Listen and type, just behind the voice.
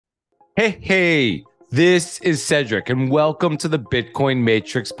Hey, this is Cedric, and welcome to the Bitcoin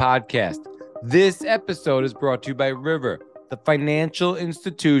Matrix podcast. This episode is brought to you by River, the financial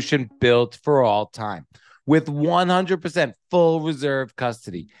institution built for all time. With 100% full reserve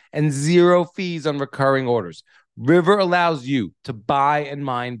custody and zero fees on recurring orders, River allows you to buy and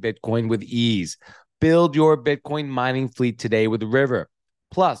mine Bitcoin with ease. Build your Bitcoin mining fleet today with River.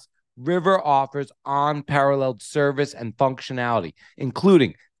 Plus, River offers unparalleled service and functionality,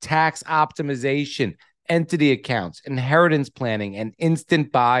 including tax optimization, entity accounts, inheritance planning, and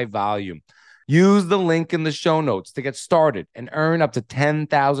instant buy volume. Use the link in the show notes to get started and earn up to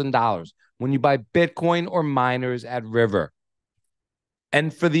 $10,000 when you buy Bitcoin or miners at River.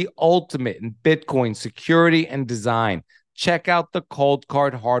 And for the ultimate in Bitcoin security and design, check out the Cold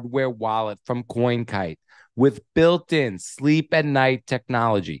Card hardware wallet from CoinKite with built-in sleep at night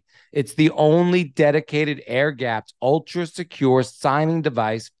technology. It's the only dedicated air-gapped, ultra-secure signing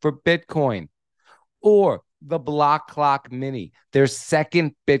device for Bitcoin. Or the Block Clock Mini, their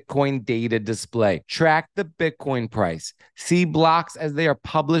second Bitcoin data display. Track the Bitcoin price, see blocks as they are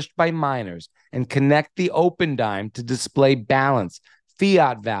published by miners, and connect the Open Dime to display balance,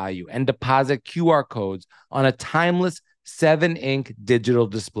 fiat value, and deposit QR codes on a timeless 7-ink digital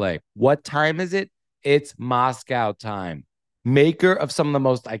display. What time is it? It's Moscow time. Maker of some of the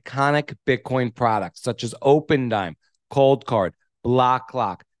most iconic Bitcoin products, such as Open Dime, Cold Card, Block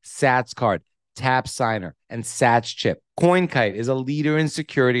Clock, Sats Card, Tap Signer, and Sats Chip. CoinKite is a leader in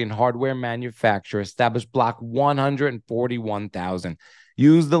security and hardware manufacturer, established block 141,000.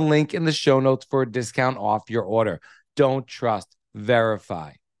 Use the link in the show notes for a discount off your order. Don't trust,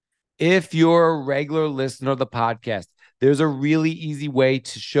 verify. If you're a regular listener of the podcast, there's a really easy way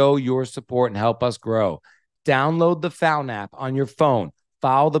to show your support and help us grow. Download the Fountain app on your phone,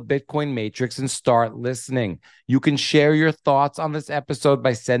 follow the Bitcoin Matrix, and start listening. You can share your thoughts on this episode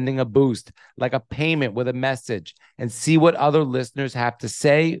by sending a boost, like a payment with a message, and see what other listeners have to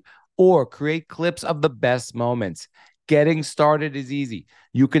say, or create clips of the best moments. Getting started is easy.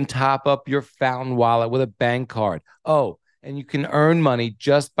 You can top up your Fountain wallet with a bank card. Oh, and you can earn money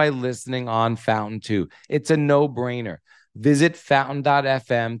just by listening on Fountain too. It's a no-brainer. Visit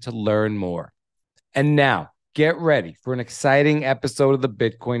fountain.fm to learn more. And now, get ready for an exciting episode of the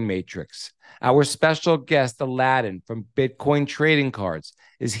Bitcoin Matrix. Our special guest, Alladan from Bitcoin Trading Cards,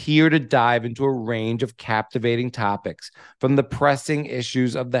 is here to dive into a range of captivating topics, from the pressing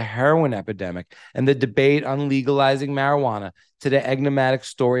issues of the heroin epidemic and the debate on legalizing marijuana to the enigmatic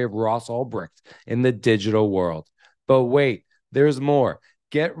story of Ross Ulbricht in the digital world. But wait, there's more.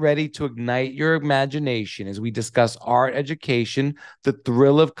 Get ready to ignite your imagination as we discuss art education, the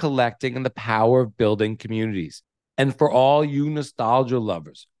thrill of collecting, and the power of building communities. And for all you nostalgia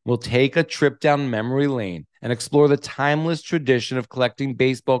lovers, we'll take a trip down memory lane and explore the timeless tradition of collecting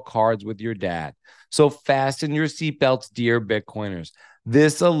baseball cards with your dad. So fasten your seatbelts, dear Bitcoiners.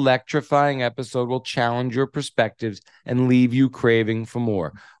 This electrifying episode will challenge your perspectives and leave you craving for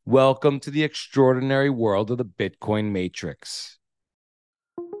more. Welcome to the extraordinary world of the Bitcoin Matrix.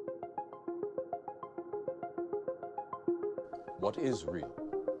 What is real?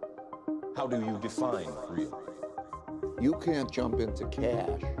 How do you define real? You can't jump into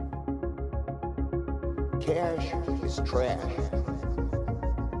cash. Cash is trash.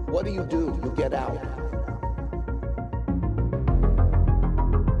 What do? You get out.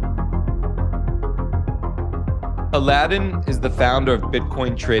 Alladan is the founder of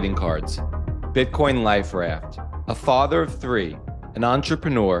Bitcoin Trading Cards, Bitcoin Life Raft, a father of three, an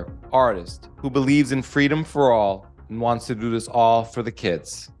entrepreneur, artist who believes in freedom for all and wants to do this all for the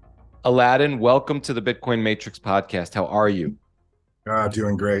kids. Alladan, welcome to the Bitcoin Matrix podcast. How are you?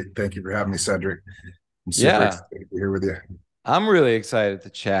 Doing great. Thank you for having me, Cedric. I'm super Yeah, excited to be here with you. I'm really excited to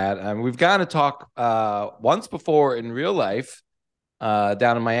chat. We've gotten to talk once before in real life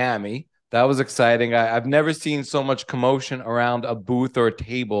down in Miami. That was exciting. I've never seen so much commotion around a booth or a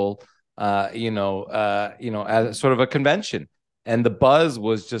table, as sort of a convention. And the buzz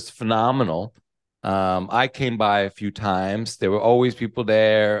was just phenomenal. I came by a few times. There were always people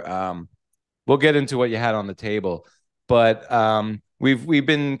there. We'll get into what you had on the table, but we've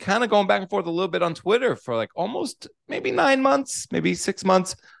been kind of going back and forth a little bit on Twitter for like almost maybe 9 months, maybe 6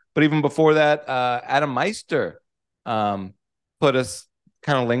 months. But even before that, Adam Meister put us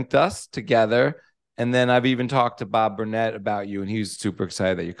kind of linked us together. And then I've even talked to Bob Burnett about you, and he's super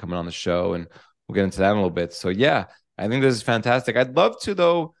excited that you're coming on the show, and we'll get into that in a little bit. So yeah, I think this is fantastic. I'd love to,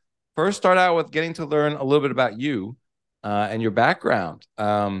 though, first start out with getting to learn a little bit about you and your background.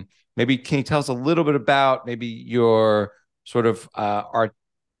 Maybe can you tell us a little bit about maybe your sort of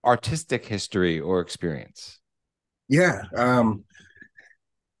artistic history or experience? Yeah.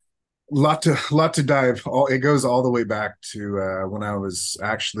 Lot to dive. It goes all the way back to when I was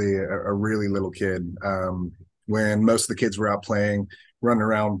actually a really little kid. When most of the kids were out playing, running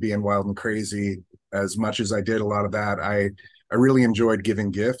around, being wild and crazy. As much as I did a lot of that, I really enjoyed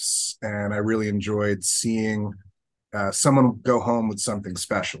giving gifts, and I really enjoyed seeing someone go home with something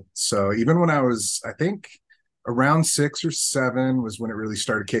special. So even when I was, I think, around 6 or 7 was when it really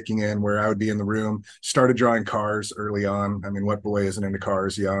started kicking in, where I would be in the room, started drawing cars early on. I mean, what boy isn't into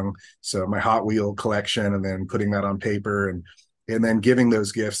cars young? So my Hot Wheel collection, and then putting that on paper, and then giving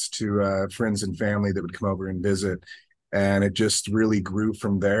those gifts to friends and family that would come over and visit. And it just really grew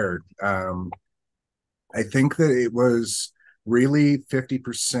from there. I think that it was really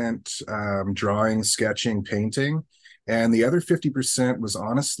 50% drawing, sketching, painting, and the other 50% was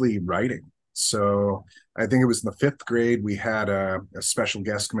honestly writing. So I think it was in the fifth grade, we had a special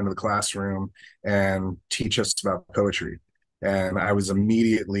guest come into the classroom and teach us about poetry. And I was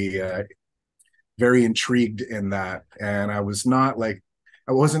immediately very intrigued in that. And I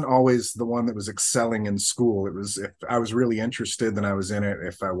wasn't always the one that was excelling in school. It was, if I was really interested, then I was in it.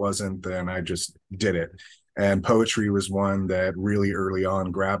 If I wasn't, then I just did it. And poetry was one that really early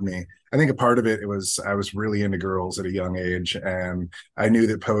on grabbed me. I think a part of it was I was really into girls at a young age, and I knew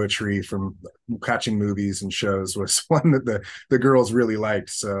that poetry from catching movies and shows was one that the girls really liked.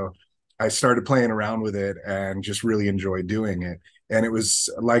 So I started playing around with it and just really enjoyed doing it. And it was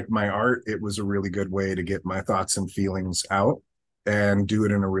like my art, it was a really good way to get my thoughts and feelings out and do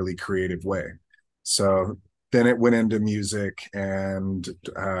it in a really creative way. So then it went into music and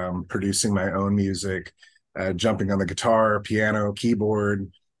producing my own music, jumping on the guitar, piano,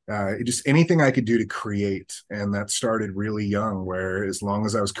 keyboard, just anything I could do to create. And that started really young, where as long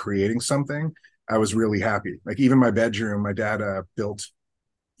as I was creating something, I was really happy. Like even my bedroom, my dad built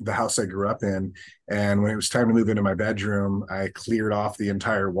the house I grew up in. And when it was time to move into my bedroom, I cleared off the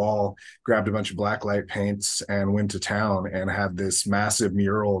entire wall, grabbed a bunch of black light paints, and went to town and had this massive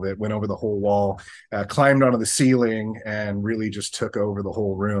mural that went over the whole wall, climbed onto the ceiling, and really just took over the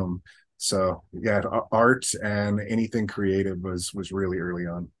whole room. So yeah, art and anything creative was really early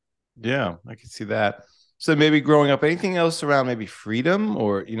on. Yeah, I can see that. So maybe growing up, anything else around maybe freedom,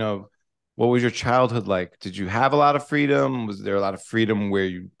 or what was your childhood like? Did you have a lot of freedom? Was there a lot of freedom where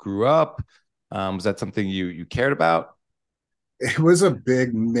you grew up? Was that something you cared about? It was a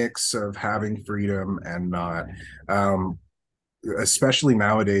big mix of having freedom and not. Um, Especially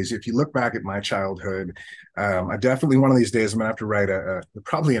nowadays, if you look back at my childhood, I definitely one of these days I'm gonna have to write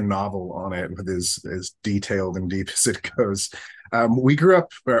probably a novel on it with as detailed and deep as it goes. I grew up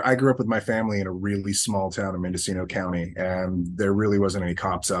with my family in a really small town in Mendocino County, and there really wasn't any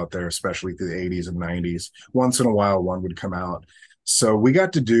cops out there, especially through the 80s and 90s. Once in a while, one would come out. So we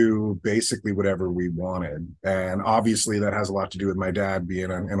got to do basically whatever we wanted. And obviously, that has a lot to do with my dad being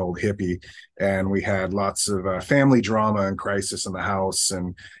an old hippie. And we had lots of family drama and crisis in the house.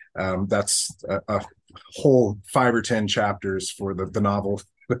 And that's a whole 5 or 10 chapters for the novel.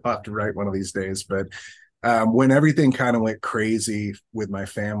 I'll have to write one of these days. But when everything kind of went crazy with my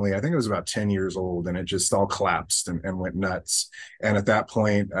family, I think it was about 10 years old, and it just all collapsed and went nuts. And at that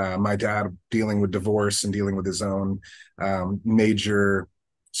point, my dad, dealing with divorce and dealing with his own major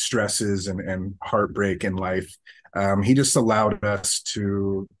stresses and heartbreak in life, he just allowed us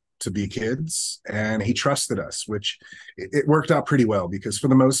to be kids, and he trusted us, which it worked out pretty well, because for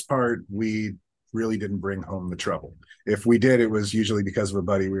the most part, we really didn't bring home the trouble. If we did, it was usually because of a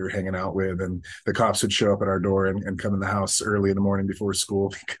buddy we were hanging out with, and the cops would show up at our door and come in the house early in the morning before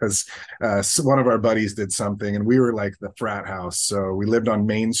school because one of our buddies did something. And we were like the frat house. So we lived on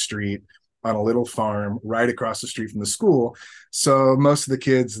Main Street on a little farm right across the street from the school. So most of the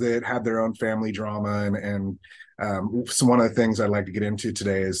kids that had their own family drama so one of the things I'd like to get into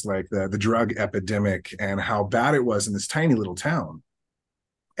today is like the drug epidemic and how bad it was in this tiny little town.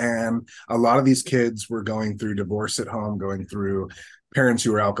 And a lot of these kids were going through divorce at home, going through parents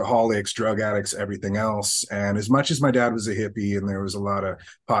who were alcoholics, drug addicts, everything else. And as much as my dad was a hippie and there was a lot of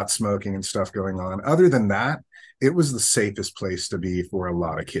pot smoking and stuff going on, other than that, it was the safest place to be for a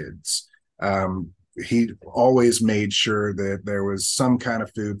lot of kids. He always made sure that there was some kind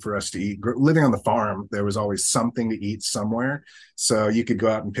of food for us to eat. Living on the farm, there was always something to eat somewhere. So you could go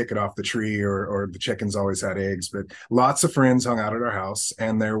out and pick it off the tree, or the chickens always had eggs. But lots of friends hung out at our house,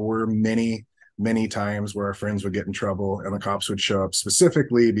 and there were many times where our friends would get in trouble and the cops would show up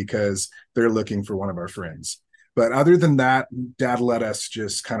specifically because they're looking for one of our friends. But other than that, Dad let us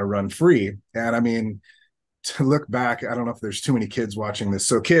just kind of run free. And I mean, to look back, I don't know if there's too many kids watching this,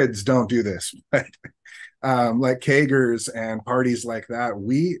 so kids, don't do this. But like kegers and parties like that,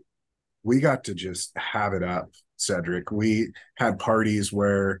 we got to just have it up, Cedric. We had parties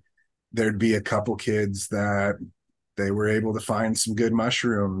where there'd be a couple kids that they were able to find some good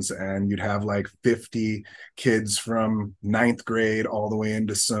mushrooms, and you'd have like 50 kids from ninth grade all the way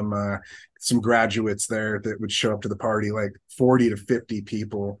into some graduates there that would show up to the party, like 40 to 50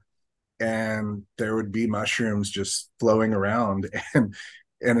 people, and there would be mushrooms just flowing around,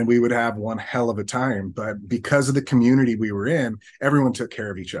 and we would have one hell of a time. But because of the community we were in, everyone took care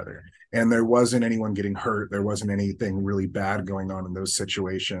of each other, and there wasn't anyone getting hurt. There wasn't anything really bad going on in those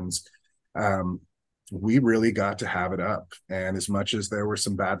situations. um, we really got to have it up. And as much as there were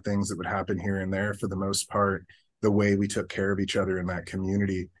some bad things that would happen here and there, for the most part, the way we took care of each other in that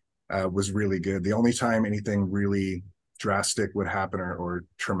community was really good. The only time anything really drastic would happen, or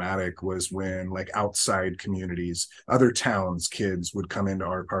traumatic, was when like outside communities, other towns, kids would come into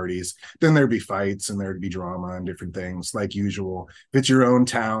our parties. Then there'd be fights and there'd be drama and different things like usual. If it's your own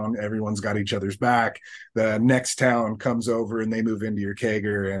town, everyone's got each other's back. The next town comes over and they move into your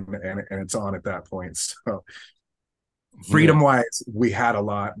kegger, and it's on at that point. So freedom wise, we had a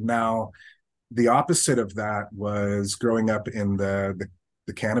lot. Now the opposite of that was growing up in the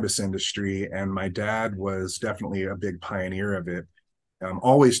cannabis industry, and my dad was definitely a big pioneer of it.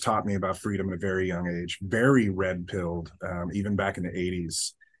 Always taught me about freedom at a very young age, very red pilled, even back in the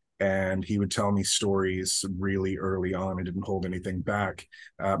 80s. And he would tell me stories really early on and didn't hold anything back.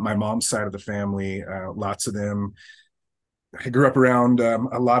 My mom's side of the family, lots of them. I grew up around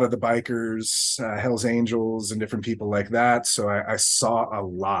a lot of the bikers, Hell's Angels, and different people like that. So I saw a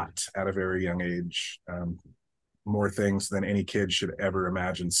lot at a very young age, more things than any kid should ever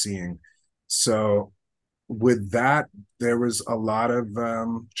imagine seeing. So with that, there was a lot of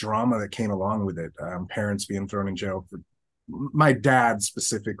drama that came along with it. Parents being thrown in jail for my dad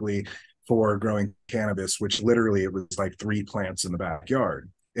specifically for growing cannabis, which literally it was like 3 plants in the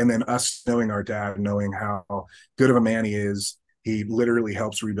backyard. And then us knowing our dad, knowing how good of a man he is. He literally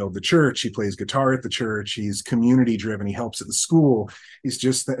helps rebuild the church. He plays guitar at the church. He's community driven. He helps at the school. He's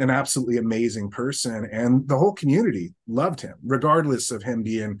just an absolutely amazing person. And the whole community loved him, regardless of him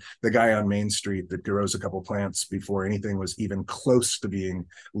being the guy on Main Street that grows a couple plants before anything was even close to being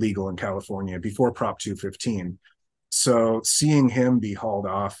legal in California, before Prop 215. So seeing him be hauled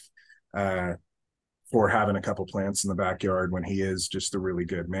off for having a couple plants in the backyard when he is just a really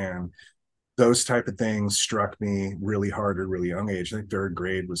good man, those type of things struck me really hard at a really young age. I think 3rd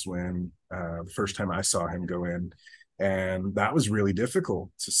grade was when the first time I saw him go in, and that was really difficult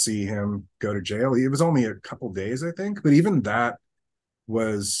to see him go to jail. It was only a couple days, I think, but even that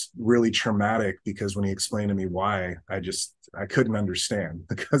was really traumatic, because when he explained to me why, I couldn't understand,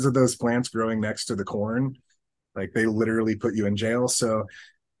 because of those plants growing next to the corn, like they literally put you in jail. So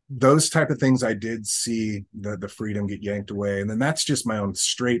those type of things, I did see the freedom get yanked away. And then that's just my own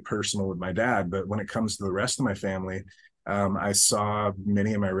straight personal with my dad. But when it comes to the rest of my family, I saw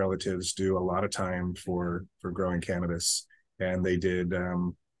many of my relatives do a lot of time for growing cannabis, and they did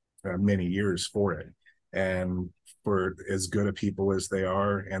many years for it. And for as good a people as they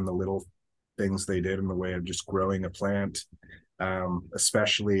are, and the little things they did in the way of just growing a plant,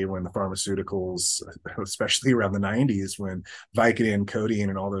 especially when the pharmaceuticals, especially around the 90s, when Vicodin and codeine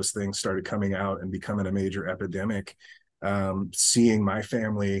and all those things started coming out and becoming a major epidemic, seeing my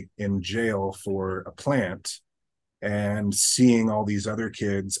family in jail for a plant, and seeing all these other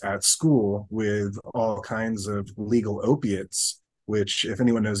kids at school with all kinds of legal opiates, which, if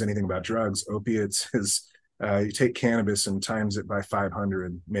anyone knows anything about drugs, opiates is you take cannabis and times it by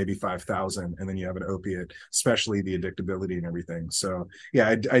 500, maybe 5,000, and then you have an opiate, especially the addictability and everything. So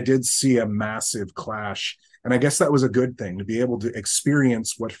yeah, I did see a massive clash. And I guess that was a good thing, to be able to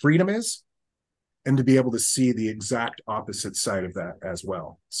experience what freedom is, and to be able to see the exact opposite side of that as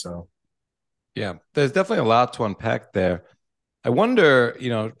well. So yeah, there's definitely a lot to unpack there. I wonder,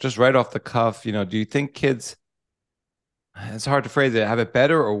 just right off the cuff, do you think kids, it's hard to phrase it, have it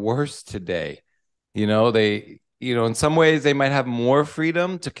better or worse today? They, in some ways they might have more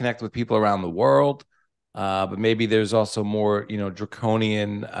freedom to connect with people around the world. But maybe there's also more,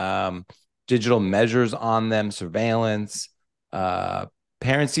 draconian digital measures on them, surveillance.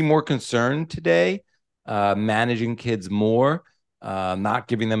 Parents seem more concerned today, managing kids more, not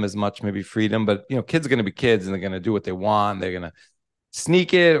giving them as much maybe freedom. But, kids are going to be kids, and they're going to do what they want. They're going to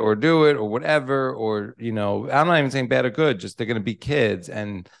sneak it or do it or whatever. Or, I'm not even saying bad or good, just they're going to be kids,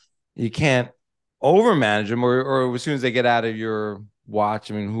 and you can't overmanage them, or as soon as they get out of your watch,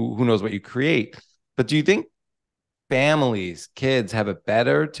 I mean, who knows what you create. But do you think families, kids have it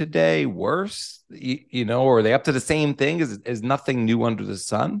better today, worse, or are they up to the same thing? Is nothing new under the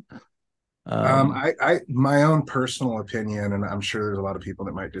sun? My own personal opinion, and I'm sure there's a lot of people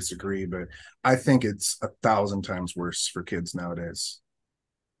that might disagree, but I think it's 1,000 times worse for kids nowadays.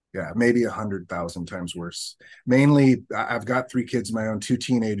 Yeah, maybe 100,000 times worse. Mainly, I've got three kids of my own, two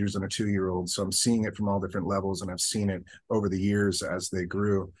teenagers and a 2-year-old. So I'm seeing it from all different levels, and I've seen it over the years as they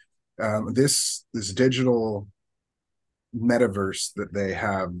grew. This digital metaverse that they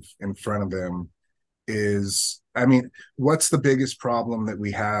have in front of them is, I mean, what's the biggest problem that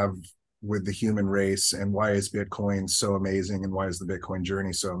we have with the human race, and why is Bitcoin so amazing, and why is the Bitcoin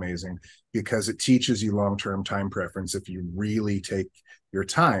journey so amazing? Because it teaches you long-term time preference if you really take your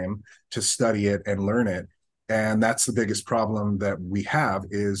time to study it and learn it. And that's the biggest problem that we have,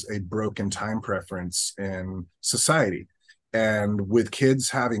 is a broken time preference in society. And with kids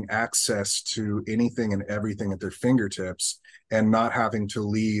having access to anything and everything at their fingertips and not having to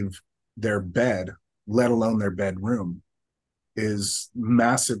leave their bed, let alone their bedroom, is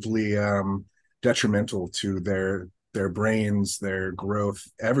massively detrimental to their brains, their growth,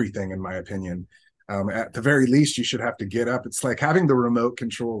 everything, in my opinion. At the very least, you should have to get up. It's like having the remote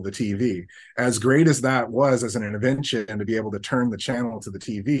control of the TV. As great as that was as an invention to be able to turn the channel to the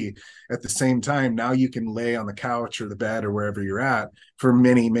TV, at the same time, now you can lay on the couch or the bed or wherever you're at for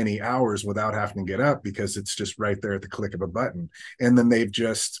many, many hours without having to get up, because it's just right there at the click of a button. And then they've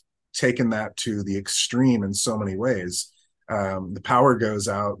just taken that to the extreme in so many ways. The power goes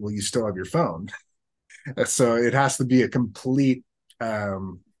out, well, you still have your phone. So it has to be a complete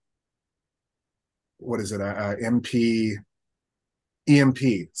what is it, MP EMP.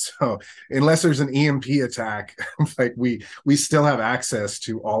 So unless there's an EMP attack, like we still have access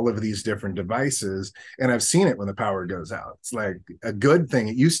to all of these different devices. And I've seen it when the power goes out. It's like a good thing.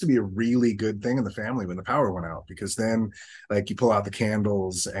 It used to be a really good thing in the family when the power went out, because then like you pull out the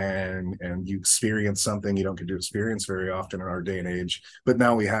candles and you experience something you don't get to experience very often in our day and age. But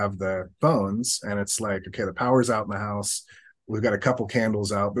now we have the phones, and it's like, okay, the power's out in the house. We've got a couple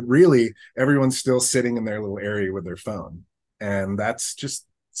candles out, but really everyone's still sitting in their little area with their phone. And that's just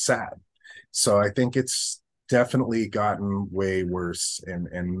sad. So I think it's definitely gotten way worse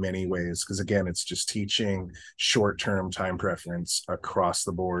in many ways, because again, it's just teaching short-term time preference across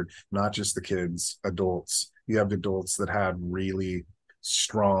the board, not just the kids, adults. You have adults that had really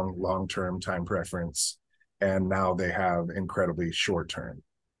strong long-term time preference, and now they have incredibly short-term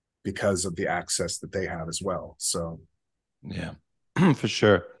because of the access that they have as well. So yeah, for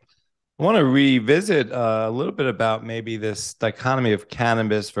sure. I want to revisit a little bit about maybe this dichotomy of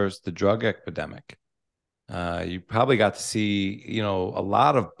cannabis versus the drug epidemic. You probably got to see, a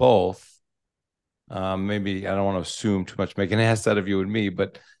lot of both. Maybe I don't want to assume too much, make an ass out of you and me,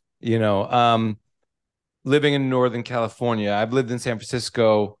 but you know, um, living in Northern California, I've lived in San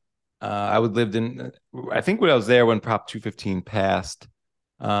Francisco. I think when I was there when Prop 215 passed,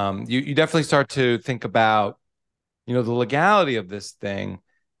 you definitely start to think about, the legality of this thing,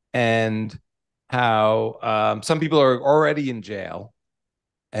 and how some people are already in jail,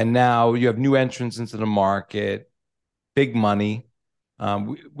 and now you have new entrants into the market, big money.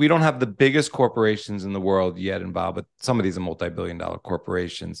 We don't have the biggest corporations in the world yet involved, but some of these are multi-billion-dollar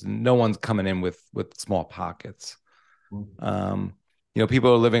corporations, and no one's coming in with small pockets.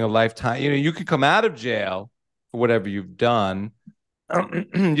 People are living a lifetime. You could come out of jail for whatever you've done.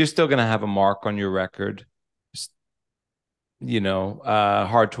 You're still going to have a mark on your record.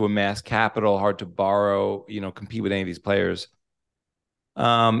 Hard to amass capital, hard to borrow, compete with any of these players.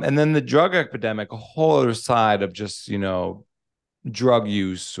 And then the drug epidemic, a whole other side of just, drug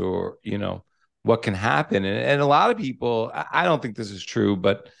use, or, what can happen. And a lot of people, I don't think this is true,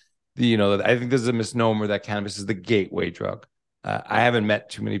 but, I think this is a misnomer that cannabis is the gateway drug. I haven't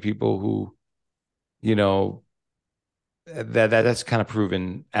met too many people who, that's kind of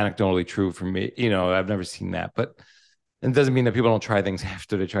proven anecdotally true for me. I've never seen that, but it doesn't mean that people don't try things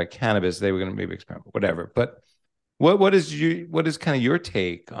after they try cannabis. They were going to maybe experiment, whatever. But what is kind of your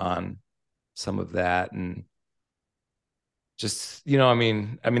take on some of that? And just,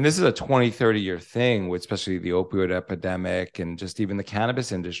 this is a 20, 30-year thing, with especially the opioid epidemic and just even the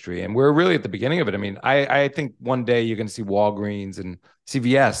cannabis industry. And we're really at the beginning of it. I think one day you're going to see Walgreens and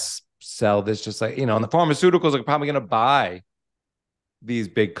CVS sell this, just like, and the pharmaceuticals are probably going to buy these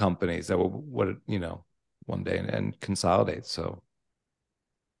big companies that will, one day and consolidate. So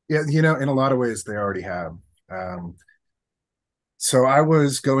yeah, in a lot of ways they already have. So I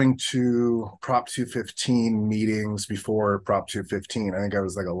was going to Prop 215 meetings before Prop 215. I think I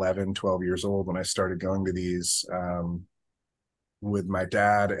was like 11, 12 years old when I started going to these, with my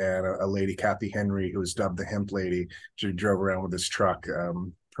dad and a lady, Kathy Henry, who was dubbed the hemp lady. She drove around with this truck,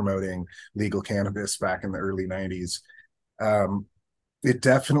 promoting legal cannabis back in the early 90s. It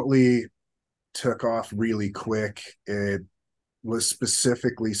definitely took off really quick. It was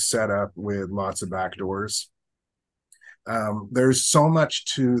specifically set up with lots of backdoors. There's so much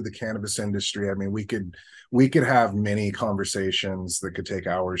to the cannabis industry. I mean, we could have many conversations that could take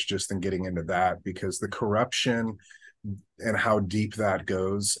hours just in getting into that, because the corruption and how deep that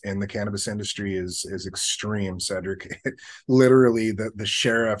goes in the cannabis industry is extreme, Cedric. Literally, the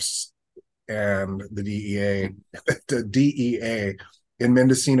sheriffs and the DEA, the DEA in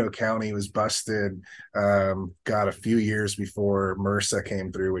Mendocino County was busted, a few years before MRSA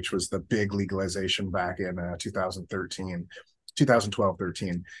came through, which was the big legalization back in 2012,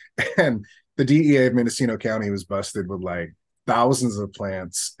 13. And the DEA of Mendocino County was busted with like thousands of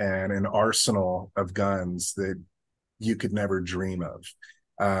plants and an arsenal of guns that you could never dream of.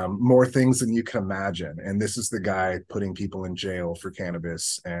 More things than you can imagine. And this is the guy putting people in jail for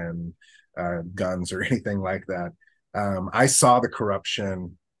cannabis and guns or anything like that. I saw the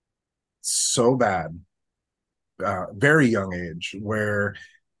corruption so bad, very young age, where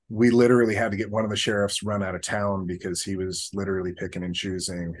we literally had to get one of the sheriffs run out of town because he was literally picking and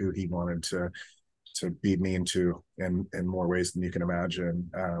choosing who he wanted to be mean to in more ways than you can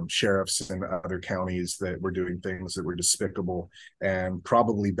imagine. Sheriffs in other counties that were doing things that were despicable and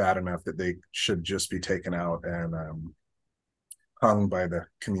probably bad enough that they should just be taken out and hung by the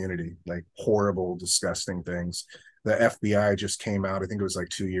community, like horrible, disgusting things. The FBI just came out, I think it was like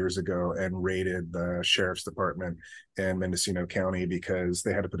 2 years ago, and raided the sheriff's department in Mendocino County because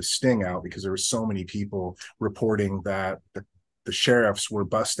they had to put a sting out because there were so many people reporting that the sheriffs were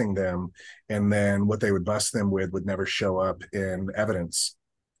busting them, and then what they would bust them with would never show up in evidence.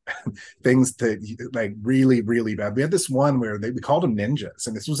 Things that like really, really bad. We had this one where we called them ninjas,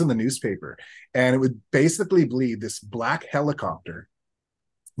 and this was in the newspaper, and it would basically be this black helicopter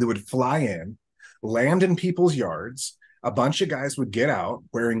that would fly in, land in people's yards. A bunch of guys would get out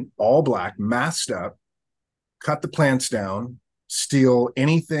wearing all black, masked up, cut the plants down, steal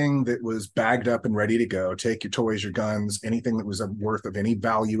anything that was bagged up and ready to go, take your toys, your guns, anything that was worth of any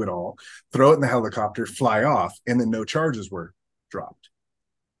value at all, throw it in the helicopter, fly off, and then no charges were dropped.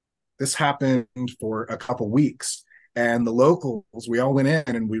 This happened for a couple weeks. And the locals, we all went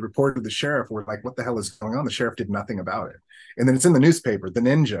in and we reported to the sheriff. We're like, what the hell is going on? The sheriff did nothing about it. And then it's in the newspaper, the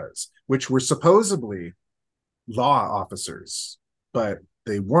ninjas, which were supposedly law officers, but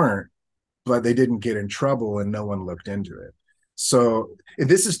they weren't, but they didn't get in trouble and no one looked into it. So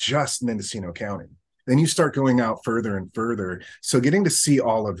this is just Mendocino County. Then you start going out further and further. So getting to see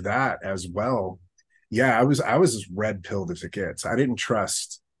all of that as well. Yeah, I was as red pilled as it gets. I didn't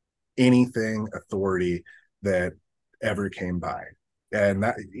trust anything authority that ever came by. And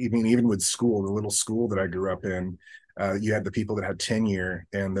that, I mean, even with school, the little school that I grew up in, you had the people that had tenure,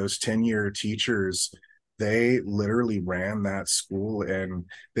 and those tenure teachers, they literally ran that school, and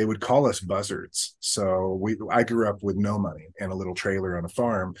they would call us buzzards. So I grew up with no money and a little trailer on a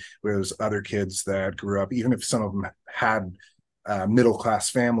farm. Whereas other kids that grew up, even if some of them had middle-class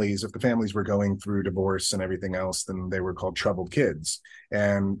families, if the families were going through divorce and everything else, then they were called troubled kids.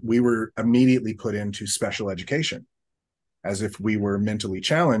 And we were immediately put into special education as if we were mentally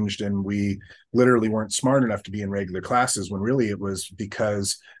challenged, and we literally weren't smart enough to be in regular classes, when really it was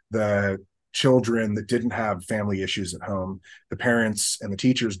because the children that didn't have family issues at home, the parents and the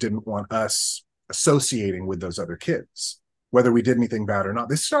teachers didn't want us associating with those other kids, whether we did anything bad or not.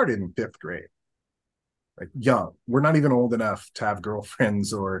 This started in 5th grade. Like young, we're not even old enough to have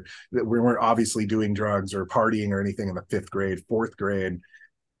girlfriends, or that we weren't obviously doing drugs or partying or anything in the 5th grade, 4th grade.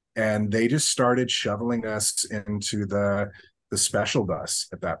 And they just started shoveling us into the special bus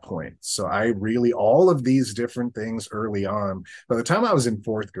at that point. So I really, all of these different things early on, by the time I was in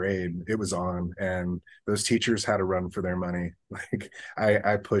 4th grade, it was on, and those teachers had to run for their money. Like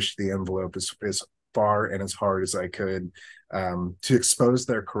I pushed the envelope as far and as hard as I could, to expose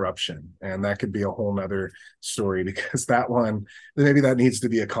their corruption. And that could be a whole nother story, because that one, maybe that needs to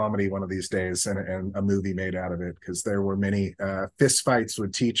be a comedy one of these days, and a movie made out of it, because there were many fist fights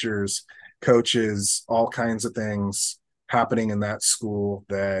with teachers, coaches, all kinds of things happening in that school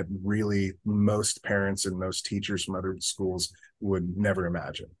that really most parents and most teachers from other schools would never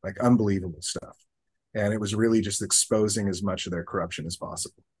imagine. Like unbelievable stuff. And it was really just exposing as much of their corruption as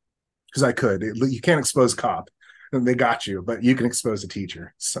possible. Because you can't expose cop, they got you, but you can expose a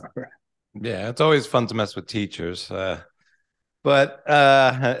teacher. So yeah, it's always fun to mess with teachers, but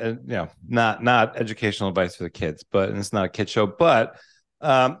not educational advice for the kids. But it's not a kid show. But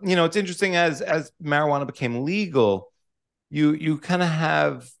it's interesting, as marijuana became legal, you kind of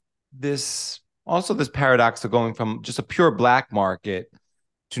have this paradox of going from just a pure black market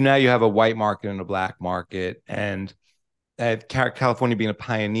to now you have a white market and a black market. And California being a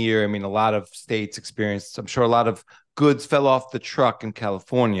pioneer, I mean, a lot of states experienced, I'm sure a lot of goods fell off the truck in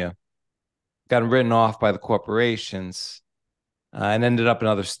California. gotten written off by the corporations and ended up in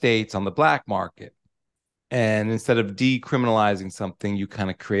other states on the black market. And instead of decriminalizing something, you kind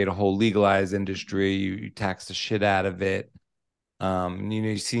of create a whole legalized industry. You tax the shit out of it.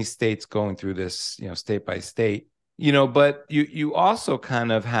 You see states going through this, state by state. But you also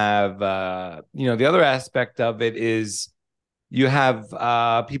kind of have, the other aspect of it is you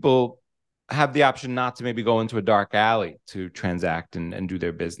have people have the option not to maybe go into a dark alley to transact and do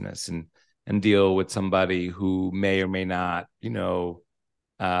their business and deal with somebody who may or may not,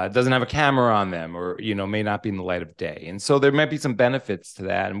 doesn't have a camera on them or, may not be in the light of day. And so there might be some benefits to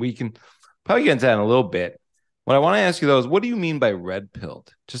that. And we can probably get into that in a little bit. What I want to ask you, though, is what do you mean by red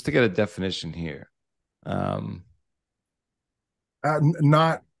pilled? Just to get a definition here.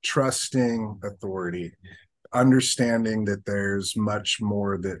 Not trusting authority, understanding that there's much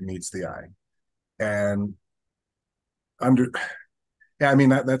more that meets the eye. And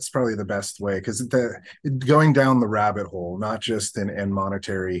that's probably the best way, because going down the rabbit hole, not just in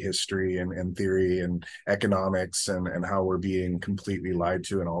monetary history and theory and economics and how we're being completely lied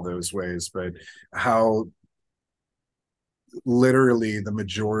to in all those ways, but how literally the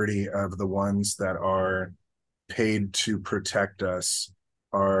majority of the ones that are paid to protect us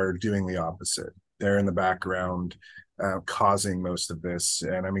are doing the opposite. They're in the background causing most of this.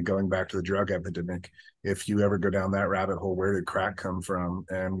 And I mean, going back to the drug epidemic, if you ever go down that rabbit hole, where did crack come from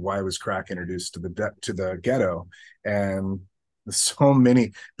and why was crack introduced to the ghetto? And so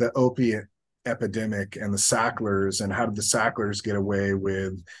many, the opiate epidemic and the Sacklers, and how did the Sacklers get away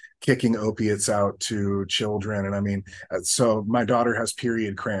with kicking opiates out to children? And I mean, so my daughter has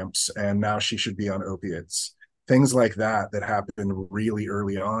period cramps and now she should be on opiates. Things like that happen really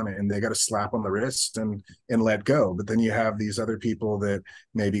early on, and they got a slap on the wrist and let go. But then you have these other people that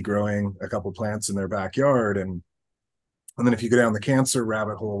may be growing a couple plants in their backyard, and then if you go down the cancer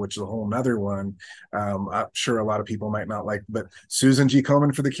rabbit hole, which is a whole nother one, I'm sure a lot of people might not like, but Susan G.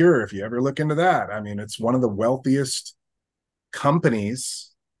 Komen for the Cure, if you ever look into that, I mean, it's one of the wealthiest companies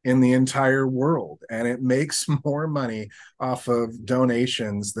in the entire world, and it makes more money off of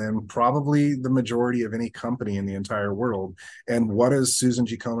donations than probably the majority of any company in the entire world. And what does Susan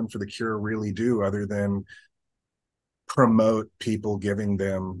G. Komen for the Cure really do other than promote people giving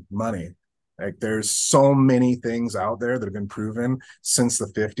them money? Like, there's so many things out there that have been proven since the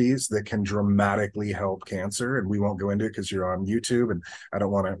 50s that can dramatically help cancer. And we won't go into it because you're on YouTube and I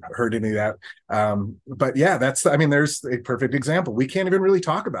don't want to hurt any of that. But yeah, there's a perfect example. We can't even really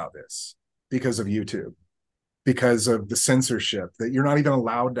talk about this because of YouTube, because of the censorship, that you're not even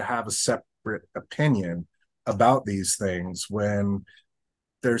allowed to have a separate opinion about these things when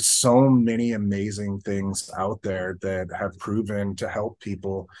there's so many amazing things out there that have proven to help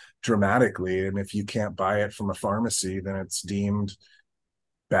people dramatically. And if you can't buy it from a pharmacy, then it's deemed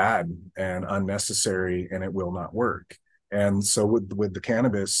bad and unnecessary and it will not work. And so with the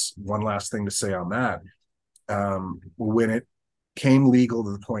cannabis, one last thing to say on that, when it came legal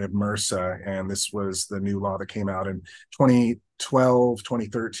to the point of MRSA, and this was the new law that came out in 2012,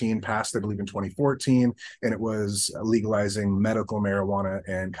 2013, passed, I believe, in 2014, and it was legalizing medical marijuana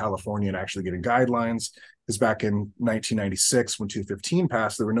in California and actually getting guidelines. Because back in 1996, when 215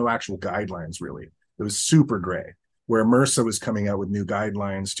 passed, there were no actual guidelines, really. It was super gray, where MRSA was coming out with new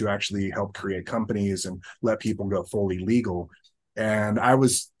guidelines to actually help create companies and let people go fully legal. And I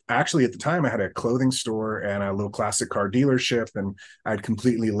was actually, at the time, I had a clothing store and a little classic car dealership, and I'd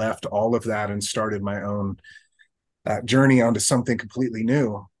completely left all of that and started my own journey onto something completely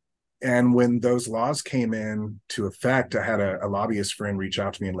new. And when those laws came into effect, I had a lobbyist friend reach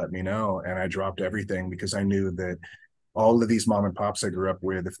out to me and let me know, and I dropped everything because I knew that all of these mom and pops I grew up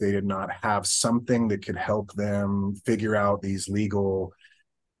with, if they did not have something that could help them figure out these legal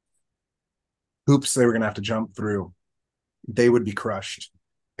hoops they were going to have to jump through, they would be crushed.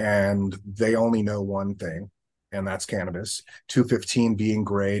 And they only know one thing, and that's cannabis. 215 being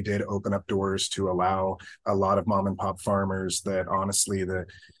gray did open up doors to allow a lot of mom and pop farmers that honestly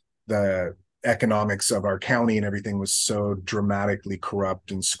the economics of our county and everything was so dramatically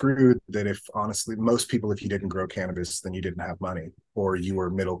corrupt and screwed that if honestly, most people, if you didn't grow cannabis, then you didn't have money, or you were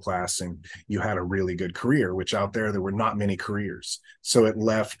middle class and you had a really good career, which out there were not many careers. So it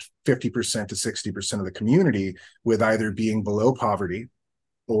left 50% to 60% of the community with either being below poverty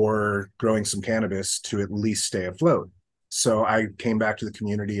or growing some cannabis to at least stay afloat. So I came back to the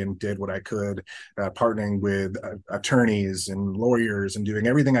community and did what I could, partnering with attorneys and lawyers and doing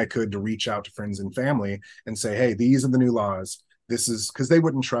everything I could to reach out to friends and family and say, hey, these are the new laws. This is because they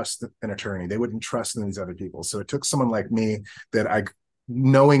wouldn't trust an attorney. They wouldn't trust these other people. So it took someone like me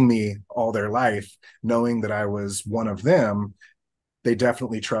knowing me all their life, knowing that I was one of them, they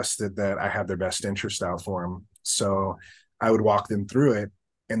definitely trusted that I had their best interest out for them. So I would walk them through it.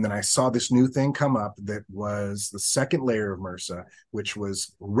 And then I saw this new thing come up that was the second layer of MRSA, which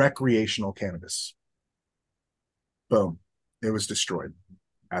was recreational cannabis. Boom. It was destroyed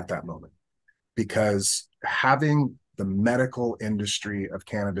at that moment, because having the medical industry of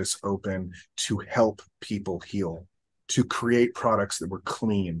cannabis open to help people heal, to create products that were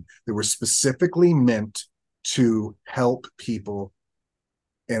clean, that were specifically meant to help people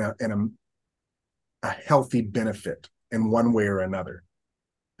in a healthy benefit in one way or another.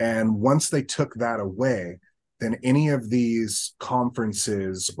 And once they took that away, then any of these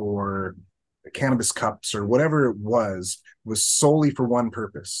conferences or cannabis cups or whatever it was solely for one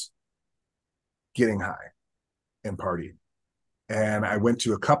purpose: getting high and partying. And I went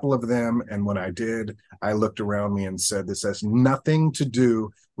to a couple of them. And when I did, I looked around me and said, this has nothing to do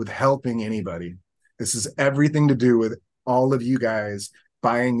with helping anybody. This is everything to do with all of you guys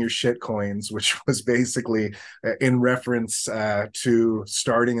buying your shit coins, which was basically in reference to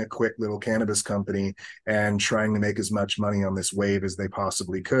starting a quick little cannabis company and trying to make as much money on this wave as they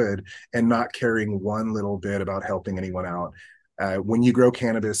possibly could, and not caring one little bit about helping anyone out. When you grow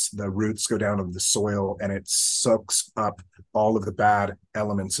cannabis, the roots go down into the soil and it soaks up all of the bad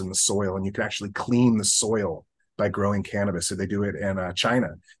elements in the soil. And you can actually clean the soil by growing cannabis. So they do it in China.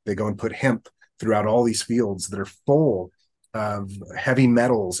 They go and put hemp throughout all these fields that are full of heavy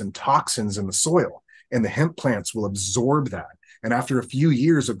metals and toxins in the soil. And the hemp plants will absorb that. And after a few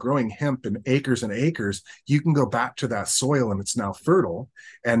years of growing hemp in acres and acres, you can go back to that soil and it's now fertile.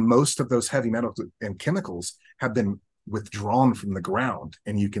 And most of those heavy metals and chemicals have been withdrawn from the ground,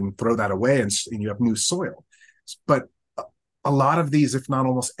 and you can throw that away and you have new soil. But a lot of these, if not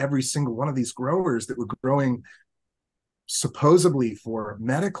almost every single one of these growers that were growing supposedly for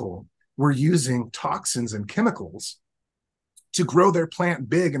medical, were using toxins and chemicals to grow their plant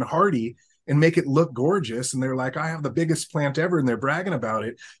big and hardy and make it look gorgeous. And they're like, I have the biggest plant ever, and they're bragging about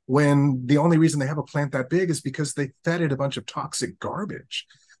it, when the only reason they have a plant that big is because they fed it a bunch of toxic garbage.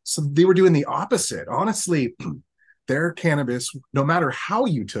 So they were doing the opposite. Honestly, their cannabis, no matter how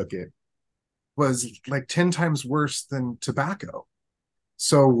you took it, was like 10 times worse than tobacco.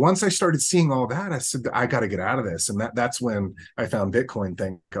 So once I started seeing all that, I said, I got to get out of this. And that's when I found Bitcoin,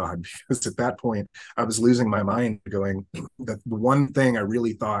 thank God, because at that point I was losing my mind, going, that the one thing I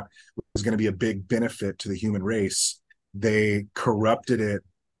really thought was going to be a big benefit to the human race, they corrupted it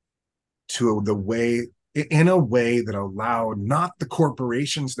to the way, in a way that allowed not the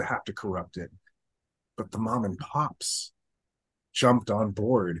corporations to have to corrupt it, but the mom and pops jumped on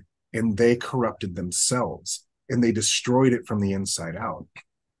board and they corrupted themselves and they destroyed it from the inside out.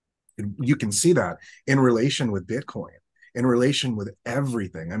 And you can see that in relation with Bitcoin, in relation with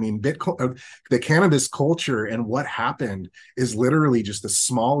everything. I mean, Bitcoin, the cannabis culture and what happened is literally just a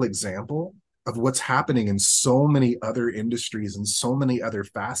small example of what's happening in so many other industries and so many other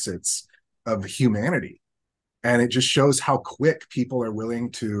facets of humanity. And it just shows how quick people are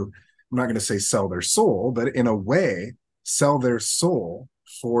willing to, I'm not going to say sell their soul, but in a way, sell their soul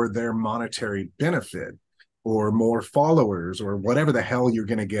for their monetary benefit or more followers or whatever the hell you're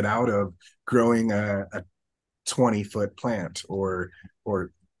going to get out of growing a 20-foot plant or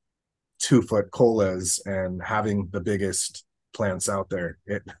 2-foot colas and having the biggest plants out there.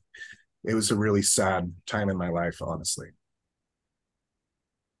 It was a really sad time in my life, honestly.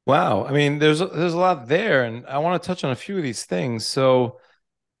 Wow. I mean, there's a lot there, and I want to touch on a few of these things. So,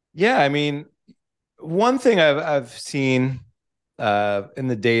 yeah, I mean, one thing I've seen in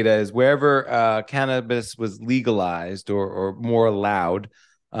the data is wherever cannabis was legalized or more allowed,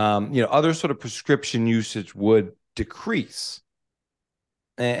 other sort of prescription usage would decrease.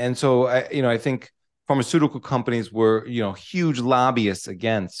 And so, I think pharmaceutical companies were, huge lobbyists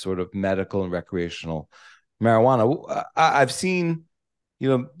against sort of medical and recreational marijuana. I've seen,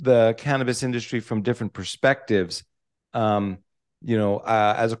 the cannabis industry from different perspectives. As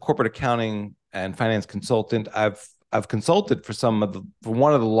a corporate accounting and finance consultant, I've consulted for for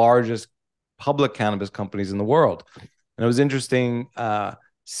one of the largest public cannabis companies in the world, and it was interesting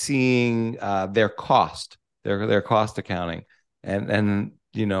seeing their cost accounting, and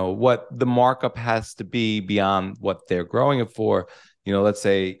what the markup has to be beyond what they're growing it for. Let's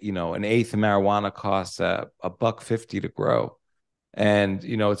say an eighth of marijuana costs $1.50 to grow, and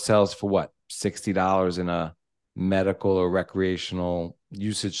it sells for what, $60 in a medical or recreational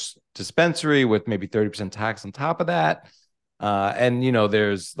usage dispensary with maybe 30% tax on top of that. And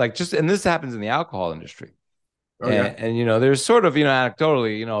there's and this happens in the alcohol industry. Oh, yeah. And there's sort of,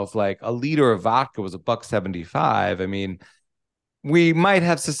 anecdotally, if like a liter of vodka was $1.75, I mean, we might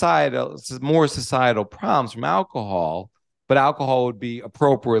have more societal problems from alcohol, but alcohol would be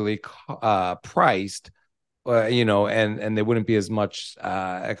appropriately priced, and there wouldn't be as much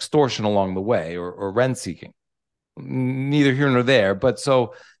extortion along the way or rent seeking. Neither here nor there. But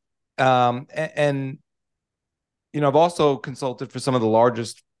so, and I've also consulted for some of the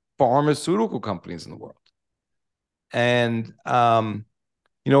largest pharmaceutical companies in the world. And,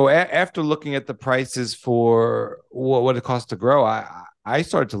 after looking at the prices for what it costs to grow, I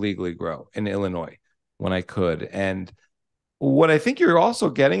started to legally grow in Illinois when I could. And what I think you're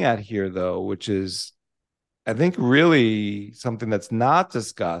also getting at here, though, which is, I think, really something that's not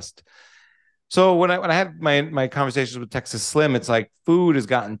discussed. So when I had my conversations with Texas Slim, it's like food has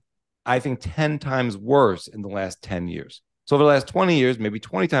gotten, I think, 10 times worse in the last 10 years. So over the last 20 years, maybe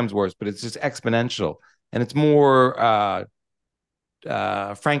 20 times worse, but it's just exponential. And it's more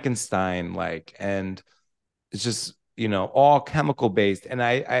Frankenstein-like, and it's just, all chemical based. And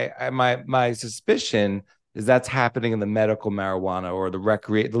my suspicion is that's happening in the medical marijuana or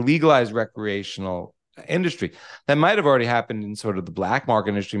the legalized recreational industry. That might have already happened in sort of the black market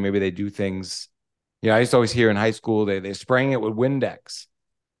industry. Maybe they do things. I used to always hear in high school they're spraying it with Windex,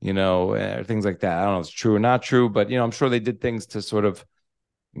 things like that. I don't know if it's true or not true, but I'm sure they did things to sort of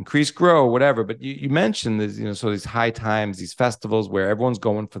increase grow, whatever. But you mentioned this, so these high times, these festivals where everyone's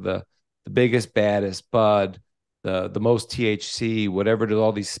going for the biggest, baddest bud, the most THC, whatever, to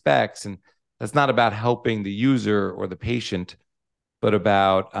all these specs. And that's not about helping the user or the patient, but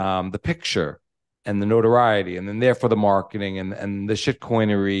about the picture and the notoriety, and then therefore the marketing and the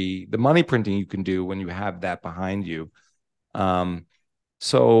shitcoinery, the money printing you can do when you have that behind you.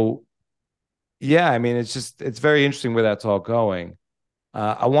 So yeah, I mean, it's very interesting where that's all going.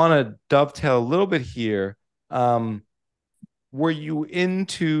 I want to dovetail a little bit here. Were you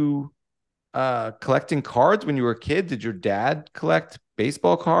into collecting cards when you were a kid? Did your dad collect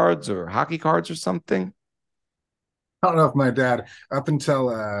baseball cards or hockey cards or something? I don't know if my dad, up until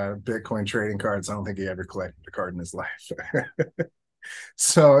Bitcoin trading cards, I don't think he ever collected a card in his life.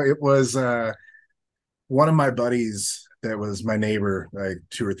 So it was one of my buddies that was my neighbor, like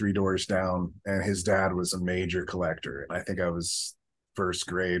 2 or 3 doors down, and his dad was a major collector. And I think I was first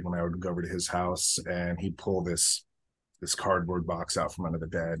grade when I would go over to his house, and he'd pull this cardboard box out from under the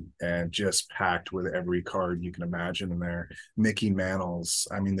bed and just packed with every card you can imagine in there. Mickey Mantles.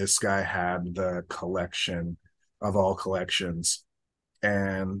 I mean, this guy had the collection of all collections.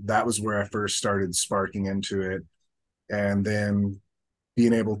 And that was where I first started sparking into it. And then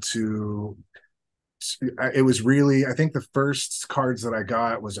being able to, it was really, I think the first cards that I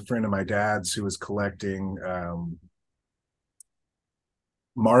got was a friend of my dad's who was collecting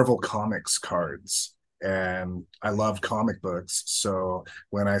Marvel Comics cards. And I love comic books. So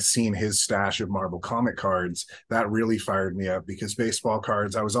when I seen his stash of Marvel comic cards, that really fired me up, because baseball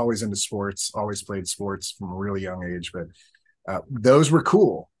cards, I was always into sports, always played sports from a really young age, but those were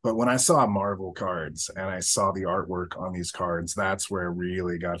cool. But when I saw Marvel cards and I saw the artwork on these cards, that's where I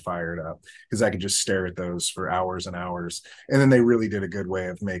really got fired up, because I could just stare at those for hours and hours. And then they really did a good way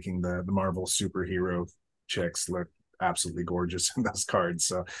of making the Marvel superhero chicks look absolutely gorgeous in those cards.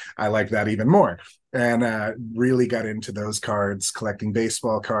 So I like that even more, and really got into those cards, collecting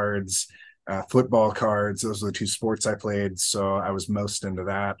baseball cards, football cards. Those are the 2 sports I played. So I was most into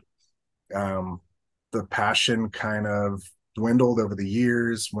that. The passion kind of dwindled over the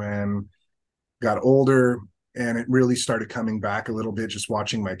years when got older, and it really started coming back a little bit just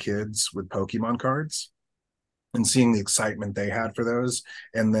watching my kids with Pokemon cards and seeing the excitement they had for those,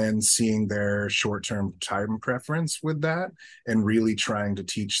 and then seeing their short-term time preference with that, and really trying to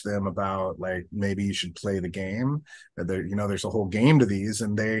teach them about, like, maybe you should play the game. There's a whole game to these,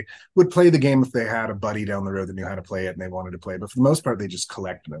 and they would play the game if they had a buddy down the road that knew how to play it and they wanted to play. But for the most part, they just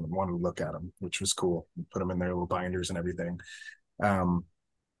collected them and wanted to look at them, which was cool. Put them in their little binders and everything. I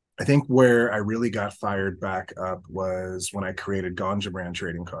think where I really got fired back up was when I created Ganja brand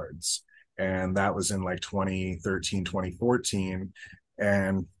trading cards. And that was in like 2013, 2014,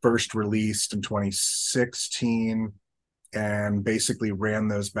 and first released in 2016, and basically ran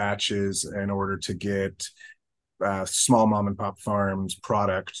those batches in order to get small mom and pop farms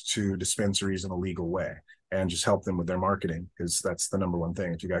product to dispensaries in a legal way, and just help them with their marketing, because that's the number one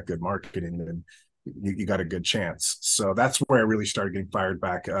thing. If you got good marketing, then you got a good chance. So that's where I really started getting fired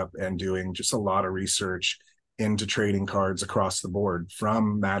back up and doing just a lot of research into trading cards across the board,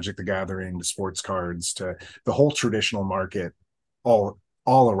 from Magic the Gathering to sports cards to the whole traditional market, all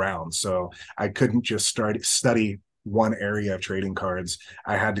around. So I couldn't just study one area of trading cards.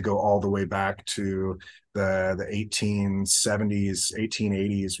 I had to go all the way back to the 1870s,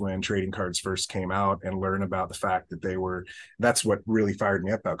 1880s, when trading cards first came out, and learn about the fact that that's what really fired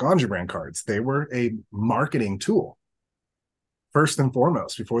me up about Ganja brand cards. They were a marketing tool. first and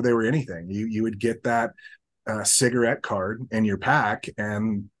foremost, before they were anything. You would get that cigarette card in your pack,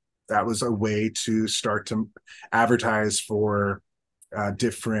 and that was a way to start to advertise for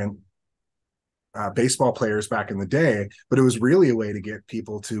different baseball players back in the day. But it was really a way to get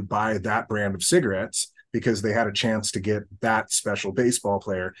people to buy that brand of cigarettes because they had a chance to get that special baseball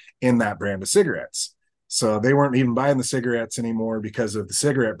player in that brand of cigarettes. So they weren't even buying the cigarettes anymore because of the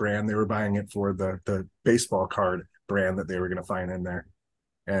cigarette brand. They were buying it for the baseball card brand that they were going to find in there.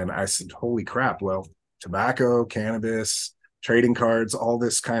 And I said, holy crap. Well, tobacco, cannabis, trading cards, all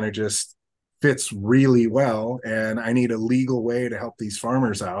this kind of just fits really well. And I need a legal way to help these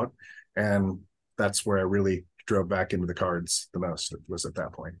farmers out. And that's where I really drove back into the cards the most, was at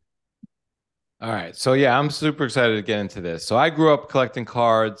that point. All right. So yeah, I'm super excited to get into this. So I grew up collecting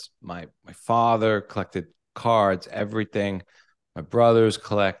cards. My father collected cards, everything. My brothers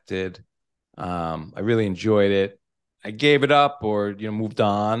collected. I really enjoyed it. I gave it up or moved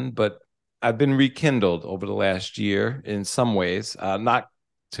on, but I've been rekindled over the last year in some ways. Not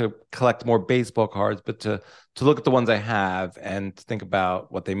to collect more baseball cards, but to look at the ones I have and think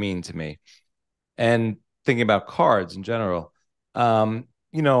about what they mean to me. And thinking about cards in general.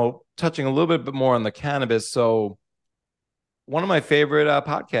 Touching a little bit more on the cannabis. So one of my favorite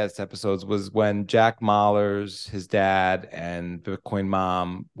podcast episodes was when Jack Mallers, his dad, and Bitcoin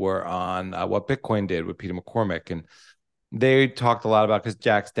Mom were on What Bitcoin Did with Peter McCormick. And they talked a lot about, because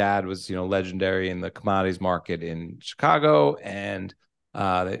Jack's dad was, legendary in the commodities market in Chicago. And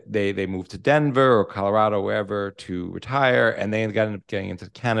they moved to Denver or Colorado, wherever, to retire. And they ended up getting into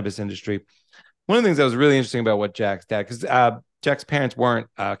the cannabis industry. One of the things that was really interesting about what Jack's dad, because Jack's parents weren't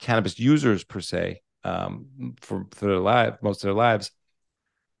cannabis users per se for their life, most of their lives,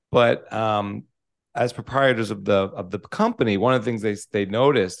 but as proprietors of the company, one of the things they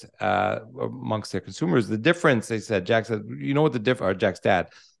noticed amongst their consumers, the difference. Jack said, what Jack's dad,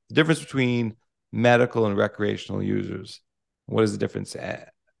 the difference between medical and recreational users. What is the difference?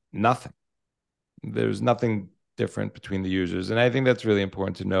 Nothing. There's nothing different between the users, and I think that's really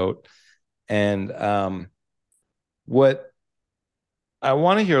important to note. And what I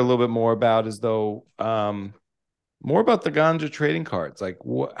want to hear a little bit more about is more about the ganja trading cards. Like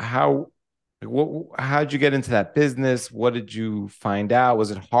how'd you get into that business? What did you find out?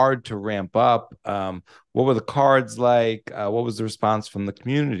 Was it hard to ramp up? What were the cards like? What was the response from the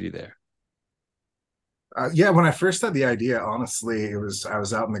community there? Yeah, when I first had the idea, honestly, I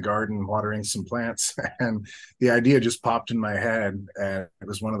was out in the garden watering some plants, and the idea just popped in my head, and it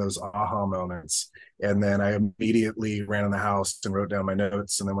was one of those aha moments. And then I immediately ran in the house and wrote down my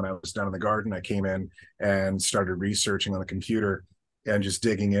notes. And then when I was done in the garden, I came in and started researching on the computer and just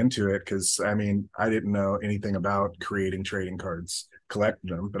digging into it. Because I didn't know anything about creating trading cards,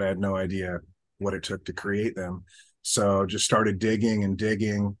 collecting them, but I had no idea what it took to create them. So just started digging and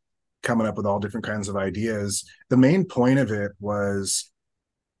digging, coming up with all different kinds of ideas. The main point of it was,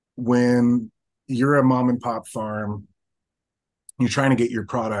 when you're a mom and pop farm, you're trying to get your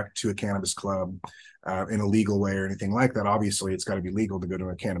product to a cannabis club in a legal way or anything like that. Obviously, it's got to be legal to go to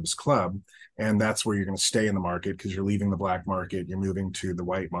a cannabis club. And that's where you're going to stay in the market, because you're leaving the black market, you're moving to the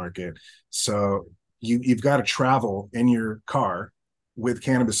white market. So you've got to travel in your car with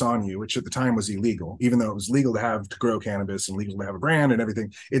cannabis on you, which at the time was illegal. Even though it was legal to grow cannabis and legal to have a brand and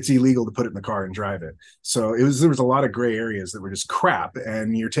everything, it's illegal to put it in the car and drive it. So there was a lot of gray areas that were just crap,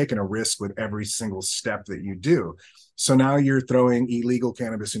 and you're taking a risk with every single step that you do. So now you're throwing illegal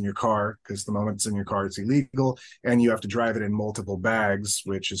cannabis in your car, because the moment it's in your car, it's illegal, and you have to drive it in multiple bags,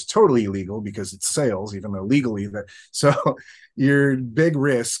 which is totally illegal because it's sales, even though legally that. So your big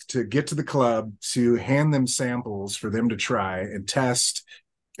risk to get to the club, to hand them samples for them to try and test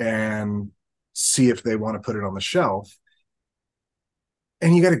and see if they want to put it on the shelf.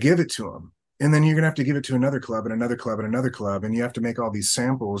 And you got to give it to them. And then you're going to have to give it to another club and another club and another club. And you have to make all these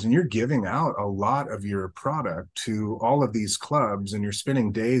samples, and you're giving out a lot of your product to all of these clubs. And you're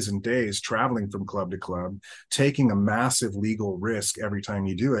spending days and days traveling from club to club, taking a massive legal risk every time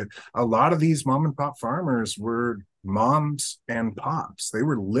you do it. A lot of these mom and pop farmers were moms and pops. They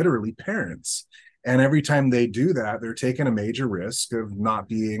were literally parents. And every time they do that, they're taking a major risk of not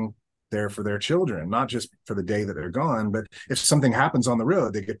being there for their children, not just for the day that they're gone, but if something happens on the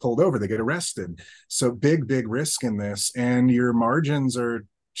road, they get pulled over, they get arrested. So big risk in this, and your margins are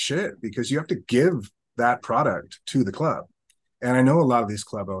shit because you have to give that product to the club. And I know a lot of these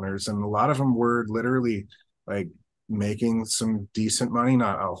club owners, and a lot of them were literally like making some decent money,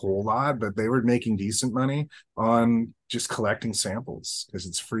 not a whole lot, but they were making decent money on just collecting samples because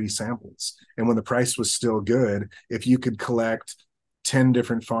it's free samples. And when the price was still good, if you could collect 10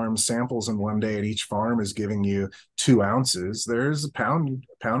 different farm samples in one day, and each farm is giving you 2 ounces, there's a pound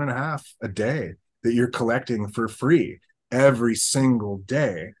and a half a day that you're collecting for free every single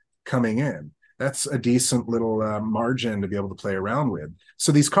day coming in. That's a decent little margin to be able to play around with.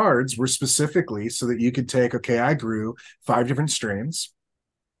 So these cards were specifically so that you could take, okay, I grew 5 different strains.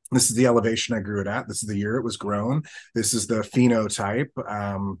 This is the elevation I grew it at. This is the year it was grown. This is the phenotype.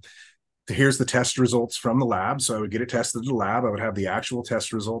 Here's the test results from the lab. So I would get it tested at the lab. I would have the actual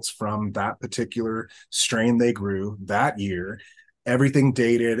test results from that particular strain they grew that year. Everything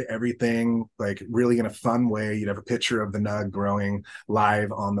dated, everything like really in a fun way. You'd have a picture of the nug growing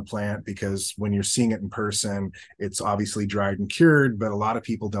live on the plant, because when you're seeing it in person, it's obviously dried and cured, but a lot of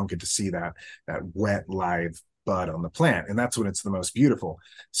people don't get to see that wet live bud on the plant. And that's when it's the most beautiful.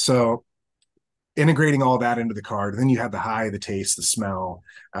 So integrating all that into the card, then you have the high, the taste, the smell,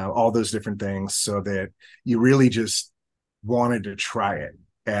 all those different things, so that you really just wanted to try it.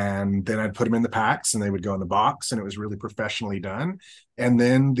 And then I'd put them in the packs and they would go in the box, and it was really professionally done. And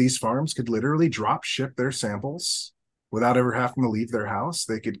then these farms could literally drop ship their samples without ever having to leave their house.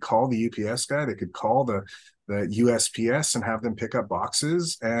 They could call the UPS guy, they could call the USPS and have them pick up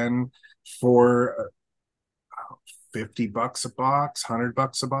boxes. And for $50 a box,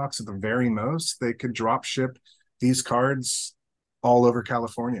 $100 a box at the very most, they could drop ship these cards all over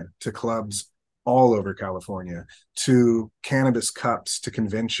California, to clubs all over California, to cannabis cups, to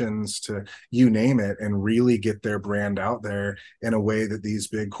conventions, to you name it, and really get their brand out there in a way that these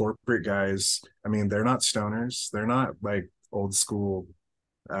big corporate guys, I mean, they're not stoners. They're not like old school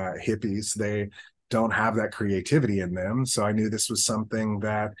hippies. They don't have that creativity in them. So I knew this was something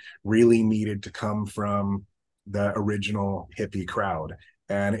that really needed to come from the original hippie crowd.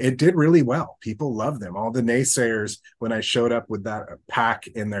 And it did really well. People loved them. All the naysayers, when I showed up with that pack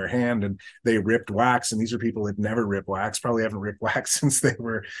in their hand and they ripped wax, and these are people that never ripped wax, probably haven't ripped wax since they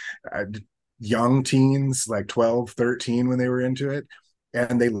were young teens, like 12, 13 when they were into it.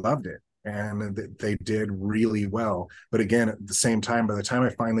 And they loved it. And they did really well. But again, at the same time, by the time I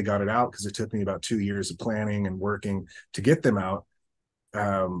finally got it out, because it took me about 2 years of planning and working to get them out,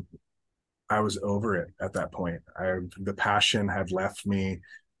 I was over it at that point. The passion had left me.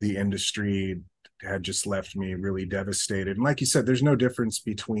 The industry had just left me really devastated. And like you said, there's no difference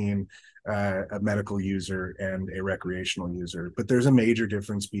between a medical user and a recreational user, but there's a major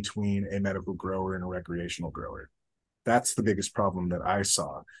difference between a medical grower and a recreational grower. That's the biggest problem that I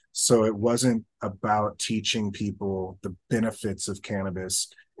saw. So it wasn't about teaching people the benefits of cannabis.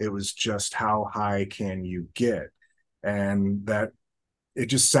 It was just how high can you get? And that it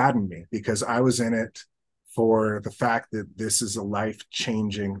just saddened me, because I was in it for the fact that this is a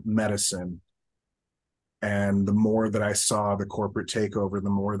life-changing medicine. And the more that I saw the corporate takeover, the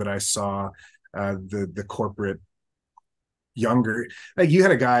more that I saw the corporate younger, like you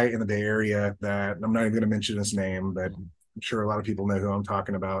had a guy in the Bay Area that I'm not even going to mention his name, but I'm sure a lot of people know who I'm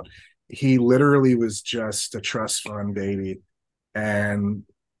talking about. He literally was just a trust fund baby, and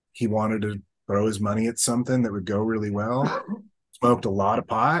he wanted to throw his money at something that would go really well. Smoked a lot of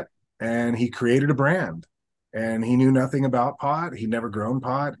pot, and he created a brand, and he knew nothing about pot. He'd never grown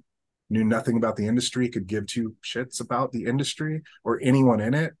pot, knew nothing about the industry, could give two shits about the industry or anyone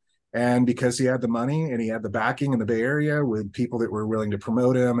in it. And because he had the money and he had the backing in the Bay Area with people that were willing to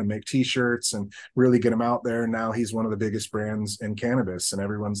promote him and make t-shirts and really get him out there, now he's one of the biggest brands in cannabis, and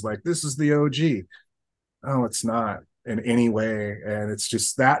everyone's like, this is the OG. Oh, it's not in any way. And it's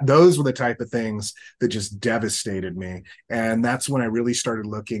just that those were the type of things that just devastated me. And that's when I really started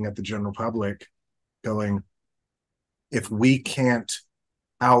looking at the general public going, if we can't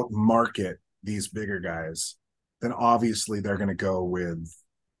out market these bigger guys, then obviously they're going to go with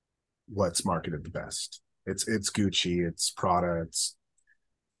what's marketed the best. It's Gucci, it's Prada,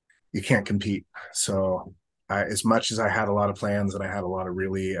 you can't compete. So as much as I had a lot of plans and I had a lot of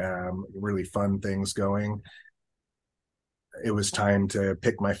really really fun things going, it was time to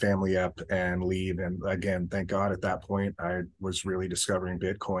pick my family up and leave. And again, thank God at that point, I was really discovering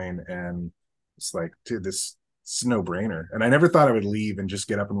Bitcoin, and it's like, dude, it's a no-brainer. And I never thought I would leave and just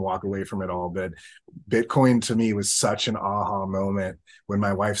get up and walk away from it all. But Bitcoin to me was such an aha moment when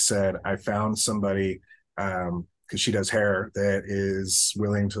my wife said, I found somebody, because she does hair, that is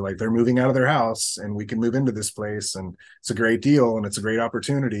willing to, like, they're moving out of their house and we can move into this place, and it's a great deal and it's a great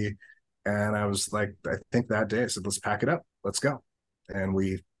opportunity. And I was like, I think that day I said, let's pack it up, let's go. And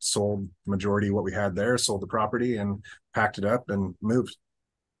we sold the majority of what we had there, sold the property and packed it up and moved.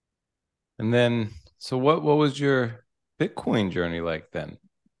 And then, so what was your Bitcoin journey like then?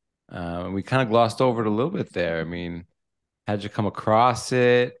 We kind of glossed over it a little bit there. I mean, how'd you come across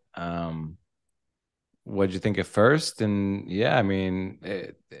it? what'd you think at first? And yeah, I mean,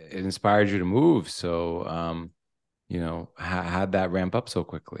 it inspired you to move. So, how'd that ramp up so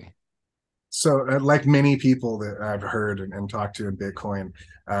quickly? So, like many people that I've heard and talked to in Bitcoin,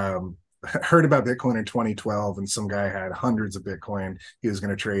 heard about Bitcoin in 2012, and some guy had hundreds of Bitcoin. He was going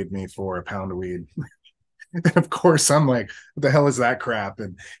to trade me for a pound of weed. And of course, I'm like, what the hell is that crap?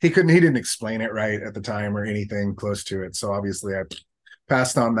 And he didn't explain it right at the time or anything close to it. So obviously, I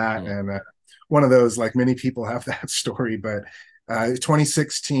passed on that. And one of those, like many people have that story, but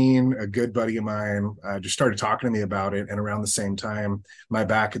 2016, a good buddy of mine just started talking to me about it. And around the same time, my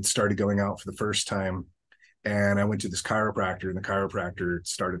back had started going out for the first time. And I went to this chiropractor, and the chiropractor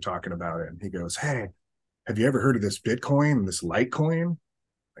started talking about it. And he goes, "Hey, have you ever heard of this Bitcoin, this Litecoin?"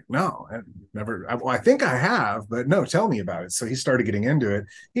 Like, no, I never. I think I have, but no, tell me about it. So he started getting into it.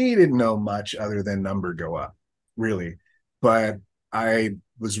 He didn't know much other than number go up, really. But I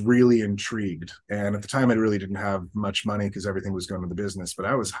was really intrigued. And at the time, I really didn't have much money because everything was going to the business, but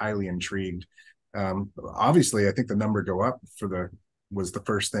I was highly intrigued. Obviously, I think the number go up was the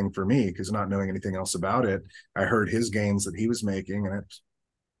first thing for me, because not knowing anything else about it, I heard his gains that he was making, and it's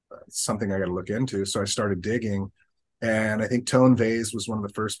something I got to look into. So I started digging. And I think Tone Vase was one of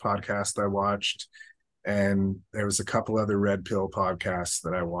the first podcasts I watched. And there was a couple other Red Pill podcasts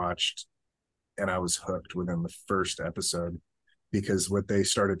that I watched, and I was hooked within the first episode, because what they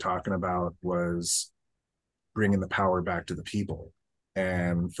started talking about was bringing the power back to the people.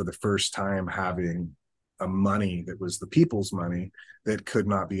 And for the first time, having a money that was the people's money, that could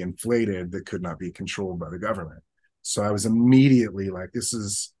not be inflated, that could not be controlled by the government. So I was immediately like, this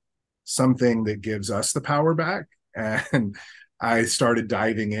is something that gives us the power back. And I started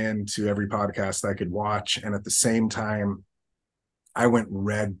diving into every podcast I could watch. And at the same time, I went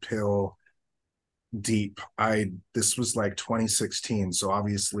red pill deep. This was like 2016. So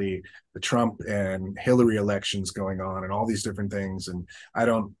obviously the Trump and Hillary elections going on and all these different things. And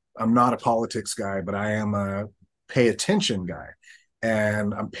I'm not a politics guy, but I am a pay attention guy.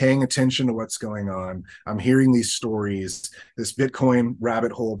 And I'm paying attention to what's going on. I'm hearing these stories. This Bitcoin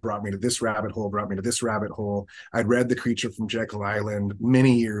rabbit hole brought me to this rabbit hole, brought me to this rabbit hole. I'd read The Creature from Jekyll Island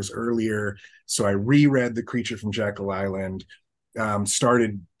many years earlier. So I reread The Creature from Jekyll Island,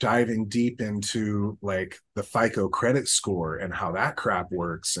 started diving deep into like the FICO credit score and how that crap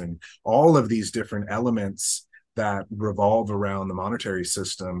works, and all of these different elements that revolve around the monetary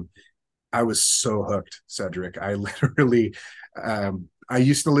system. I was so hooked, Cedric. I literally, I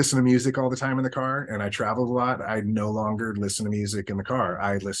used to listen to music all the time in the car, and I traveled a lot. I no longer listen to music in the car.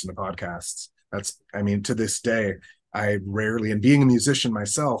 I listen to podcasts. To this day, I rarely, and being a musician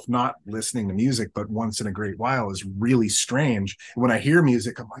myself, not listening to music, but once in a great while is really strange. When I hear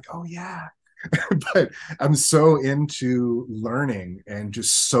music, I'm like, oh yeah. But I'm so into learning and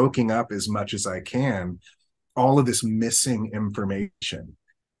just soaking up as much as I can all of this missing information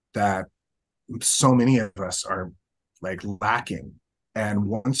that so many of us are like lacking. And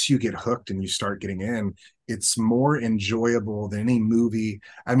once you get hooked and you start getting in, it's more enjoyable than any movie.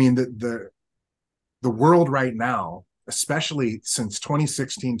 I mean, the world right now, especially since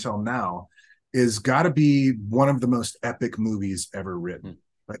 2016 till now, is got to be one of the most epic movies ever written.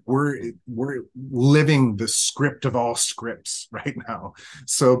 Like we're living the script of all scripts right now.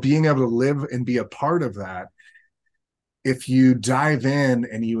 So being able to live and be a part of that, if you dive in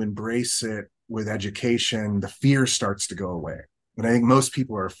and you embrace it with education, the fear starts to go away. And I think most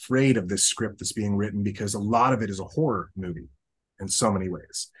people are afraid of this script that's being written because a lot of it is a horror movie in so many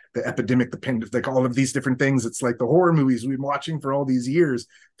ways. The epidemic, the pandemic, like all of these different things. It's like the horror movies we've been watching for all these years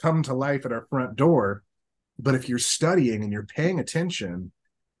come to life at our front door. But if you're studying and you're paying attention,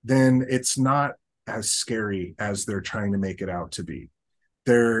 then it's not as scary as they're trying to make it out to be.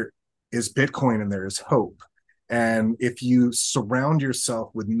 There is Bitcoin and there is hope. And if you surround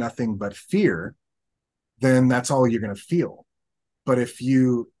yourself with nothing but fear, then that's all you're going to feel. But if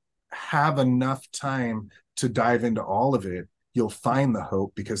you have enough time to dive into all of it, you'll find the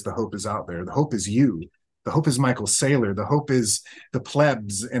hope, because the hope is out there. The hope is you. The hope is Michael Saylor. The hope is the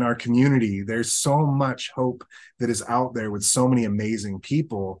plebs in our community. There's so much hope that is out there with so many amazing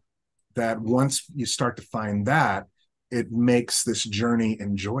people that once you start to find that, it makes this journey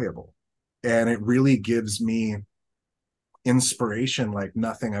enjoyable. And it really gives me inspiration like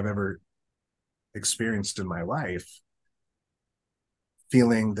nothing I've ever experienced in my life.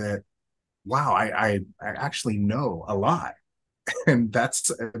 Feeling that, wow, I actually know a lot. And that's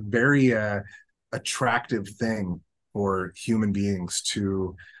a very attractive thing for human beings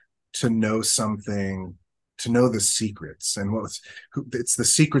to know something, to know the secrets. And it's the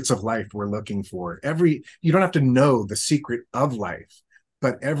secrets of life we're looking for. You don't have to know the secret of life,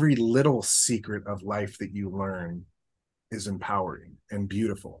 but every little secret of life that you learn is empowering and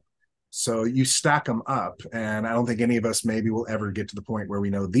beautiful. So you stack them up, and I don't think any of us maybe will ever get to the point where we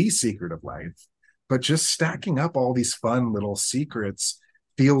know the secret of life, but just stacking up all these fun little secrets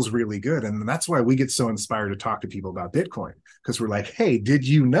feels really good. And that's why we get so inspired to talk to people about Bitcoin, because we're like, hey, did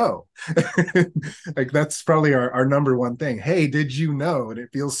you know? Like, that's probably our number one thing. Hey, did you know? And it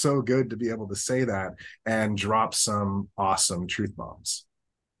feels so good to be able to say that and drop some awesome truth bombs.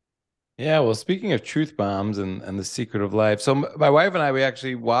 Yeah, well, speaking of truth bombs and the secret of life, so my wife and I, we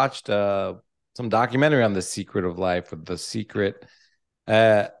actually watched some documentary on the secret of life with the secret.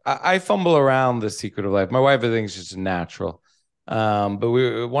 I fumble around the secret of life. My wife, I think, is just natural. But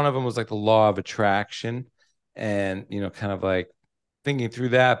one of them was like the law of attraction, and kind of like thinking through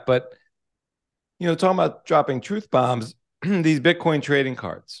that. But talking about dropping truth bombs, these Bitcoin trading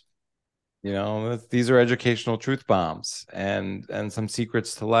cards. These are educational truth bombs and some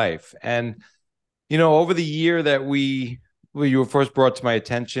secrets to life. And over the year that you were first brought to my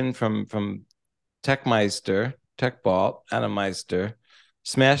attention from Techmeister, Techbalt, Anameister,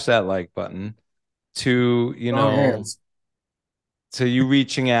 smash that like button to Strong hands. to you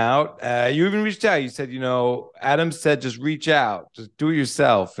reaching out. You even reached out. You said, Adam said, just reach out, just do it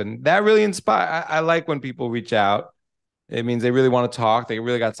yourself, and that really inspired. I like when people reach out. It means they really want to talk. They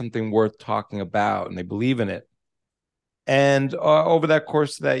really got something worth talking about, and they believe in it. And over that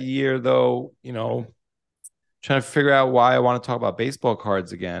course of that year, though, trying to figure out why I want to talk about baseball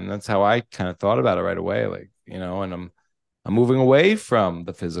cards again. That's how I kind of thought about it right away. Like, and I'm moving away from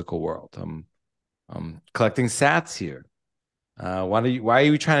the physical world. I'm collecting sats here. Why are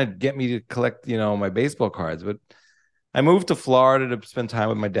you trying to get me to collect, my baseball cards? But I moved to Florida to spend time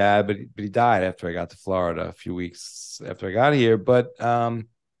with my dad, but he died after I got to Florida a few weeks after I got here. But around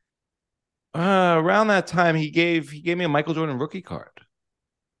that time, he gave me a Michael Jordan rookie card,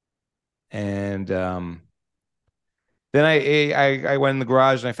 and then I went in the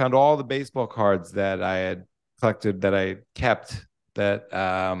garage and I found all the baseball cards that I had collected, that I kept, that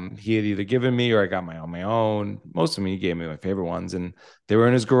he had either given me or I got on my own. Most of them he gave me, my favorite ones, and they were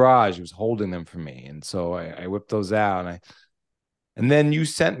in his garage. He was holding them for me, and so I whipped those out, and then you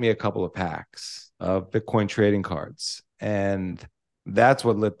sent me a couple of packs of Bitcoin trading cards, and that's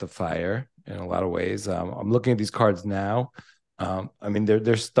what lit the fire in a lot of ways. I'm looking at these cards now. I mean,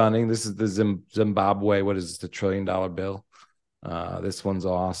 they're stunning. This is the Zimbabwe. What is this? The $1 trillion bill. This one's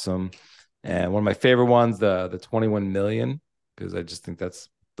awesome, and one of my favorite ones, the 21 million, because I just think that's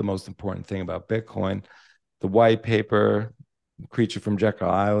the most important thing about Bitcoin. The white paper, creature from Jekyll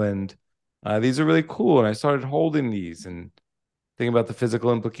Island. These are really cool, and I started holding these and thinking about the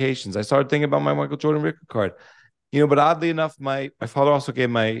physical implications. I started thinking about my Michael Jordan rookie card. But oddly enough, my father also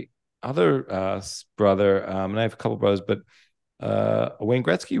gave my other brother, and I have a couple brothers, but a Wayne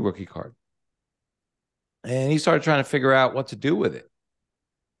Gretzky rookie card. And he started trying to figure out what to do with it.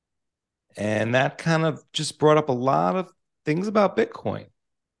 And that kind of just brought up a lot of things about Bitcoin.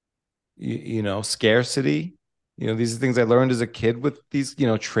 Scarcity. These are things I learned as a kid with these,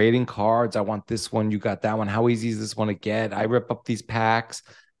 trading cards. I want this one, you got that one. How easy is this one to get? I rip up these packs.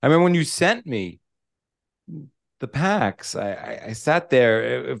 I remember when you sent me the packs, I sat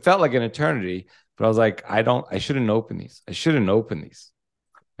there. It felt like an eternity, but I was like, I shouldn't open these. I shouldn't open these.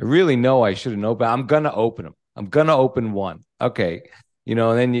 I really know I shouldn't open. I'm going to open them. I'm going to open one. Okay. And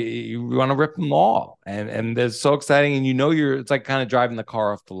then you want to rip them all. And they're so exciting. And it's like kind of driving the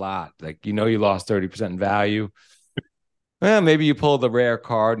car off the lot. Like, you lost 30% in value. Well, maybe you pull the rare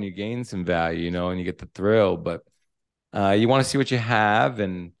card and you gain some value, and you get the thrill, but you want to see what you have.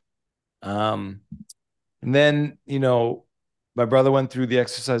 And then, my brother went through the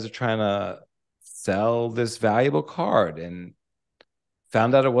exercise of trying to sell this valuable card and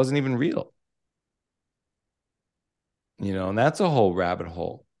found out it wasn't even real. And that's a whole rabbit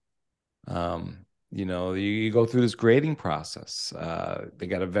hole. You go through this grading process. They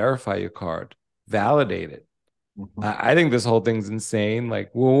got to verify your card, validate it. Mm-hmm. I think this whole thing's insane.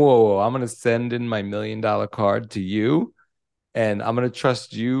 Like, whoa, I'm going to send in my $1 million card to you, and I'm going to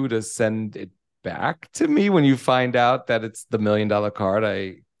trust you to send it back to me when you find out that it's the $1 million card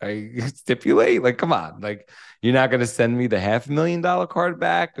I stipulate. Like, come on. Like, you're not going to send me the $500,000 card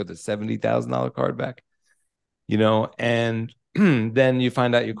back or the $70,000 card back, and then you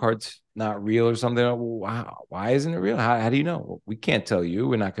find out your card's not real or something. Wow, why isn't it real? How do you know? Well, we can't tell you.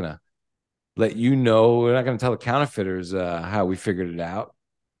 We're not going to let you know. We're not going to tell the counterfeiters how we figured it out,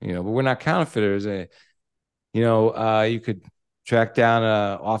 but we're not counterfeiters. You could track down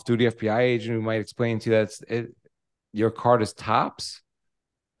a off-duty FBI agent who might explain to you that your card is tops,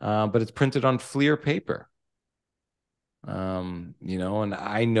 but it's printed on Fleer paper. And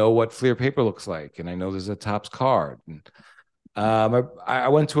I know what Fleer paper looks like, and I know there's a Topps card. And I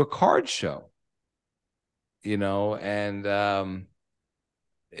went to a card show, and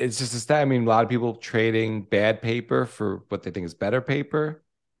it's just a stat. I mean, a lot of people trading bad paper for what they think is better paper.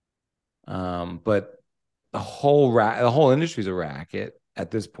 But the whole industry is a racket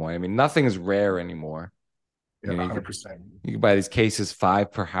at this point. I mean, nothing is rare anymore. Yeah, You 100%. can buy these cases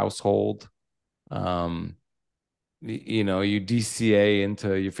 5 per household. You DCA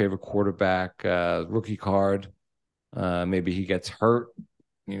into your favorite quarterback, rookie card. Maybe he gets hurt,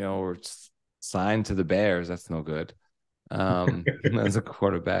 or it's signed to the Bears. That's no good. As a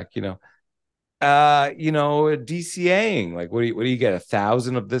quarterback, DCAing. Like, what do you get?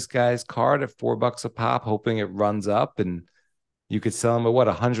 1,000 of this guy's card at $4 a pop, hoping it runs up, and you could sell them at what,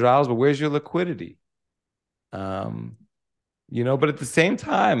 $100? But where's your liquidity? But at the same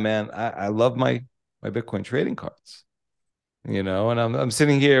time, man, I love my Bitcoin trading cards. And I'm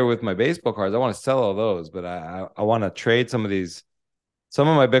sitting here with my baseball cards. I want to sell all those, but I want to trade some of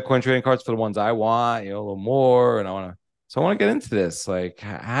my Bitcoin trading cards for the ones I want, a little more. And I want to get into this. Like,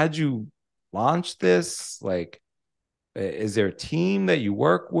 how'd you launch this? Like, is there a team that you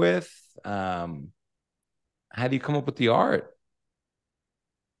work with? How do you come up with the art?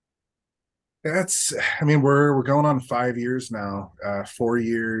 We're going on 5 years now, 4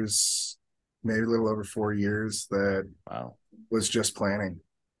 years, maybe a little over 4 years that Wow. was just planning.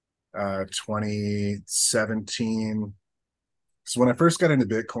 2017. So when I first got into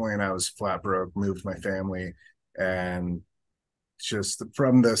Bitcoin, I was flat broke, moved my family, and just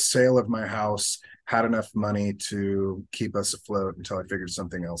from the sale of my house, had enough money to keep us afloat until I figured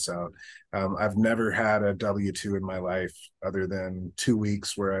something else out. I've never had a W-2 in my life other than 2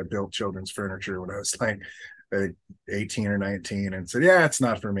 weeks where I built children's furniture when I was like 18 or 19 and said, yeah, it's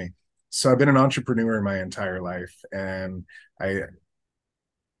not for me. So I've been an entrepreneur my entire life, and I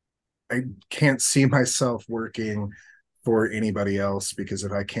can't see myself working for anybody else, because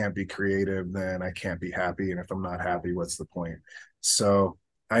if I can't be creative, then I can't be happy. And if I'm not happy, what's the point? So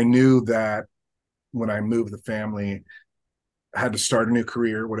I knew that when I moved the family, I had to start a new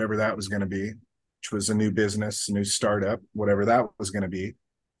career, whatever that was going to be, which was a new business, a new startup, whatever that was going to be.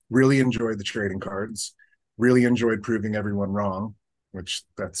 Really enjoyed the trading cards, really enjoyed proving everyone wrong, which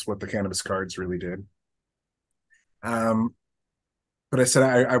that's what the cannabis cards really did. But I said,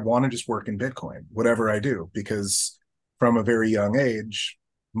 I want to just work in Bitcoin, whatever I do, because from a very young age,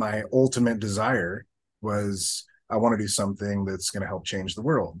 my ultimate desire was I want to do something that's going to help change the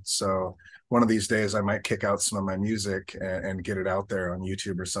world. So one of these days I might kick out some of my music and get it out there on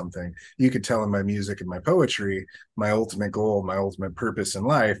YouTube or something. You could tell in my music and my poetry, my ultimate goal, my ultimate purpose in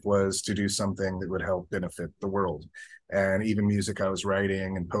life was to do something that would help benefit the world. And even music I was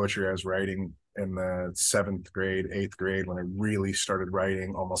writing and poetry I was writing in the 7th grade, 8th grade, when I really started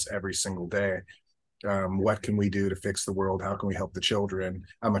writing almost every single day. What can we do to fix the world? How can we help the children?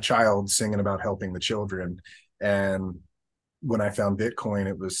 I'm a child singing about helping the children. And when I found Bitcoin,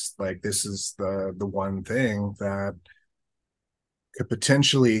 it was like, this is the one thing that could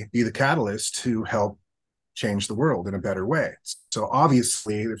potentially be the catalyst to help change the world in a better way. So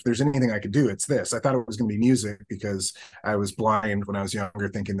obviously, if there's anything I could do, it's this. I thought it was going to be music because I was blind when I was younger,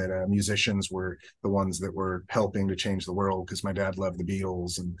 thinking that musicians were the ones that were helping to change the world, because my dad loved the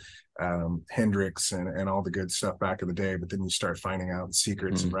Beatles and Hendrix and all the good stuff back in the day. But then you start finding out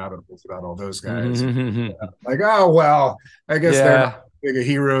secrets and rabbit holes about all those guys. Like, oh, well, I guess they're not big of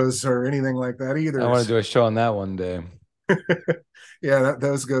heroes or anything like that either. I want to do a show on that one day. Yeah,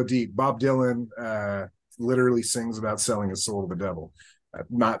 those go deep. Bob Dylan literally sings about selling his soul to the devil.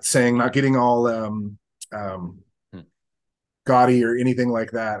 Not getting all gaudy or anything like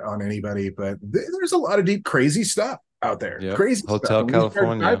that on anybody, but there's a lot of deep, crazy stuff out there. Yep. Crazy Hotel stuff.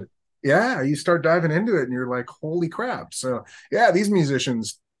 California. You start diving into it and you're like, holy crap. So yeah, these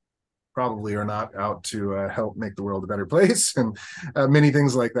musicians probably are not out to help make the world a better place, and many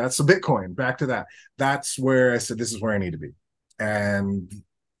things like that. So Bitcoin, back to that. That's where I said, this is where I need to be. And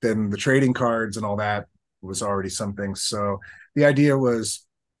then the trading cards and all that was already something. So the idea was,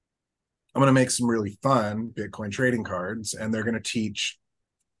 I'm going to make some really fun Bitcoin trading cards, and they're going to teach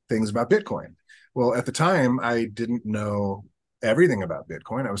things about Bitcoin. Well, at the time, I didn't know everything about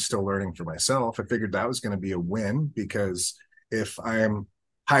Bitcoin. I was still learning for myself. I figured that was going to be a win, because if I'm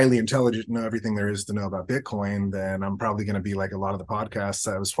highly intelligent and know everything there is to know about Bitcoin, then I'm probably going to be like a lot of the podcasts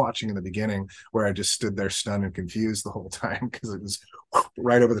I was watching in the beginning, where I just stood there stunned and confused the whole time because it was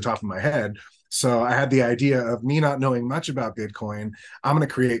right over the top of my head. So I had the idea of, me not knowing much about Bitcoin, I'm going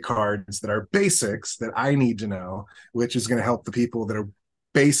to create cards that are basics that I need to know, which is going to help the people that are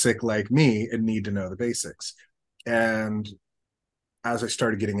basic like me and need to know the basics. And as I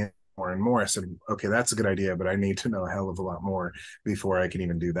started getting in more and more, I said, okay, that's a good idea, but I need to know a hell of a lot more before I can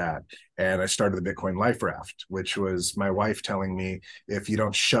even do that. And I started the Bitcoin Life Raft, which was my wife telling me, if you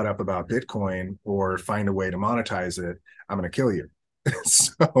don't shut up about Bitcoin or find a way to monetize it, I'm going to kill you.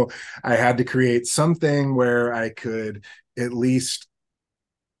 So I had to create something where I could at least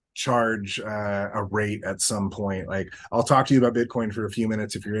charge a rate at some point. Like, I'll talk to you about Bitcoin for a few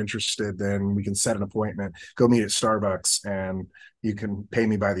minutes. If you're interested, then we can set an appointment, go meet at Starbucks, and you can pay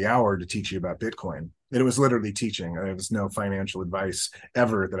me by the hour to teach you about Bitcoin. And it was literally teaching. There was no financial advice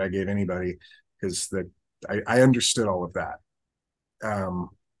ever that I gave anybody, because I understood all of that.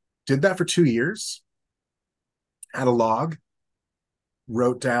 Did that for 2 years, had a log,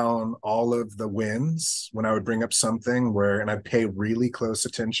 wrote down all of the wins when I would bring up something and I'd pay really close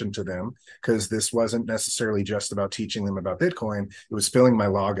attention to them, because this wasn't necessarily just about teaching them about Bitcoin. It was filling my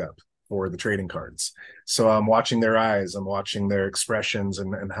log up for the trading cards. So I'm watching their eyes, I'm watching their expressions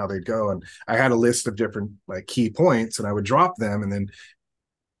and how they'd go. And I had a list of different like key points, and I would drop them and then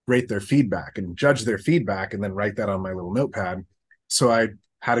rate their feedback and judge their feedback and then write that on my little notepad. So I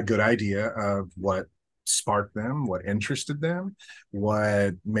had a good idea of what sparked them, what interested them,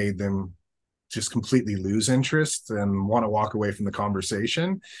 what made them just completely lose interest and want to walk away from the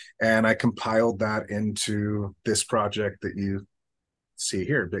conversation. And I compiled that into this project that you see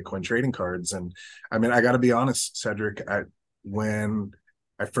here, Bitcoin trading cards. And I mean, I got to be honest, Cedric, when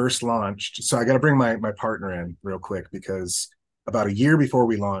I first launched, so I got to bring my partner in real quick, because about a year before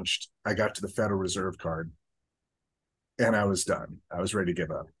we launched, I got to the Federal Reserve card and I was done. I was ready to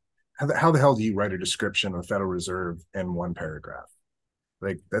give up. How the hell do you write a description of the Federal Reserve in one paragraph?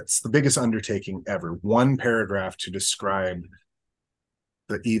 Like, that's the biggest undertaking ever. One paragraph to describe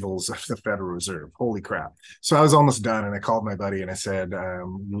the evils of the Federal Reserve. Holy crap. So I was almost done, and I called my buddy and I said,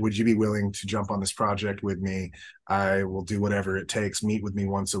 would you be willing to jump on this project with me? I will do whatever it takes. Meet with me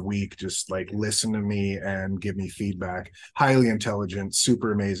once a week. Just like listen to me and give me feedback. Highly intelligent,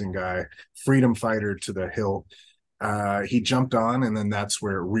 super amazing guy, freedom fighter to the hilt. He jumped on, and then that's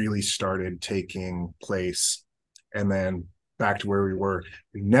where it really started taking place. And then back to where we were.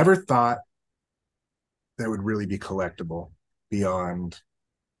 We never thought that would really be collectible beyond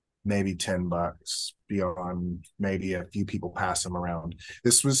maybe $10, beyond maybe a few people pass them around.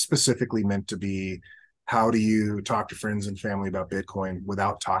 This was specifically meant to be, how do you talk to friends and family about Bitcoin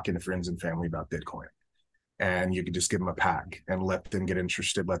without talking to friends and family about Bitcoin? And you could just give them a pack and let them get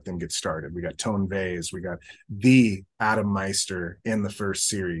interested, let them get started. We got Tone Vase, we got the Adam Meister in the first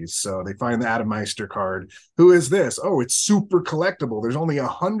series. So they find the Adam Meister card. Who is this? Oh, it's super collectible. There's only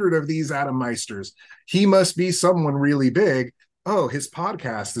 100 of these Adam Meisters. He must be someone really big. Oh, his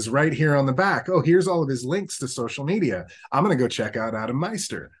podcast is right here on the back. Oh, here's all of his links to social media. I'm going to go check out Adam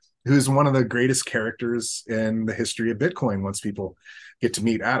Meister, who's one of the greatest characters in the history of Bitcoin once people get to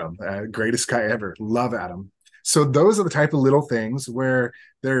meet Adam. Greatest guy ever. Love Adam. So those are the type of little things where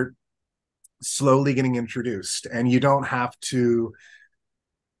they're slowly getting introduced, and you don't have to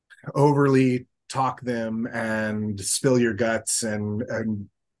overly talk them and spill your guts and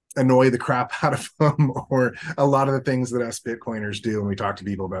annoy the crap out of them, or a lot of the things that us Bitcoiners do when we talk to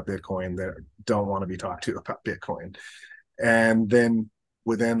people about Bitcoin that don't want to be talked to about Bitcoin. And then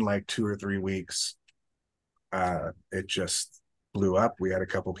within like 2 or 3 weeks, it just blew up. We had a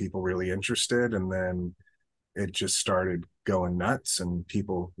couple people really interested, and then it just started going nuts, and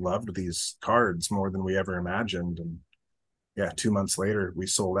people loved these cards more than we ever imagined. And yeah, 2 months later, we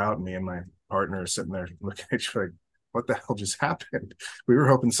sold out, and me and my partner are sitting there looking at each other like, what the hell just happened? We were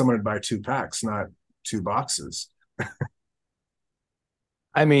hoping someone would buy 2 packs, not 2 boxes.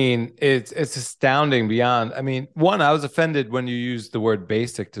 I mean, it's astounding beyond. I mean, one, I was offended when you used the word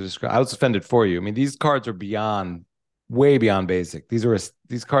basic to describe. I was offended for you. I mean, these cards are beyond, way beyond basic.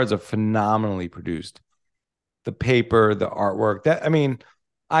 These cards are phenomenally produced. The paper, the artwork. That, I mean,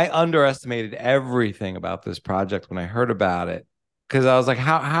 I underestimated everything about this project when I heard about it, because I was like,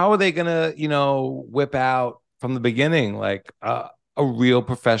 how are they gonna, whip out from the beginning like a real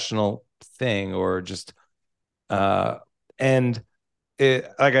professional thing, or just and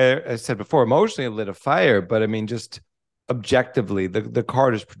it, like I said before, emotionally it lit a fire, but I mean, just objectively, the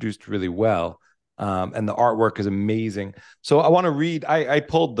card is produced really well, and the artwork is amazing. So I want to read. I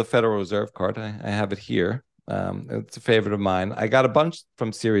pulled the Federal Reserve card. I have it here. It's a favorite of mine. I got a bunch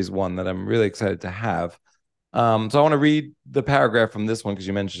from Series 1 that I'm really excited to have. So I want to read the paragraph from this one because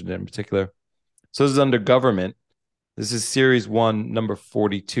you mentioned it in particular. So this is under government. This is series 1, number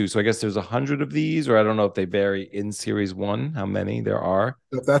 42. So I guess there's 100 of these, or I don't know if they vary in series 1, how many there are.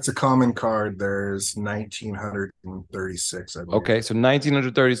 If that's a common card, there's 1936, I believe. Okay, so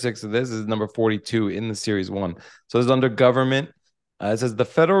 1936 of this is number 42 in the series 1. So this is under government. It says the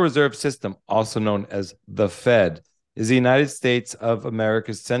Federal Reserve System, also known as the Fed, is the United States of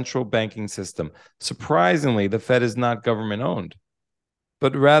America's central banking system. Surprisingly, the Fed is not government owned,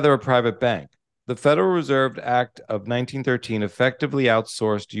 but rather a private bank. The Federal Reserve Act of 1913 effectively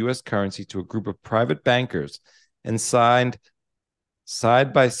outsourced U.S. currency to a group of private bankers and signed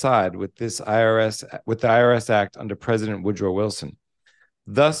side by side with the IRS Act under President Woodrow Wilson.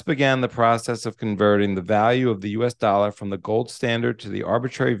 Thus began the process of converting the value of the U.S. dollar from the gold standard to the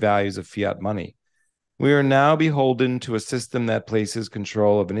arbitrary values of fiat money. We are now beholden to a system that places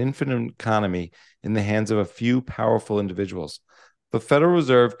control of an infinite economy in the hands of a few powerful individuals. The Federal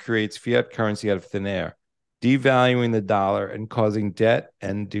Reserve creates fiat currency out of thin air, devaluing the dollar and causing debt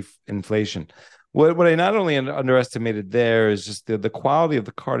and inflation. What I not only underestimated there is just the quality of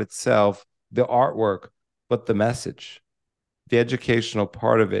the card itself, the artwork, but the message, the educational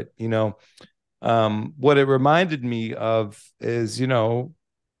part of it. What it reminded me of is, one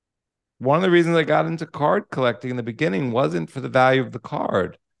of the reasons I got into card collecting in the beginning wasn't for the value of the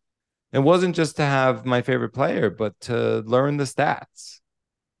card. It wasn't just to have my favorite player, but to learn the stats.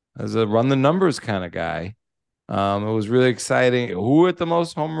 As a run the numbers kind of guy. It was really exciting. Who hit the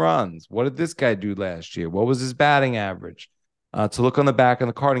most home runs? What did this guy do last year? What was his batting average? To look on the back of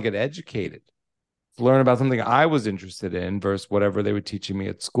the card and get educated, to learn about something I was interested in versus whatever they were teaching me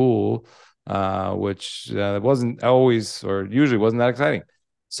at school, which wasn't always or usually wasn't that exciting.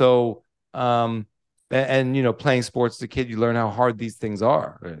 So, playing sports as a kid, you learn how hard these things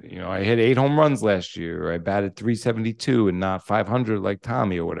are. I hit 8 home runs last year. I batted 372 and not 500 like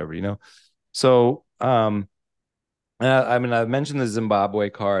Tommy or whatever, So, I mentioned the Zimbabwe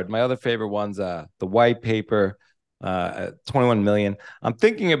card. My other favorite one's the white paper, 21 million. I'm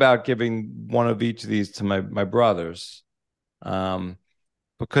thinking about giving one of each of these to my brothers,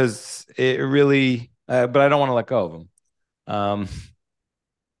 because it really, but I don't want to let go of them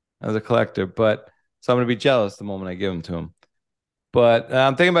as a collector. But so I'm going to be jealous the moment I give them to him. But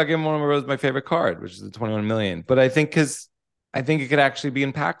I'm thinking about giving one of my brothers my favorite card, which is the 21 million. But I think it could actually be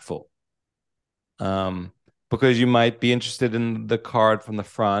impactful. Because you might be interested in the card from the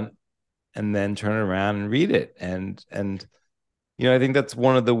front and then turn it around and read it. And I think that's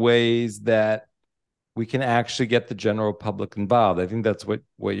one of the ways that we can actually get the general public involved. I think that's what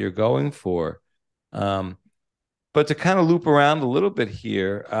you're going for. But to kind of loop around a little bit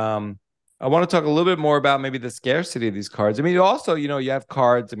here, I want to talk a little bit more about maybe the scarcity of these cards. I mean, also, you have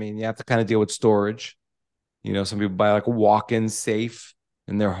cards. I mean, you have to kind of deal with storage. Some people buy like a walk-in safe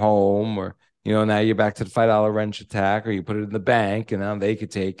in their home, or now you're back to the $5 wrench attack, or you put it in the bank and now they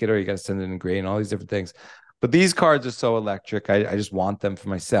could take it, or you got to send it in grain, all these different things. But these cards are so electric. I just want them for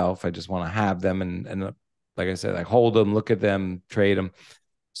myself. I just want to have them. And like I said, I hold them, look at them, trade them.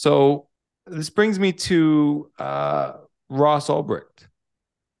 So this brings me to Ross Ulbricht.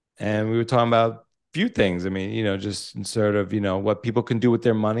 And we were talking about a few things. I mean, just sort of, what people can do with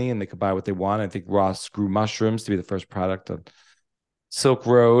their money, and they could buy what they want. I think Ross grew mushrooms to be the first product on Silk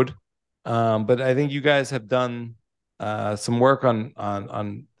Road. But I think you guys have done some work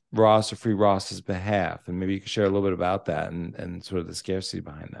on Ross or Free Ross's behalf, and maybe you could share a little bit about that and sort of the scarcity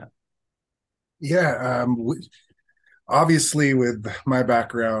behind that. Yeah, obviously, with my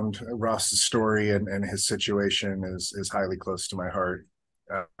background, Ross's story and his situation is highly close to my heart.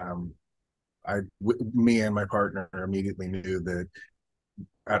 Me and my partner immediately knew that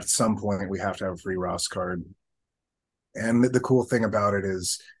at some point we have to have a free Ross card. And the cool thing about it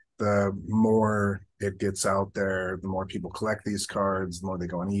is, the more it gets out there, the more people collect these cards, the more they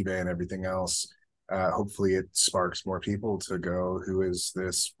go on eBay and everything else. Hopefully it sparks more people to go, who is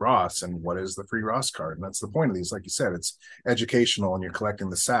this Ross and what is the free Ross card? And that's the point of these. Like you said, it's educational, and you're collecting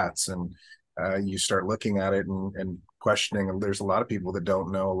the sats, and you start looking at it and questioning. And there's a lot of people that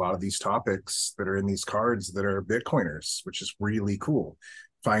don't know a lot of these topics that are in these cards that are Bitcoiners, which is really cool.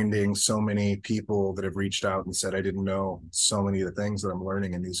 Finding so many people that have reached out and said, I didn't know so many of the things that I'm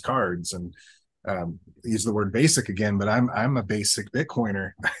learning in these cards. And use the word basic again, but I'm a basic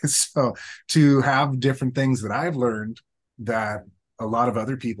Bitcoiner. So to have different things that I've learned that a lot of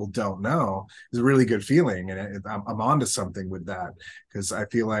other people don't know is a really good feeling. And I'm onto something with that, because I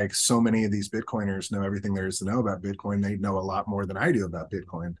feel like so many of these Bitcoiners know everything there is to know about Bitcoin. They know a lot more than I do about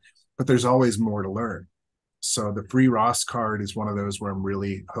Bitcoin, but there's always more to learn. So the free Ross card is one of those where I'm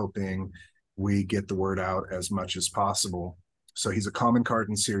really hoping we get the word out as much as possible. So he's a common card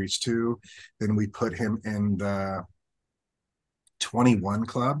in series 2. Then we put him in the 21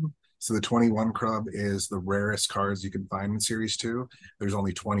 Club. So the 21 Club is the rarest cards you can find in Series 2. There's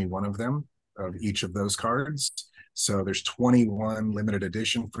only 21 of them, of each of those cards. So there's 21 limited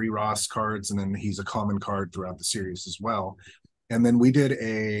edition free Ross cards, and then he's a common card throughout the series as well. And then we did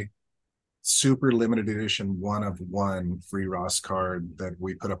a super limited edition 1 of 1 free Ross card that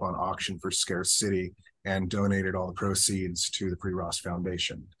we put up on auction for Scarce City and donated all the proceeds to the Free Ross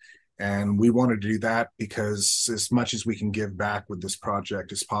Foundation. And we wanted to do that because as much as we can give back with this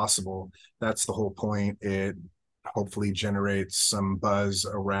project as possible, that's the whole point. It hopefully generates some buzz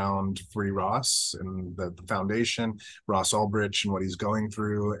around Free Ross and the foundation, Ross Ulbricht and what he's going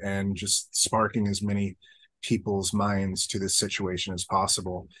through, and just sparking as many people's minds to this situation as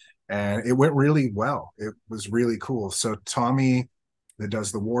possible. And it went really well. It was really cool. So Tommy, that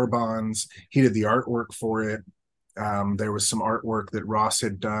does the war bonds, he did the artwork for it. There was some artwork that Ross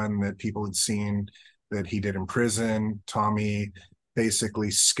had done that people had seen that he did in prison. Tommy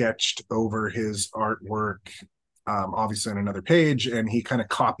basically sketched over his artwork, obviously on another page, and he kind of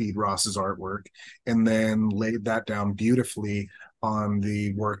copied Ross's artwork and then laid that down beautifully on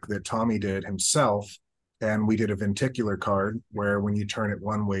the work that Tommy did himself. And we did a venticular card where when you turn it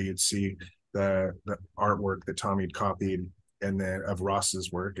one way, you'd see the artwork that Tommy had copied and then of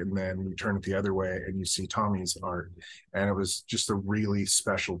Ross's work, and then you turn it the other way and you see Tommy's art. And it was just a really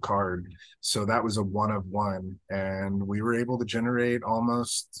special card. So that was a 1 of 1, and we were able to generate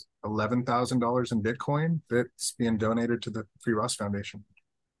almost $11,000 in Bitcoin that's being donated to the Free Ross Foundation.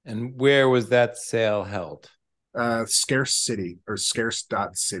 And where was that sale held? Scarce City, or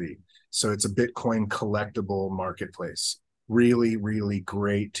scarce.city. So it's a Bitcoin collectible marketplace. Really, really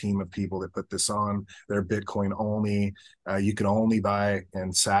great team of people that put this on. They're Bitcoin only. You can only buy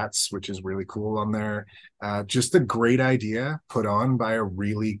in sats, which is really cool on there. Just a great idea put on by a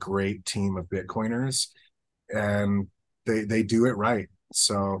really great team of Bitcoiners. And they do it right.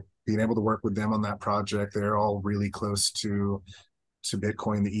 So being able to work with them on that project, they're all really close to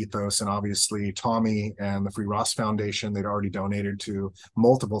Bitcoin, the ethos, and obviously Tommy and the Free Ross Foundation, they'd already donated to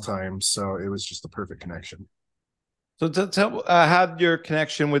multiple times. So it was just the perfect connection. So tell how did your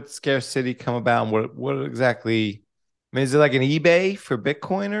connection with Scarce City come about? And what exactly? I mean, is it like an eBay for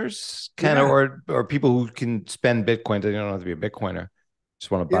Bitcoiners, kind of, or people who can spend Bitcoin? They don't have to be a Bitcoiner, just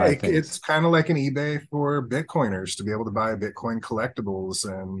want to buy things. It's kind of like an eBay for Bitcoiners to be able to buy Bitcoin collectibles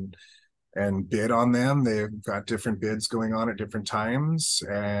and bid on them. They've got different bids going on at different times,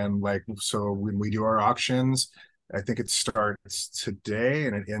 and like so when we do our auctions, I think it starts today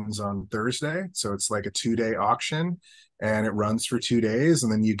and it ends on Thursday. So it's like a 2-day auction and it runs for 2 days. And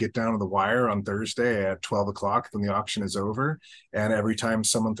then you get down to the wire on Thursday at 12 o'clock when the auction is over. And every time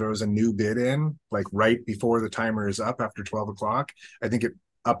someone throws a new bid in, like right before the timer is up after 12 o'clock, I think it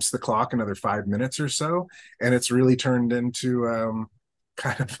ups the clock another 5 minutes or so. And it's really turned into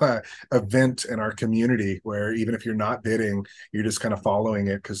kind of a event in our community where even if you're not bidding, you're just kind of following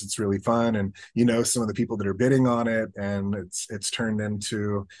it because it's really fun, and some of the people that are bidding on it, and it's turned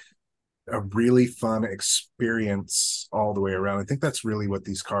into a really fun experience all the way around. I think that's really what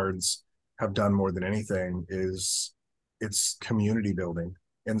these cards have done more than anything, is it's community building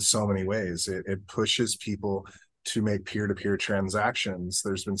in so many ways. It pushes people to make peer-to-peer transactions.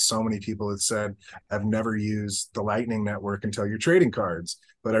 There's been so many people that said, I've never used the Lightning Network until your trading cards,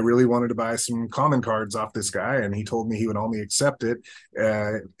 but I really wanted to buy some common cards off this guy, and he told me he would only accept it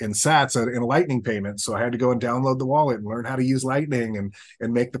in sats in a Lightning payment. So I had to go and download the wallet and learn how to use Lightning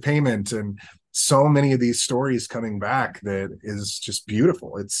and make the payment. And so many of these stories coming back that is just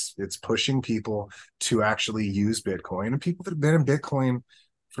beautiful. It's pushing people to actually use Bitcoin, and people that have been in Bitcoin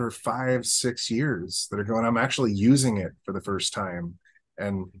for 5-6 years that are going, I'm actually using it for the first time,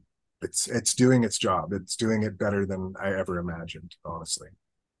 and it's doing its job. It's doing it better than I ever imagined, honestly.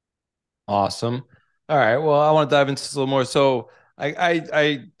 Awesome. All right. Well, I want to dive into this a little more. So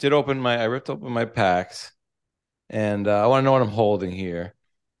I ripped open my packs, and I want to know what I'm holding here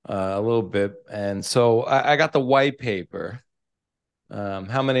a little bit. And so I got the white paper.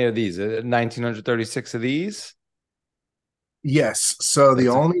 How many of these? 1,936 of these? Yes. So the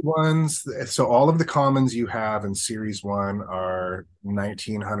only ones, so all of the commons you have in Series 1 are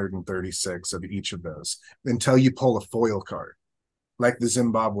 1,936 of each of those until you pull a foil card, like the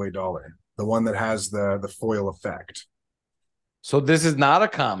Zimbabwe dollar, the one that has the foil effect. So this is not a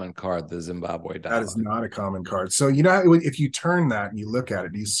common card, the Zimbabwe dollar. That is not a common card. So if you turn that and you look at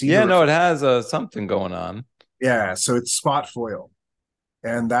it, you see. Yeah, no, it has something going on. Yeah, so it's spot foil.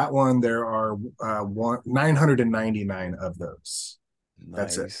 And that one, there are 999 of those.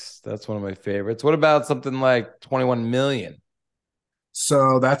 Nice. That's it. That's one of my favorites. What about something like 21 million?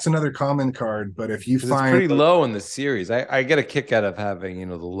 So that's another common card. But if you Because it's find pretty low in the series. I get a kick out of having,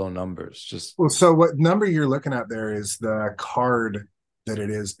 the low numbers. Just well, so what number you're looking at there is the card that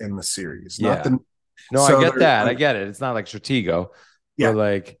it is in the series, not yeah. the. No, I So get there's that. I like, get it. It's not like Stratego, but yeah,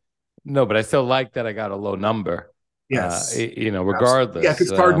 like, no, but I still like that I got a low number. yes, absolutely, yeah, Regardless.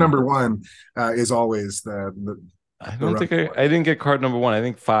 because card number one is always the rough one. I didn't get card number one. I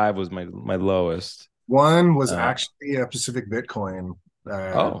think 5 was my lowest. One was Uh, actually a Pacific Bitcoin.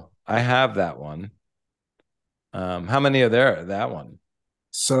 oh, I have that one. How many are there? That one.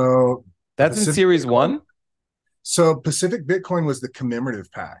 So That's in Pacific series Bitcoin. one. So Pacific Bitcoin was the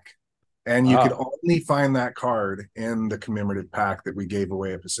commemorative pack, and you could Oh, only find that card in the commemorative pack that we gave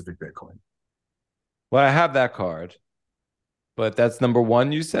away at Pacific Bitcoin. well, I have that card, but that's number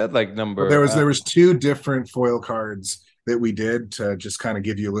one. You said like But number. there was two different foil cards that we did to just kind of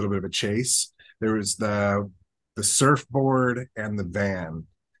give you a little bit of a chase. There was the surfboard and the van.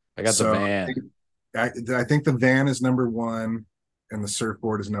 I got the So van. I think the van is number one and the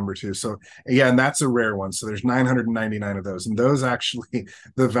surfboard is number two. So yeah, and that's a rare one. So there's 999 of those. And those actually,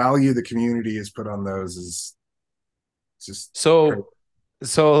 the value the community has put on those is just crazy.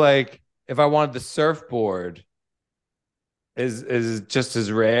 So like if I wanted the surfboard, is just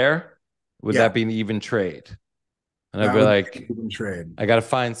as rare? Would Yeah, that be an even trade? And I'd that be would be like, an even trade. I got to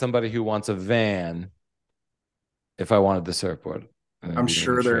find somebody who wants a van if I wanted the surfboard. And it'd I'm be an even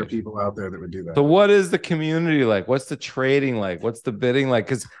sure there are trade. people out there that would do So that. what is the community like? What's the trading like? What's the bidding like?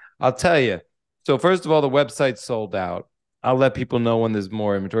 Because I'll tell you. So first of all, the website's sold out. I'll let people know when there's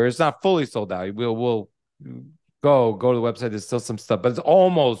more inventory. It's not fully sold out. We'll go to the website. There's still some stuff, but it's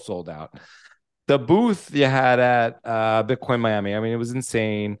almost sold out. The booth you had at Bitcoin Miami, I mean, it was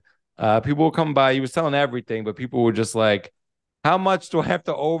insane. People were coming by. You were selling everything, but people were just like, "How much do I have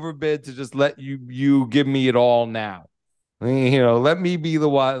to overbid to just let you give me it all now? Let me be the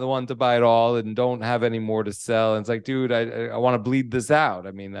one to buy it all and don't have any more to sell." And it's like, dude, I want to bleed this out.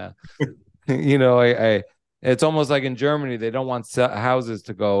 I mean, I it's almost like in Germany they don't want houses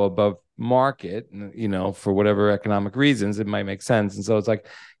to go above market, for whatever economic reasons. It might make sense, and so it's like,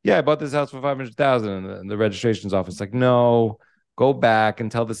 yeah, I bought this house for 500,000, and the registration's office like, no, go back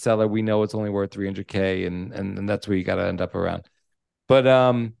and tell the seller we know it's only worth 300K, and that's where you got to end up around. But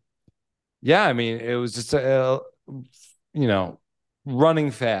yeah, I mean, it was just you know running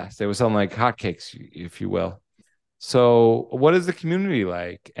fast. They were selling like hotcakes, if you will. So, what is the community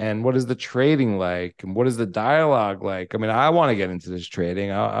like, and what is the trading like, and what is the dialogue like? I mean, I want to get into this trading.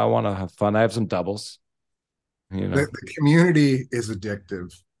 I want to have fun. I have some doubles, you know. The community is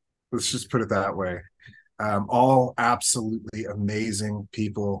addictive. Let's just put it that way. All absolutely amazing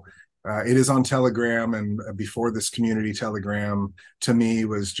people. It is on Telegram, and before this community, Telegram to me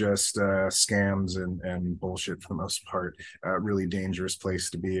was just scams and bullshit for the most part. Really dangerous place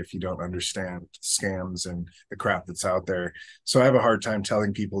to be if you don't understand scams and the crap that's out there. So I have a hard time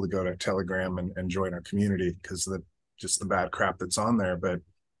telling people to go to Telegram and join our community because just the bad crap that's on there. But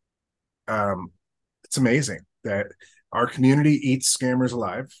it's amazing that our community eats scammers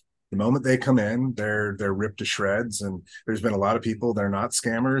alive. The moment they come in, they're ripped to shreds. And there's been a lot of people that are not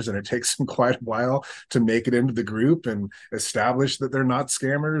scammers, and it takes them quite a while to make it into the group and establish that they're not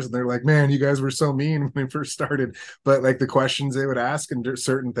scammers. And they're like, man, you guys were so mean when we first started. But like the questions they would ask and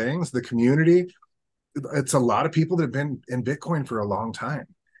certain things, the community, it's a lot of people that have been in Bitcoin for a long time,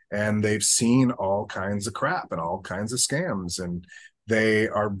 and they've seen all kinds of crap and all kinds of scams, and they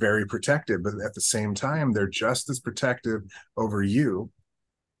are very protective. But at the same time, they're just as protective over you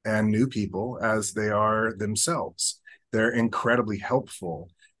and new people as they are themselves. They're incredibly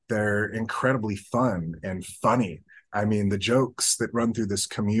helpful. They're incredibly fun and funny. I mean, the jokes that run through this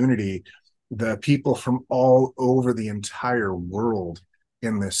community, the people from all over the entire world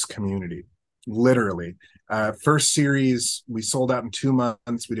in this community, literally. First series, we sold out in 2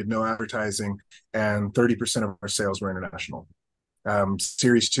 months. We did no advertising, and 30% of our sales were international.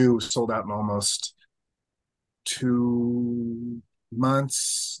 Series two sold out in almost 2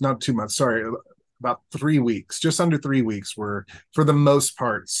 months, not 2 months, sorry, about 3 weeks, just under 3 weeks were for the most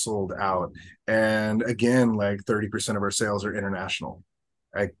part sold out. And again, like 30% of our sales are international.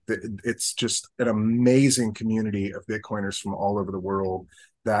 It's just an amazing community of Bitcoiners from all over the world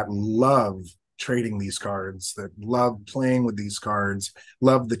that love trading these cards, that love playing with these cards,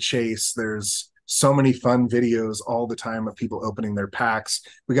 love the chase. There's so many fun videos all the time of people opening their packs.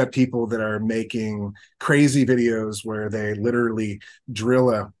 We got people that are making crazy videos where they literally drill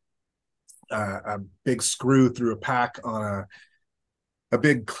a big screw through a pack on a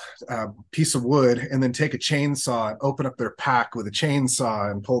big piece of wood and then take a chainsaw and open up their pack with a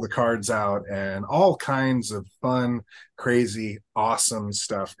chainsaw and pull the cards out, and all kinds of fun, crazy, awesome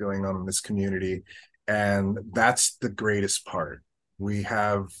stuff going on in this community. And that's the greatest part. We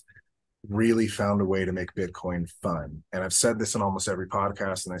have really found a way to make Bitcoin fun. And I've said this in almost every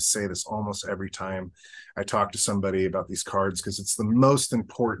podcast, and I say this almost every time I talk to somebody about these cards, because it's the most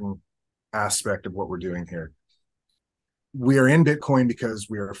important aspect of what we're doing here. We are in Bitcoin because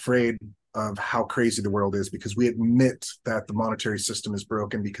we are afraid of how crazy the world is, because we admit that the monetary system is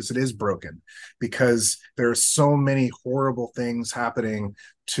broken, because it is broken, because there are so many horrible things happening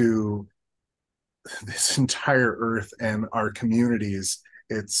to this entire earth and our communities.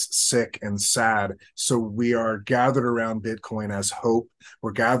 It's sick and sad. So we are gathered around Bitcoin as hope.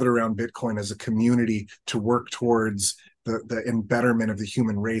 We're gathered around Bitcoin as a community to work towards the embetterment of the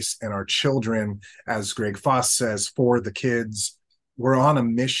human race and our children, as Greg Foss says, for the kids. We're on a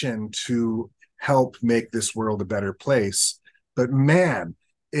mission to help make this world a better place. But man,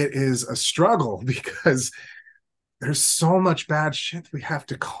 it is a struggle, because there's so much bad shit we have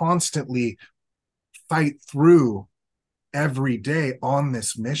to constantly fight through every day on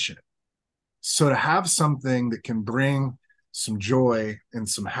this mission. So to have something that can bring some joy and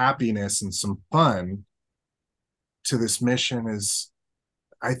some happiness and some fun to this mission is,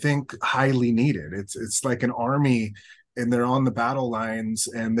 I think, highly needed. It's like an army, and they're on the battle lines,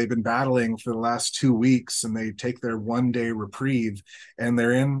 and they've been battling for the last 2 weeks, and they take their 1 day reprieve, and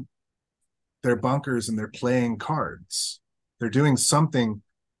they're in their bunkers and they're playing cards. They're doing something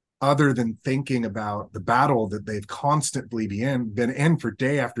other than thinking about the battle that they've constantly been in for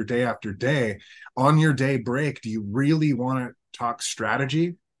day after day after day. On your day break, do you really want to talk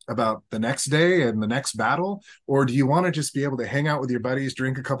strategy about the next day and the next battle? Or do you want to just be able to hang out with your buddies,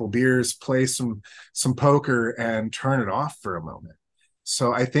 drink a couple beers, play some poker, and turn it off for a moment?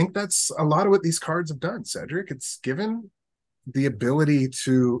 So I think that's a lot of what these cards have done, Cedric. It's given the ability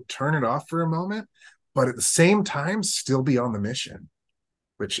to turn it off for a moment, but at the same time still be on the mission,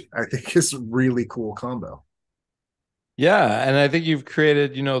 which I think is a really cool combo. Yeah, and I think you've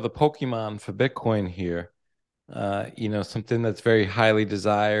created, the Pokemon for Bitcoin here. Something that's very highly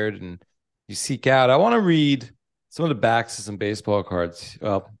desired and you seek out. I want to read some of the backs of some baseball cards,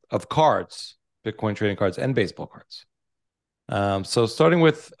 of cards, Bitcoin trading cards and baseball cards. So starting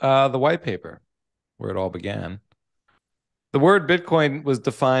with the white paper, where it all began. The word Bitcoin was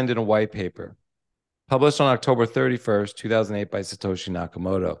defined in a white paper published on October 31st, 2008 by Satoshi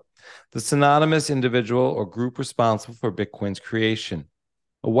Nakamoto, the synonymous individual or group responsible for Bitcoin's creation.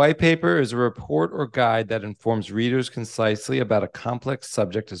 A white paper is a report or guide that informs readers concisely about a complex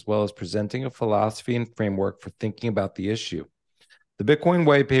subject, as well as presenting a philosophy and framework for thinking about the issue. The Bitcoin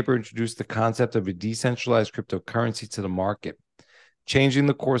white paper introduced the concept of a decentralized cryptocurrency to the market, changing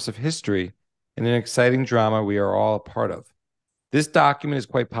the course of history in an exciting drama we are all a part of. This document is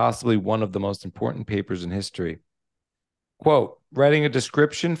quite possibly one of the most important papers in history. Quote, writing a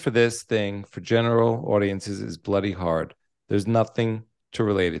description for this thing for general audiences is bloody hard. There's nothing to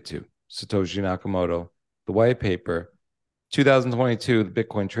relate it to. Satoshi Nakamoto, the white paper, 2022, the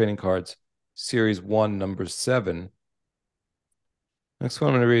Bitcoin trading cards, series 1, number 7. Next one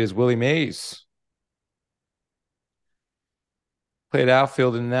I'm going to read is Willie Mays. Played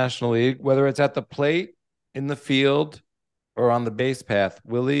outfield in the National League, whether it's at the plate, in the field, or on the base path,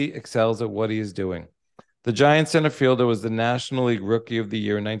 Willie excels at what he is doing. The Giants center fielder was the National League Rookie of the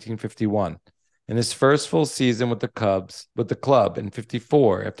Year in 1951. In his first full season with the club in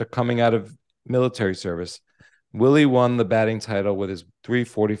 54, after coming out of military service, Willie won the batting title with his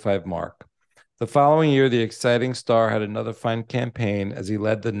 .345 mark. The following year, the exciting star had another fine campaign as he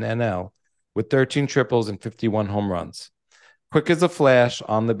led the NL with 13 triples and 51 home runs. Quick as a flash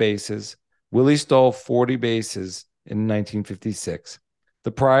on the bases, Willie stole 40 bases in 1956.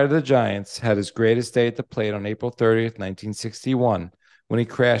 The pride of the Giants had his greatest day at the plate on April 30th, 1961, when he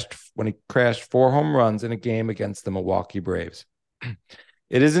crashed 4 home runs in a game against the Milwaukee Braves.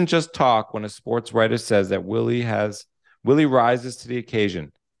 It isn't just talk when a sports writer says that Willie rises to the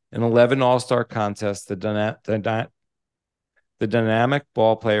occasion. In 11 All-Star contests, the dynamic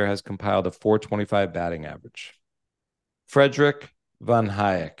ball player has compiled a .425 batting average. Friedrich von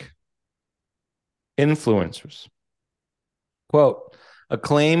Hayek. Influencers. Quote, a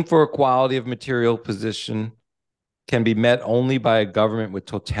claim for equality of material position can be met only by a government with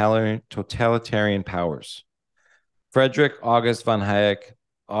totalitarian powers. Friedrich August von Hayek,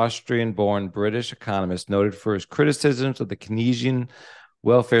 Austrian-born British economist, noted for his criticisms of the Keynesian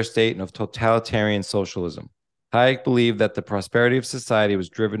welfare state and of totalitarian socialism. Hayek believed that the prosperity of society was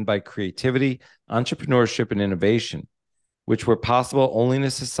driven by creativity, entrepreneurship, and innovation. which were possible only in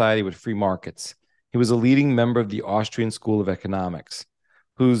a society with free markets. He was a leading member of the Austrian School of Economics,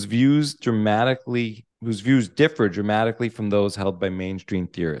 whose views differ dramatically from those held by mainstream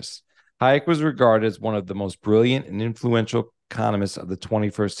theorists. Hayek was regarded as one of the most brilliant and influential economists of the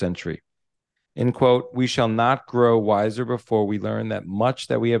 21st century. In quote, "We shall not grow wiser before we learn that much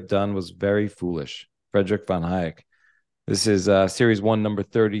that we have done was very foolish." Friedrich von Hayek. This is series 1, number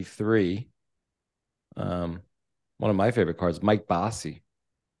 33. One of my favorite cards, Mike Bossy.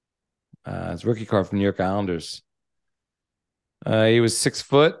 His rookie card from New York Islanders. He was 6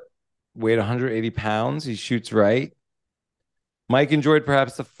 foot, weighed 180 pounds. He shoots right. Mike enjoyed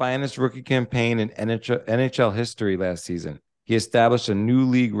perhaps the finest rookie campaign in NHL history last season. He established a new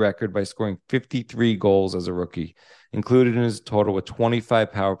league record by scoring 53 goals as a rookie, included in his total with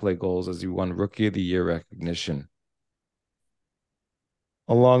 25 power play goals as he won Rookie of the Year recognition.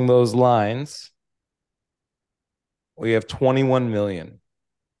 Along those lines, we have 21 million.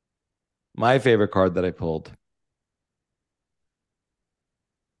 My favorite card that I pulled.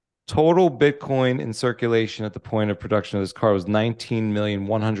 Total Bitcoin in circulation at the point of production of this card was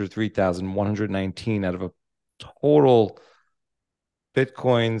 19,103,119 out of a total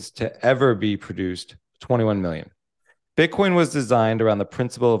Bitcoins to ever be produced, 21 million. Bitcoin was designed around the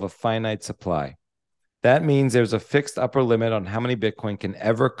principle of a finite supply. That means there's a fixed upper limit on how many Bitcoin can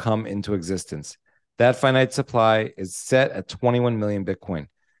ever come into existence. That finite supply is set at 21 million Bitcoin.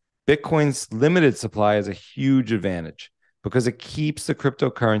 Bitcoin's limited supply is a huge advantage because it keeps the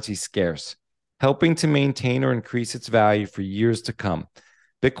cryptocurrency scarce, helping to maintain or increase its value for years to come.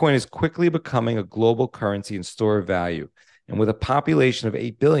 Bitcoin is quickly becoming a global currency and store of value. And with a population of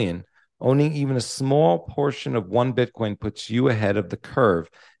 8 billion, owning even a small portion of one Bitcoin puts you ahead of the curve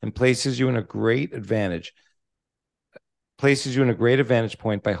and places you in a great advantage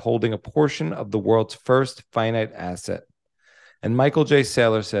point by holding a portion of the world's first finite asset. And Michael J.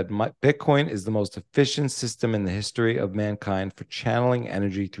 Saylor said, Bitcoin is the most efficient system in the history of mankind for channeling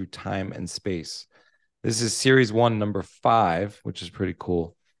energy through time and space. This is series 1, number 5, which is pretty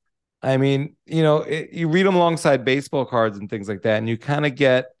cool. I mean, you read them alongside baseball cards and things like that, and you kind of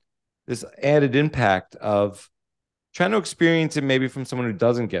get this added impact of trying to experience it maybe from someone who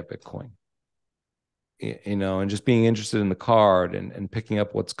doesn't get Bitcoin, and just being interested in the card and picking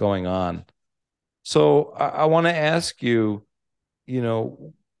up what's going on. So I want to ask you,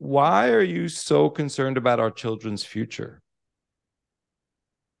 why are you so concerned about our children's future?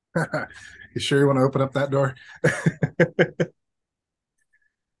 You sure you want to open up that door?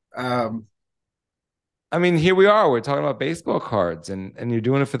 I mean, here we are. We're talking about baseball cards, and you're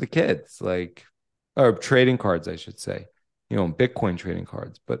doing it for the kids, or trading cards, I should say. Bitcoin trading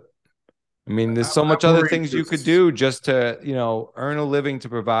cards. But I mean, there's so much other things you could do just to, earn a living to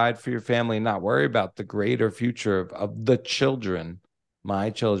provide for your family and not worry about the greater future of the children, my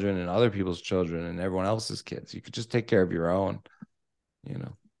children and other people's children and everyone else's kids. You could just take care of your own,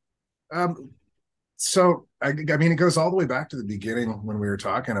 So, I mean, it goes all the way back to the beginning when we were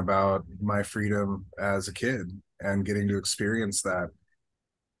talking about my freedom as a kid and getting to experience that.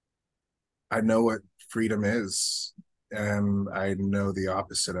 I know what freedom is, and I know the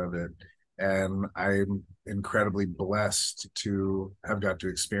opposite of it. And I'm incredibly blessed to have got to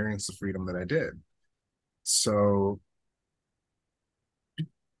experience the freedom that I did. So,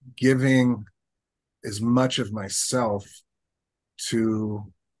 giving as much of myself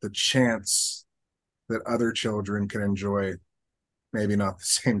to the chance that other children can enjoy, maybe not the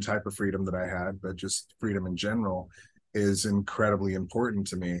same type of freedom that I had, but just freedom in general, is incredibly important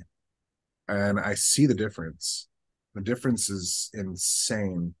to me. And I see the difference. The difference is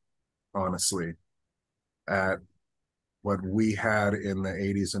insane, honestly, at what we had in the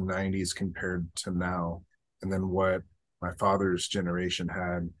 80s and 90s compared to now, and then what my father's generation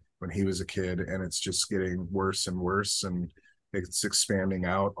had when he was a kid. And it's just getting worse and worse, and it's expanding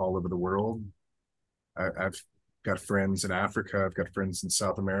out all over the world. I've got friends in Africa, I've got friends in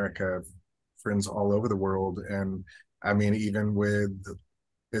South America, friends all over the world. And I mean, even with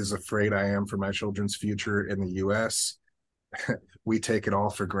as afraid I am for my children's future in the US, we take it all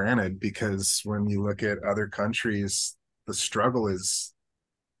for granted, because when you look at other countries, the struggle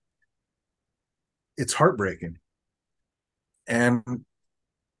it's heartbreaking. And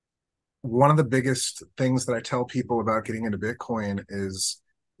one of the biggest things that I tell people about getting into Bitcoin is,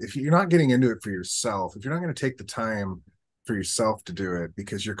 if you're not getting into it for yourself, if you're not going to take the time for yourself to do it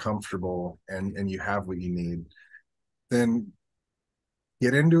because you're comfortable and you have what you need, then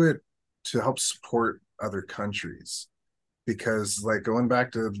get into it to help support other countries. Because, like, going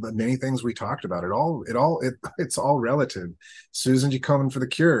back to the many things we talked about, it's all relative. Susan G. Komen for the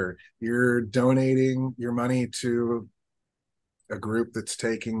Cure, you're donating your money to a group that's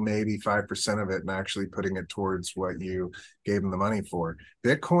taking maybe 5% of it and actually putting it towards what you gave them the money for.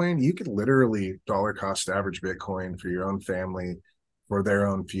 Bitcoin, you could literally dollar cost average Bitcoin for your own family, for their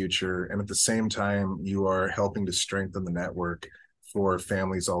own future. And at the same time, you are helping to strengthen the network for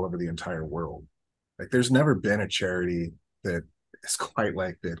families all over the entire world. Like there's never been a charity that is quite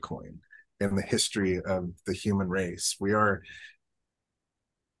like Bitcoin in the history of the human race. We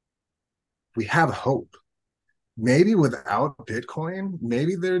have hope. Maybe without Bitcoin,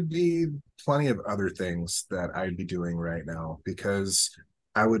 maybe there'd be plenty of other things that I'd be doing right now, because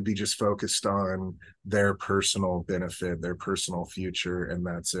I would be just focused on their personal benefit, their personal future, and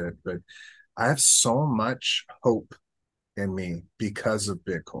that's it. But I have so much hope in me because of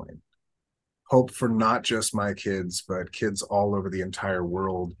Bitcoin. Hope for not just my kids, but kids all over the entire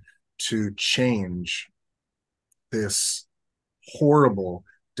world, to change this horrible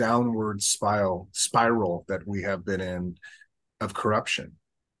downward spiral that we have been in of corruption.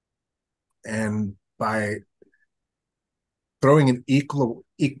 And by throwing an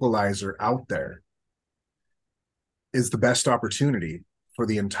equalizer out there is the best opportunity for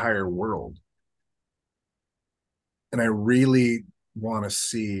the entire world. And I really want to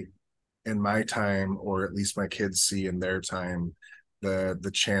see in my time, or at least my kids see in their time,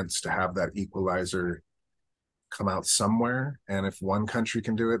 the chance to have that equalizer come out somewhere. And if one country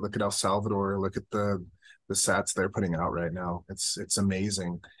can do it, look at El Salvador, look at the sats they're putting out right now. It's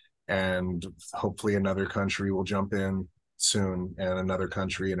amazing. And hopefully another country will jump in soon, and another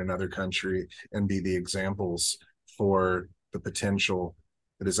country and another country, and be the examples for the potential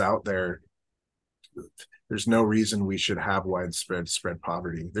that is out there. There's no reason we should have widespread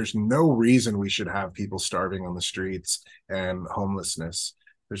poverty. There's no reason we should have people starving on the streets and homelessness.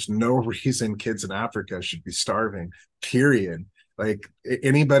 There's no reason kids in Africa should be starving, period. Like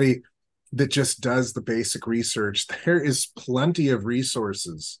anybody that just does the basic research, there is plenty of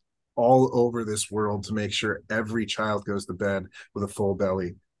resources all over this world to make sure every child goes to bed with a full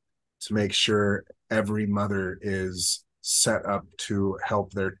belly, to make sure every mother is set up to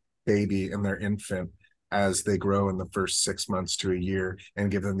help their baby and their infant as they grow in the first 6 months to a year,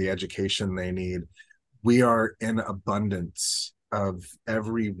 and give them the education they need. We are in abundance of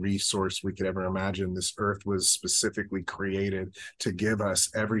every resource we could ever imagine. This earth was specifically created to give us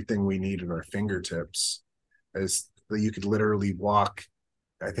everything we need at our fingertips. As you could literally walk,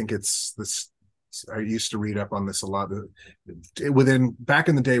 I think it's this, I used to read up on this a lot, back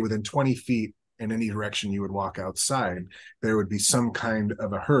in the day, within 20 feet in any direction you would walk outside, there would be some kind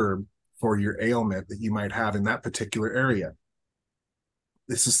of a herb for your ailment that you might have in that particular area.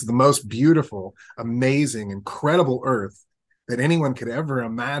 This is the most beautiful, amazing, incredible earth that anyone could ever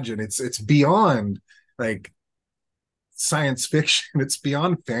imagine. It's beyond like science fiction. It's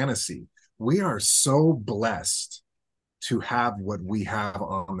beyond fantasy. We are so blessed to have what we have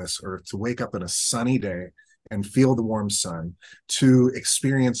on this earth, to wake up on a sunny day and feel the warm sun, to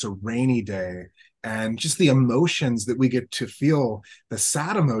experience a rainy day, and just the emotions that we get to feel, the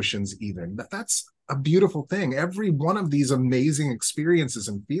sad emotions even. That's a beautiful thing. Every one of these amazing experiences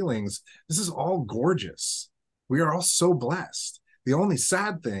and feelings, this is all gorgeous. We are all so blessed. The only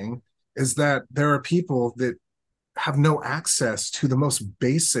sad thing is that there are people that have no access to the most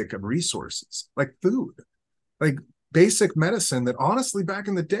basic of resources, like food, like basic medicine that honestly back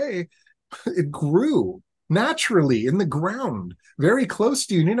in the day, it grew naturally in the ground, very close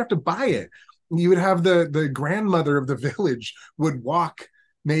to you. You didn't have to buy it. You would have the grandmother of the village would walk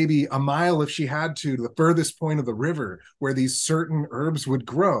maybe a mile if she had to the furthest point of the river where these certain herbs would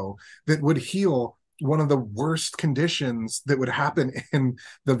grow that would heal one of the worst conditions that would happen in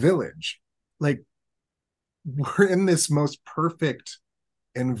the village. Like, we're in this most perfect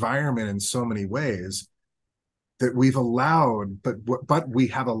environment in so many ways that we've allowed, but we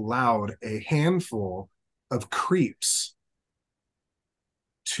have allowed a handful of creeps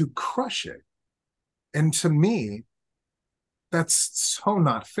to crush it. And to me, that's so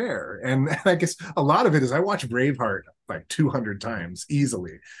not fair. And I guess a lot of it is I watch Braveheart like 200 times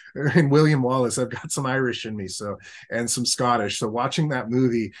easily. And William Wallace, I've got some Irish in me, so, and some Scottish. So watching that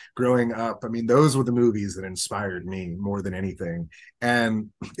movie growing up, I mean, those were the movies that inspired me more than anything. And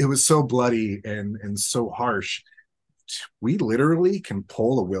it was so bloody and so harsh. We literally can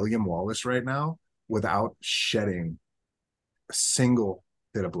pull a William Wallace right now without shedding a single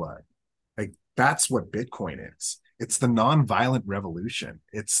bit of blood. Like, that's what Bitcoin is. It's the nonviolent revolution.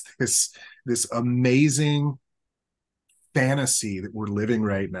 It's this amazing fantasy that we're living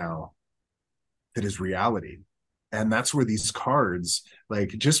right now that is reality. And that's where these cards, like,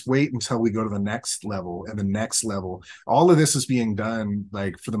 just wait until we go to the next level and the next level. All of this is being done,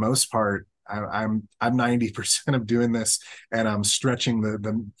 like, for the most part, I'm 90% of doing this, and I'm stretching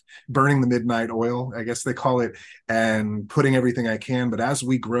the burning the midnight oil, I guess they call it, and putting everything I can. But as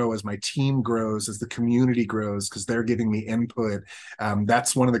we grow, as my team grows, as the community grows, because they're giving me input,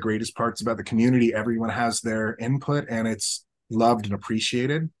 that's one of the greatest parts about the community. Everyone has their input, and it's loved and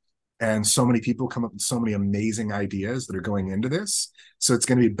appreciated. And so many people come up with so many amazing ideas that are going into this. So it's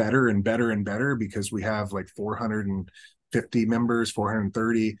going to be better and better and better, because we have like 450 members,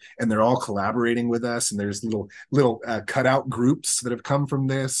 430, and they're all collaborating with us. And there's little cutout groups that have come from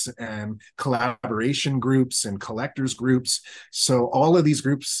this, and collaboration groups and collectors groups. So all of these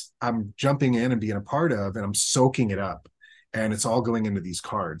groups I'm jumping in and being a part of, and I'm soaking it up. And it's all going into these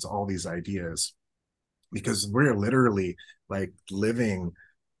cards, all these ideas, because we're literally like living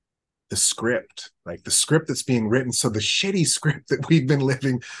the script, like the script that's being written. So the shitty script that we've been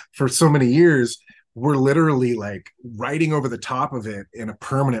living for so many years, we're literally like writing over the top of it in a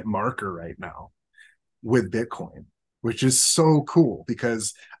permanent marker right now with Bitcoin, which is so cool,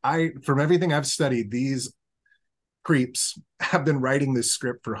 because from everything I've studied, these creeps have been writing this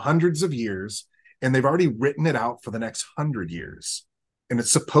script for hundreds of years, and they've already written it out for the next 100 years. And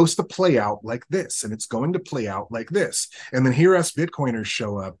it's supposed to play out like this, and it's going to play out like this. And then here us Bitcoiners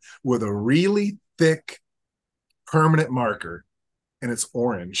show up with a really thick permanent marker, and it's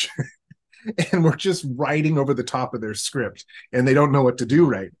orange. And we're just writing over the top of their script, and they don't know what to do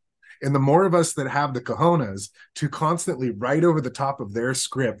right. And the more of us that have the cojones to constantly write over the top of their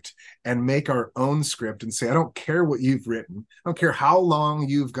script and make our own script and say, I don't care what you've written, I don't care how long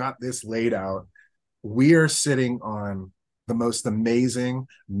you've got this laid out, we are sitting on the most amazing,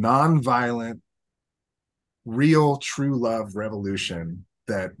 non-violent, real, true love revolution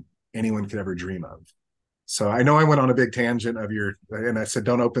that anyone could ever dream of. So I know I went on a big tangent and I said,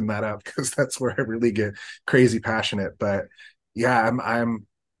 don't open that up, because that's where I really get crazy passionate. But yeah,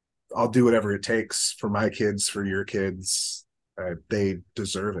 I'll do whatever it takes for my kids, for your kids. They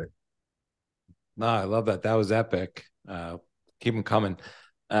deserve it. No, I love that. That was epic. Keep them coming.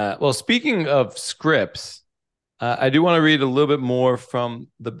 Well, speaking of scripts, I do want to read a little bit more from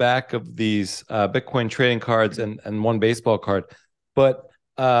the back of these Bitcoin trading cards and one baseball card. But,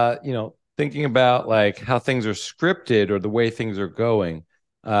 thinking about like how things are scripted or the way things are going,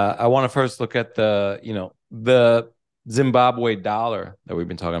 I want to first look at the Zimbabwe dollar that we've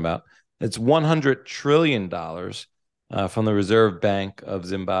been talking about. It's $100 trillion from the Reserve Bank of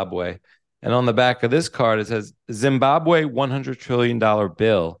Zimbabwe. And on the back of this card, it says Zimbabwe $100 trillion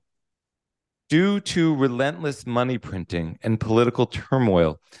bill. Due to relentless money printing and political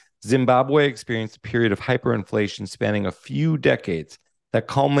turmoil, Zimbabwe experienced a period of hyperinflation spanning a few decades that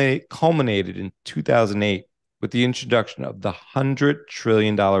culminated in 2008 with the introduction of the $100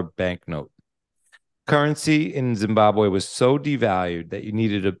 trillion banknote. Currency in Zimbabwe was so devalued that you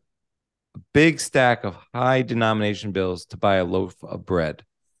needed a big stack of high denomination bills to buy a loaf of bread,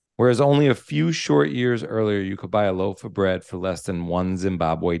 whereas only a few short years earlier you could buy a loaf of bread for less than one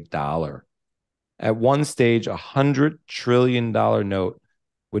Zimbabwe dollar. At one stage, a $100 trillion note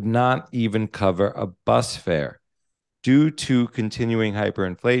would not even cover a bus fare. Due to continuing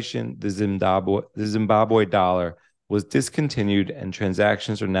hyperinflation, the Zimbabwe dollar was discontinued, and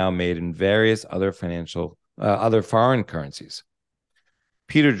transactions are now made in various other foreign currencies.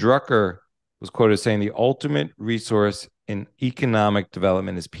 Peter Drucker was quoted saying, "The ultimate resource in economic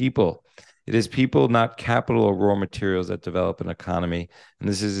development is people. It is people, not capital or raw materials, that develop an economy." And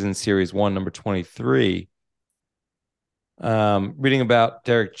this is in series 1, number 23. Reading about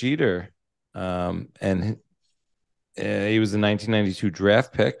Derek Jeter, and he was the 1992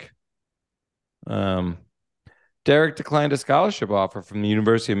 draft pick. Derek declined a scholarship offer from the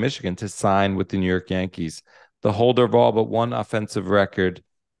University of Michigan to sign with the New York Yankees, the holder of all but one offensive record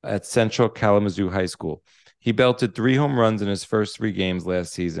at Central Kalamazoo High School. He belted 3 home runs in his first 3 games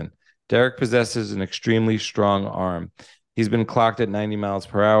last season. Derek possesses an extremely strong arm. He's been clocked at 90 miles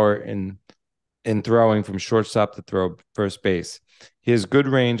per hour in throwing from shortstop to first base. He has good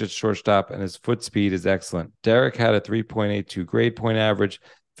range at shortstop, and his foot speed is excellent. Derek had a 3.82 grade point average,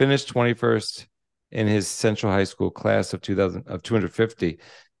 finished 21st in his Central High School class of 250.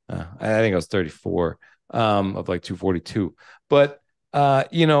 I think I was 34 of like 242. But,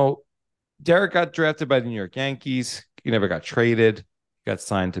 Derek got drafted by the New York Yankees. He never got traded. Got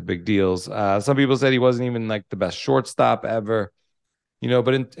signed to big deals. Some people said he wasn't even like the best shortstop ever,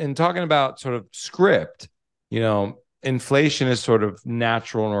 but in talking about sort of script, inflation is sort of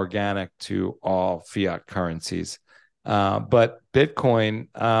natural and organic to all fiat currencies. But Bitcoin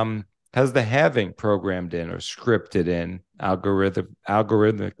has the halving programmed in or scripted in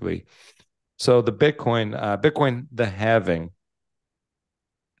algorithmically. So the Bitcoin, the halving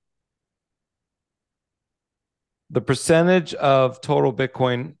The percentage of total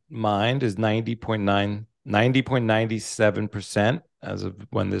Bitcoin mined is 90.97% as of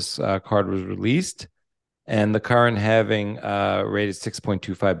when this card was released. And the current halving rate is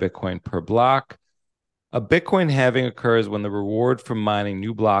 6.25 Bitcoin per block. A Bitcoin halving occurs when the reward for mining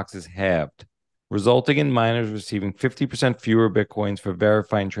new blocks is halved, resulting in miners receiving 50% fewer Bitcoins for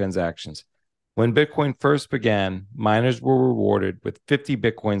verifying transactions. When Bitcoin first began, miners were rewarded with 50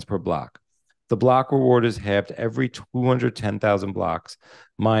 Bitcoins per block. The block reward is halved every 210,000 blocks,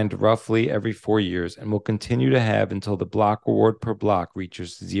 mined roughly every 4 years, and will continue to halve until the block reward per block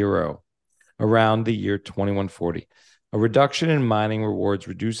reaches zero around the year 2140. A reduction in mining rewards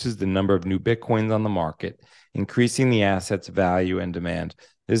reduces the number of new Bitcoins on the market, increasing the asset's value and demand.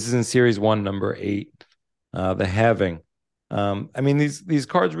 This is in Series 1, number 8, the halving. I mean, these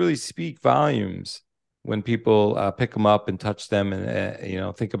cards really speak volumes when people pick them up and touch them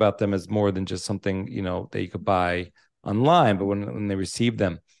and, think about them as more than just something, that you could buy online, but when they receive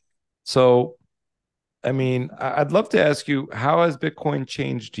them. So, I mean, I'd love to ask you, how has Bitcoin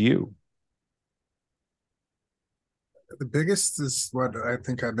changed you? The biggest is what I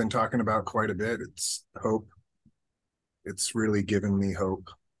think I've been talking about quite a bit. It's hope. It's really given me hope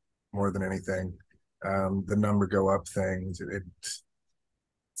more than anything. The number go up things.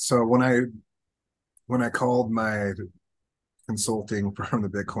 So when I called my consulting firm, the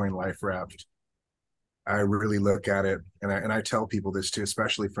Bitcoin Life Raft, I really look at it, and I tell people this too,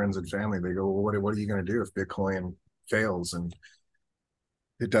 especially friends and family. They go, "Well, what are you going to do if Bitcoin fails and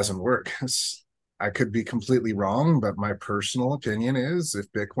it doesn't work?" I could be completely wrong, but my personal opinion is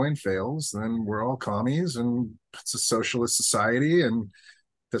if Bitcoin fails, then we're all commies and it's a socialist society, and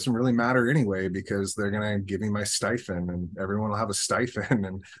it doesn't really matter anyway because they're going to give me my stipend and everyone will have a stipend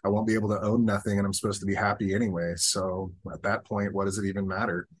and I won't be able to own nothing and I'm supposed to be happy anyway. So at that point, what does it even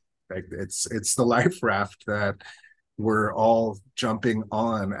matter? Like it's the life raft that we're all jumping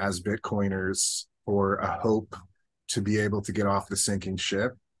on as Bitcoiners for a hope to be able to get off the sinking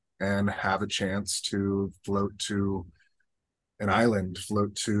ship and have a chance to float to an island,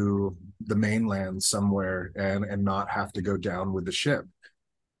 float to the mainland somewhere and not have to go down with the ship.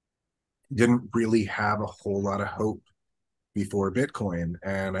 Didn't really have a whole lot of hope before Bitcoin.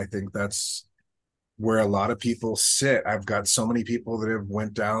 And I think that's where a lot of people sit. I've got so many people that have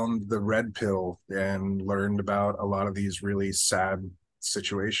went down the red pill and learned about a lot of these really sad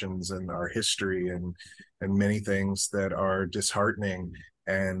situations in our history and many things that are disheartening.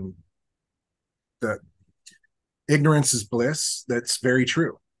 And the ignorance is bliss. That's very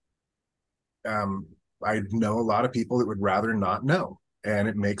true. I know a lot of people that would rather not know. And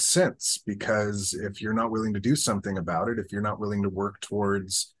it makes sense because if you're not willing to do something about it, if you're not willing to work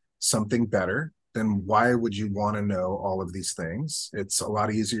towards something better, then why would you want to know all of these things? It's a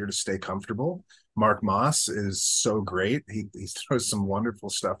lot easier to stay comfortable. Mark Moss is so great. He throws some wonderful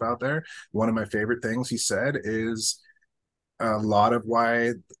stuff out there. One of my favorite things he said is a lot of why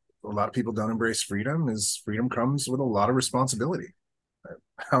a lot of people don't embrace freedom is freedom comes with a lot of responsibility.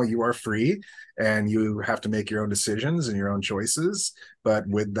 How you are free and you have to make your own decisions and your own choices, but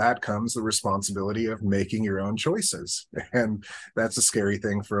with that comes the responsibility of making your own choices, and that's a scary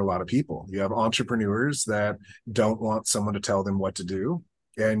thing for a lot of people. You have entrepreneurs that don't want someone to tell them what to do,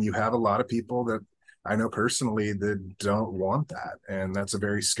 and you have a lot of people that I know personally that don't want that, and that's a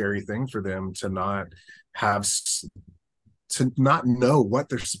very scary thing for them to not have, to not know what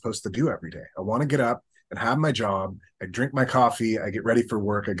they're supposed to do every day. I want to get up and have my job. I drink my coffee. I get ready for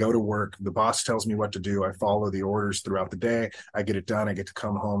work. I go to work. The boss tells me what to do. I follow the orders throughout the day. I get it done. I get to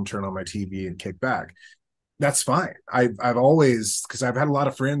come home, turn on my TV and kick back. That's fine. I've always, because I've had a lot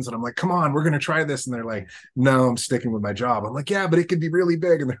of friends and I'm like, come on, we're going to try this. And they're like, no, I'm sticking with my job. I'm like, yeah, but it could be really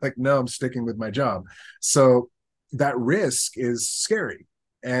big. And they're like, no, I'm sticking with my job. So that risk is scary.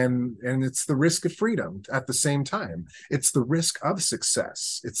 And it's the risk of freedom at the same time. It's the risk of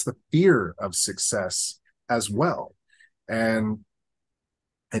success. It's the fear of success as well. And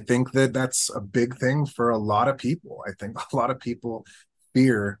I think that that's a big thing for a lot of people. I think a lot of people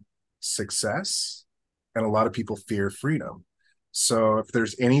fear success and a lot of people fear freedom. So if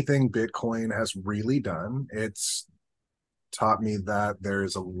there's anything Bitcoin has really done, it's taught me that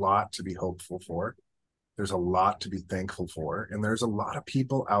there's a lot to be hopeful for. There's a lot to be thankful for. And there's a lot of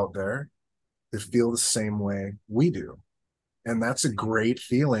people out there that feel the same way we do. And that's a great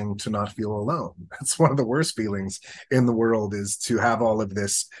feeling to not feel alone. That's one of the worst feelings in the world, is to have all of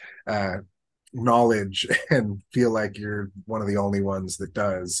this knowledge and feel like you're one of the only ones that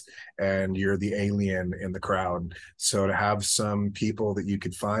does, and you're the alien in the crowd. So to have some people that you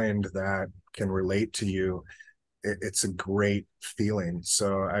could find that can relate to you, it's a great feeling.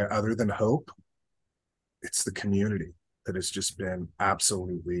 So other than hope, it's the community that has just been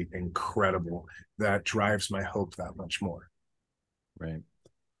absolutely incredible that drives my hope that much more. Right.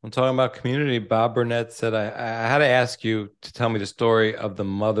 I'm talking about community. Bob Burnett said, I had to ask you to tell me the story of the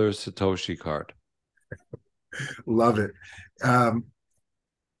Mother Satoshi card. Love it. Um,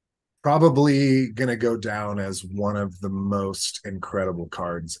 Probably going to go down as one of the most incredible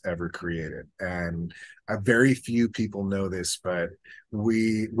cards ever created. And very few people know this, but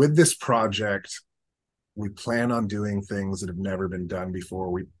with this project, we plan on doing things that have never been done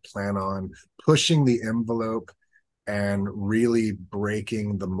before. We plan on pushing the envelope and really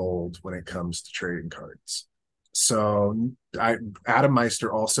breaking the mold when it comes to trading cards. So Adam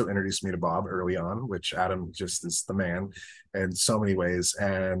Meister also introduced me to Bob early on, which Adam just is the man in so many ways.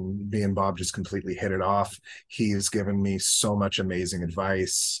 And me and Bob just completely hit it off. He's given me so much amazing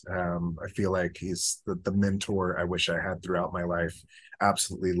advice. I feel like he's the mentor I wish I had throughout my life.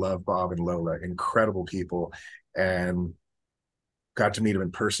 Absolutely love Bob and Lola, incredible people. And got to meet him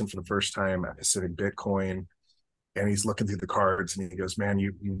in person for the first time at Pacific Bitcoin. And he's looking through the cards and he goes, man,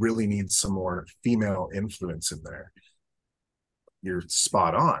 you really need some more female influence in there. You're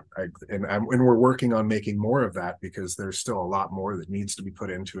spot on. And we're working on making more of that because there's still a lot more that needs to be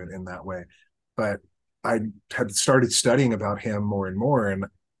put into it in that way. But I had started studying about him more and more and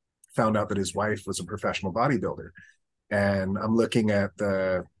found out that his wife was a professional bodybuilder. And I'm looking at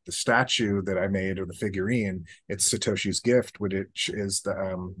the statue that I made, or the figurine. It's Satoshi's gift, which is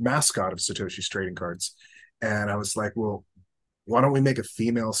the mascot of Satoshi's trading cards. And I was like, well, why don't we make a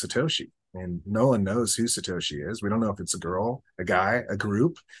female Satoshi? And no one knows who Satoshi is. We don't know if it's a girl, a guy, a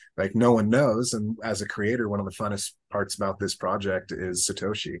group. Like, no one knows. And as a creator, one of the funnest parts about this project is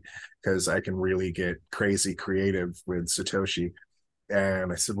Satoshi, because I can really get crazy creative with Satoshi.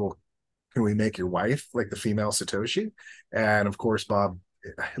 And I said, well, can we make your wife like the female Satoshi? And of course, Bob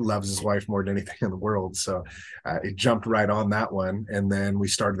loves his wife more than anything in the world. So it jumped right on that one. And then we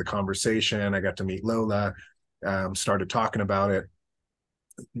started the conversation. I got to meet Lola, started talking about it,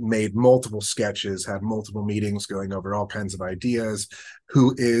 made multiple sketches, had multiple meetings going over all kinds of ideas.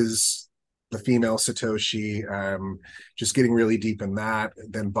 Who is the female Satoshi? Just getting really deep in that.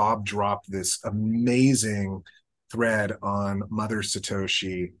 Then Bob dropped this amazing thread on Mother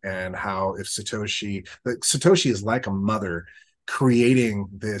Satoshi and how if Satoshi is like a mother creating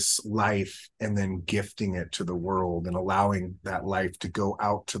this life and then gifting it to the world and allowing that life to go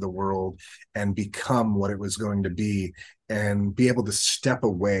out to the world and become what it was going to be and be able to step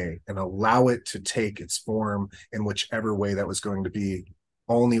away and allow it to take its form in whichever way that was going to be,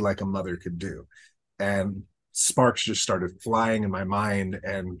 only like a mother could do. And sparks just started flying in my mind.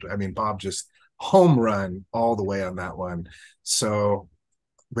 And I mean, Bob just home run all the way on that one. So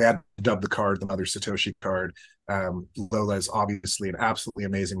we had to dub the card the Mother Satoshi card. Lola is obviously an absolutely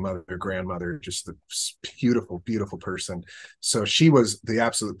amazing mother, grandmother, just a beautiful, beautiful person. So she was the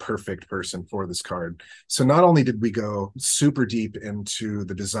absolute perfect person for this card. So not only did we go super deep into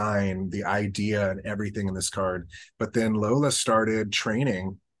the design, the idea, and everything in this card, but then Lola started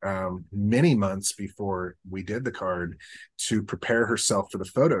training many months before we did the card to prepare herself for the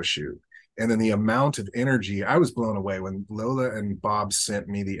photo shoot. And then the amount of energy, I was blown away when Lola and Bob sent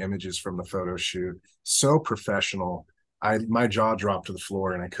me the images from the photo shoot. So professional. My jaw dropped to the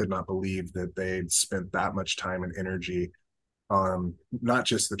floor and I could not believe that they'd spent that much time and energy on not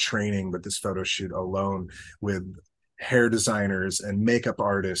just the training, but this photo shoot alone, with hair designers and makeup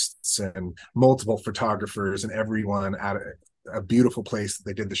artists and multiple photographers and everyone at a beautiful place that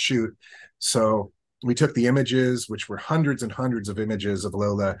they did the shoot. So we took the images, which were hundreds and hundreds of images of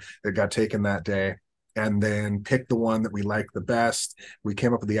Lola that got taken that day, and then picked the one that we liked the best. We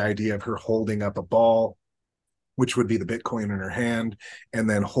came up with the idea of her holding up a ball, which would be the Bitcoin in her hand, and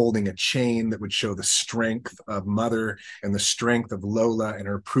then holding a chain that would show the strength of Mother and the strength of Lola and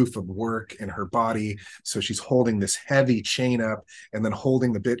her proof of work in her body. So she's holding this heavy chain up and then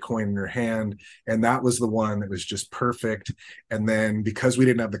holding the Bitcoin in her hand. And that was the one that was just perfect. And then because we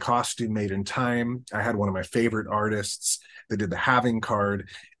didn't have the costume made in time, I had one of my favorite artists that did the halving card,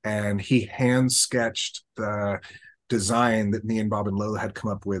 and he hand sketched the design that me and Bob and Lola had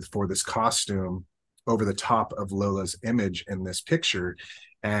come up with for this costume over the top of Lola's image in this picture.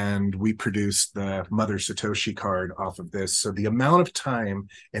 And we produced the Mother Satoshi card off of this. So the amount of time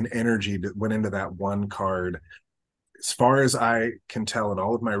and energy that went into that one card, as far as I can tell in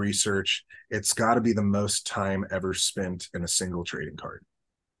all of my research, it's got to be the most time ever spent in a single trading card,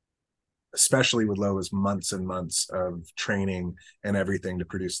 especially with Lola's months and months of training and everything to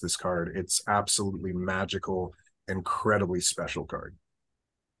produce this card. It's absolutely magical, incredibly special card.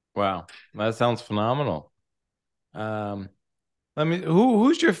 Wow, that sounds phenomenal. Who's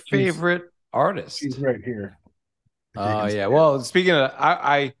your favorite artist? She's right here. Oh yeah. Well, speaking of,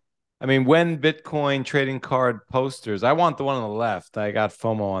 I mean, when Bitcoin trading card posters, I want the one on the left. I got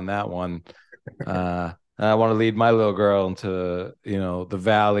FOMO on that one. I want to lead my little girl into, the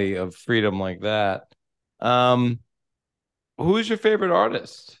valley of freedom like that. Um, who is your favorite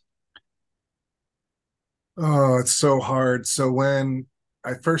artist? Oh, it's so hard. So when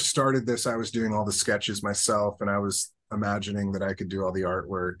I first started this, I was doing all the sketches myself and I was imagining that I could do all the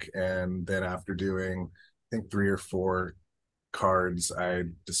artwork. And then after doing, I think 3 or 4 cards, I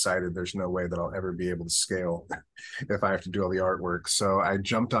decided there's no way that I'll ever be able to scale if I have to do all the artwork. So I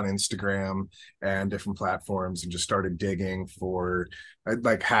jumped on Instagram and different platforms and just started digging for, I'd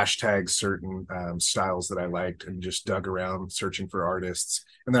like hashtag certain styles that I liked and just dug around searching for artists.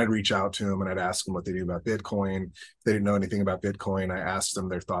 And then I'd reach out to them and I'd ask them what they do about Bitcoin. If they didn't know anything about Bitcoin, I asked them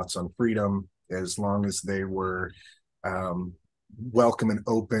their thoughts on freedom, as long as they were welcome and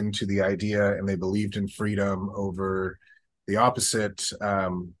open to the idea and they believed in freedom over the opposite.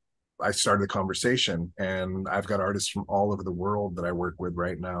 I started the conversation, and I've got artists from all over the world that I work with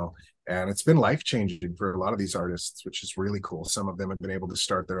right now. And it's been life changing for a lot of these artists, which is really cool. Some of them have been able to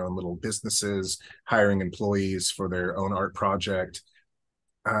start their own little businesses, hiring employees for their own art project.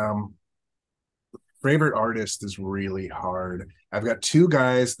 Favorite artist is really hard. I've got 2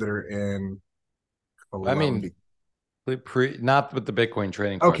 guys that are in I mean, not with the Bitcoin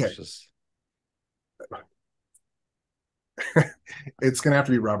trading cards. Okay. Just It's gonna have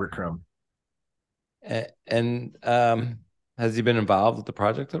to be Robert Crumb. and has he been involved with the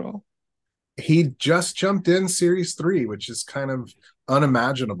project at all? He just jumped in series 3, which is kind of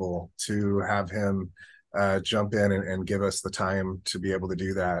unimaginable to have him jump in and give us the time to be able to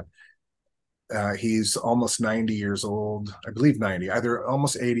do that. He's almost 90 years old, I believe 90, either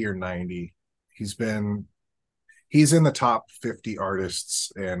almost 80 or 90. He's in the top 50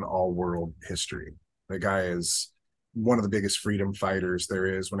 artists in all world history. The guy is one of the biggest freedom fighters there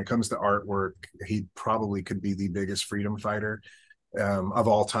is. When it comes to artwork, he probably could be the biggest freedom fighter of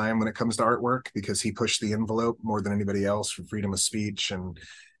all time when it comes to artwork, because he pushed the envelope more than anybody else for freedom of speech and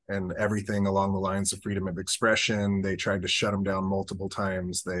everything along the lines of freedom of expression. They tried to shut him down multiple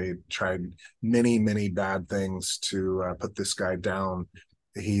times. They tried many bad things to put this guy down.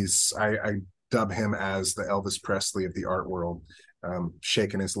 I dub him as the Elvis Presley of the art world,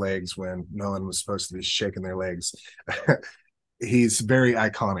 shaking his legs when no one was supposed to be shaking their legs. He's very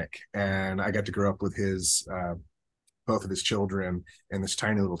iconic, and I got to grow up with both of his children in this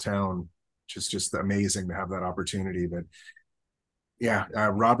tiny little town, which is just amazing to have that opportunity. But yeah,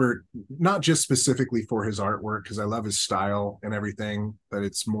 Robert, not just specifically for his artwork, because I love his style and everything, but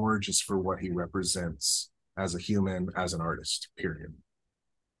it's more just for what he represents as a human, as an artist, period.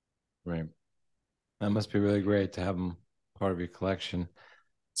 Right. That must be really great to have him part of your collection.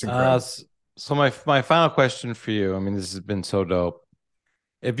 It's incredible. So my final question for you, I mean, this has been so dope.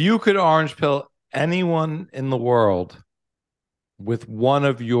 If you could orange pill anyone in the world with one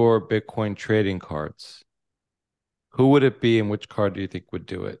of your Bitcoin trading cards, who would it be and which card do you think would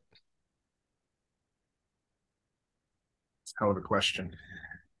do it? It's a hell of a question.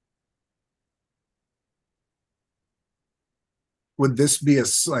 Would this be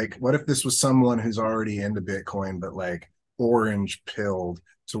what if this was someone who's already into Bitcoin, but like orange pilled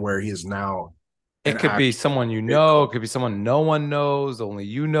to where he is now? It could be someone you know, it could be someone no one knows, only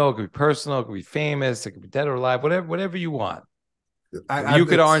you know, it could be personal, it could be famous, it could be dead or alive, whatever you want. You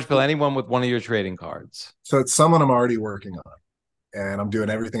could orange pill anyone with one of your trading cards. So it's someone I'm already working on, and I'm doing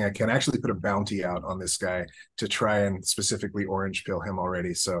everything I can. I actually put a bounty out on this guy to try and specifically orange pill him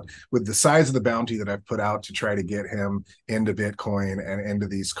already. So with the size of the bounty that I've put out to try to get him into Bitcoin and into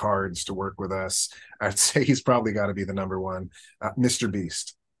these cards to work with us, I'd say he's probably got to be the number one, Mr.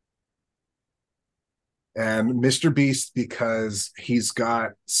 Beast. And Mr. Beast, because he's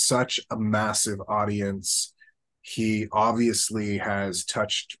got such a massive audience, he obviously has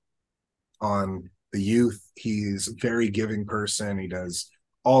touched on the youth. He's a very giving person. He does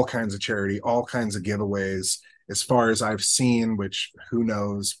all kinds of charity, all kinds of giveaways. As far as I've seen, which who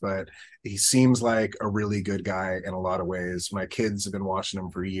knows, but he seems like a really good guy in a lot of ways. My kids have been watching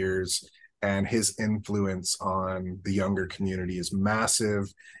him for years, and his influence on the younger community is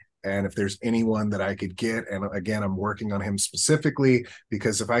massive. And if there's anyone that I could get, and again, I'm working on him specifically,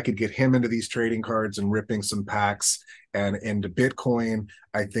 because if I could get him into these trading cards and ripping some packs and into Bitcoin,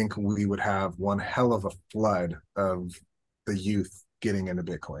 I think we would have one hell of a flood of the youth getting into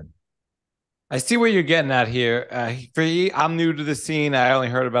Bitcoin. I see what you're getting at here. I'm new to the scene. I only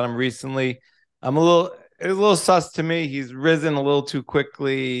heard about him recently. It was a little sus to me. He's risen a little too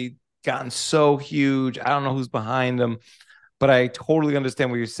quickly, gotten so huge. I don't know who's behind him. But I totally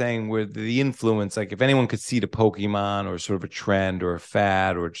understand what you're saying with the influence. Like if anyone could see the Pokemon or sort of a trend or a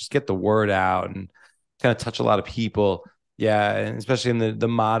fad or just get the word out and kind of touch a lot of people. Yeah. And especially in the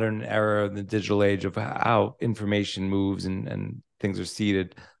modern era, the digital age of how information moves and things are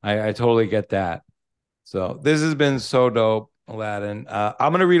seeded. I totally get that. So this has been so dope, Alladan.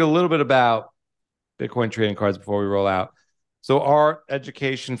 I'm going to read a little bit about Bitcoin trading cards before we roll out. So art,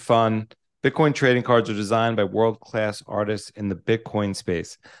 education, fun. Bitcoin trading cards are designed by world-class artists in the Bitcoin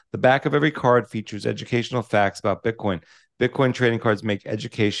space. The back of every card features educational facts about Bitcoin. Bitcoin trading cards make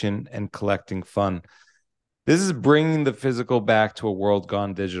education and collecting fun. This is bringing the physical back to a world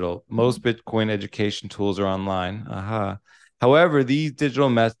gone digital. Most Bitcoin education tools are online. However, these digital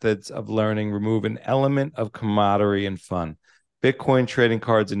methods of learning remove an element of camaraderie and fun. Bitcoin trading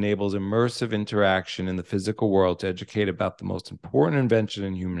cards enables immersive interaction in the physical world to educate about the most important invention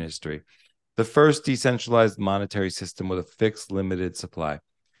in human history. The first decentralized monetary system with a fixed, limited supply.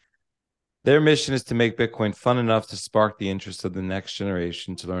 Their mission is to make Bitcoin fun enough to spark the interest of the next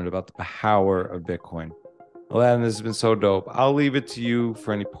generation to learn about the power of Bitcoin. Alladan, this has been so dope. I'll leave it to you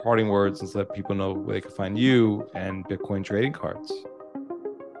for any parting words and let people know where they can find you and Bitcoin trading cards.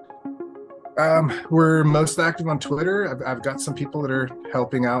 We're most active on Twitter. I've got some people that are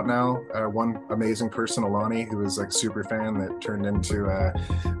helping out now. One amazing person, Alani, who is like a super fan that turned into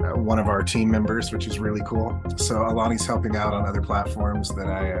one of our team members, which is really cool. So Alani's helping out on other platforms that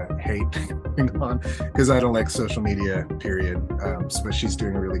I hate on because I don't like social media, period. But she's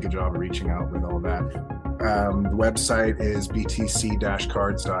doing a really good job of reaching out with all of that. The website is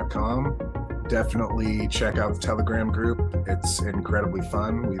btc-cards.com. Definitely check out the Telegram group. It's incredibly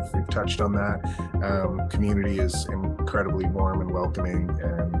fun. We've touched on that. Community is incredibly warm and welcoming,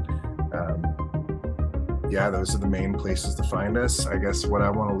 and yeah, those are the main places to find us. I guess what I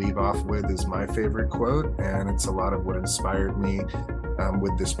want to leave off with is my favorite quote, and it's a lot of what inspired me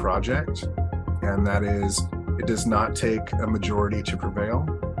with this project, and that is, it does not take a majority to prevail,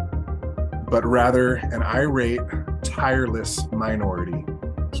 but rather an irate, tireless minority,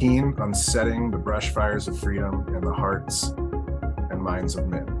 keen on setting the brush fires of freedom in the hearts and minds of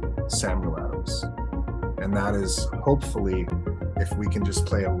men. Samuel Adams. And that is hopefully, if we can just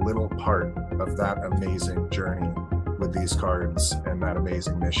play a little part of that amazing journey with these cards and that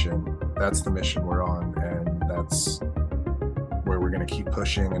amazing mission, that's the mission we're on, and that's where we're going to keep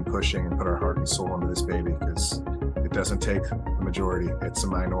pushing and pushing and put our heart and soul into this baby, because it doesn't take a majority, it's a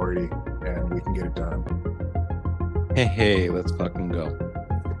minority, and we can get it done. Hey, let's fucking go.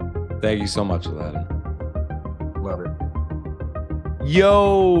 Thank you so much, Alladan. Love it.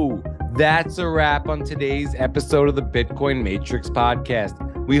 Yo, that's a wrap on today's episode of the Bitcoin Matrix podcast.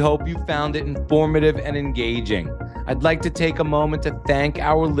 We hope you found it informative and engaging. I'd like to take a moment to thank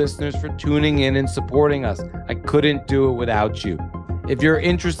our listeners for tuning in and supporting us. I couldn't do it without you. If you're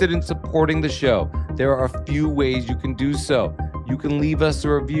interested in supporting the show, there are a few ways you can do so. You can leave us a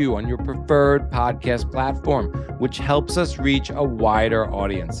review on your preferred podcast platform, which helps us reach a wider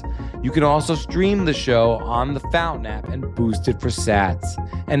audience. You can also stream the show on the Fountain app and boost it for sats.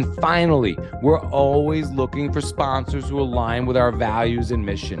 And finally, we're always looking for sponsors who align with our values and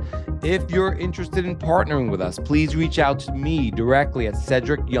mission. If you're interested in partnering with us, please reach out to me directly at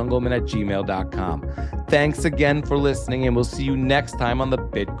cedricyoungelman@gmail.com. Thanks again for listening, and we'll see you next time on the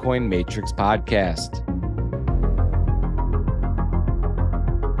Bitcoin Matrix podcast.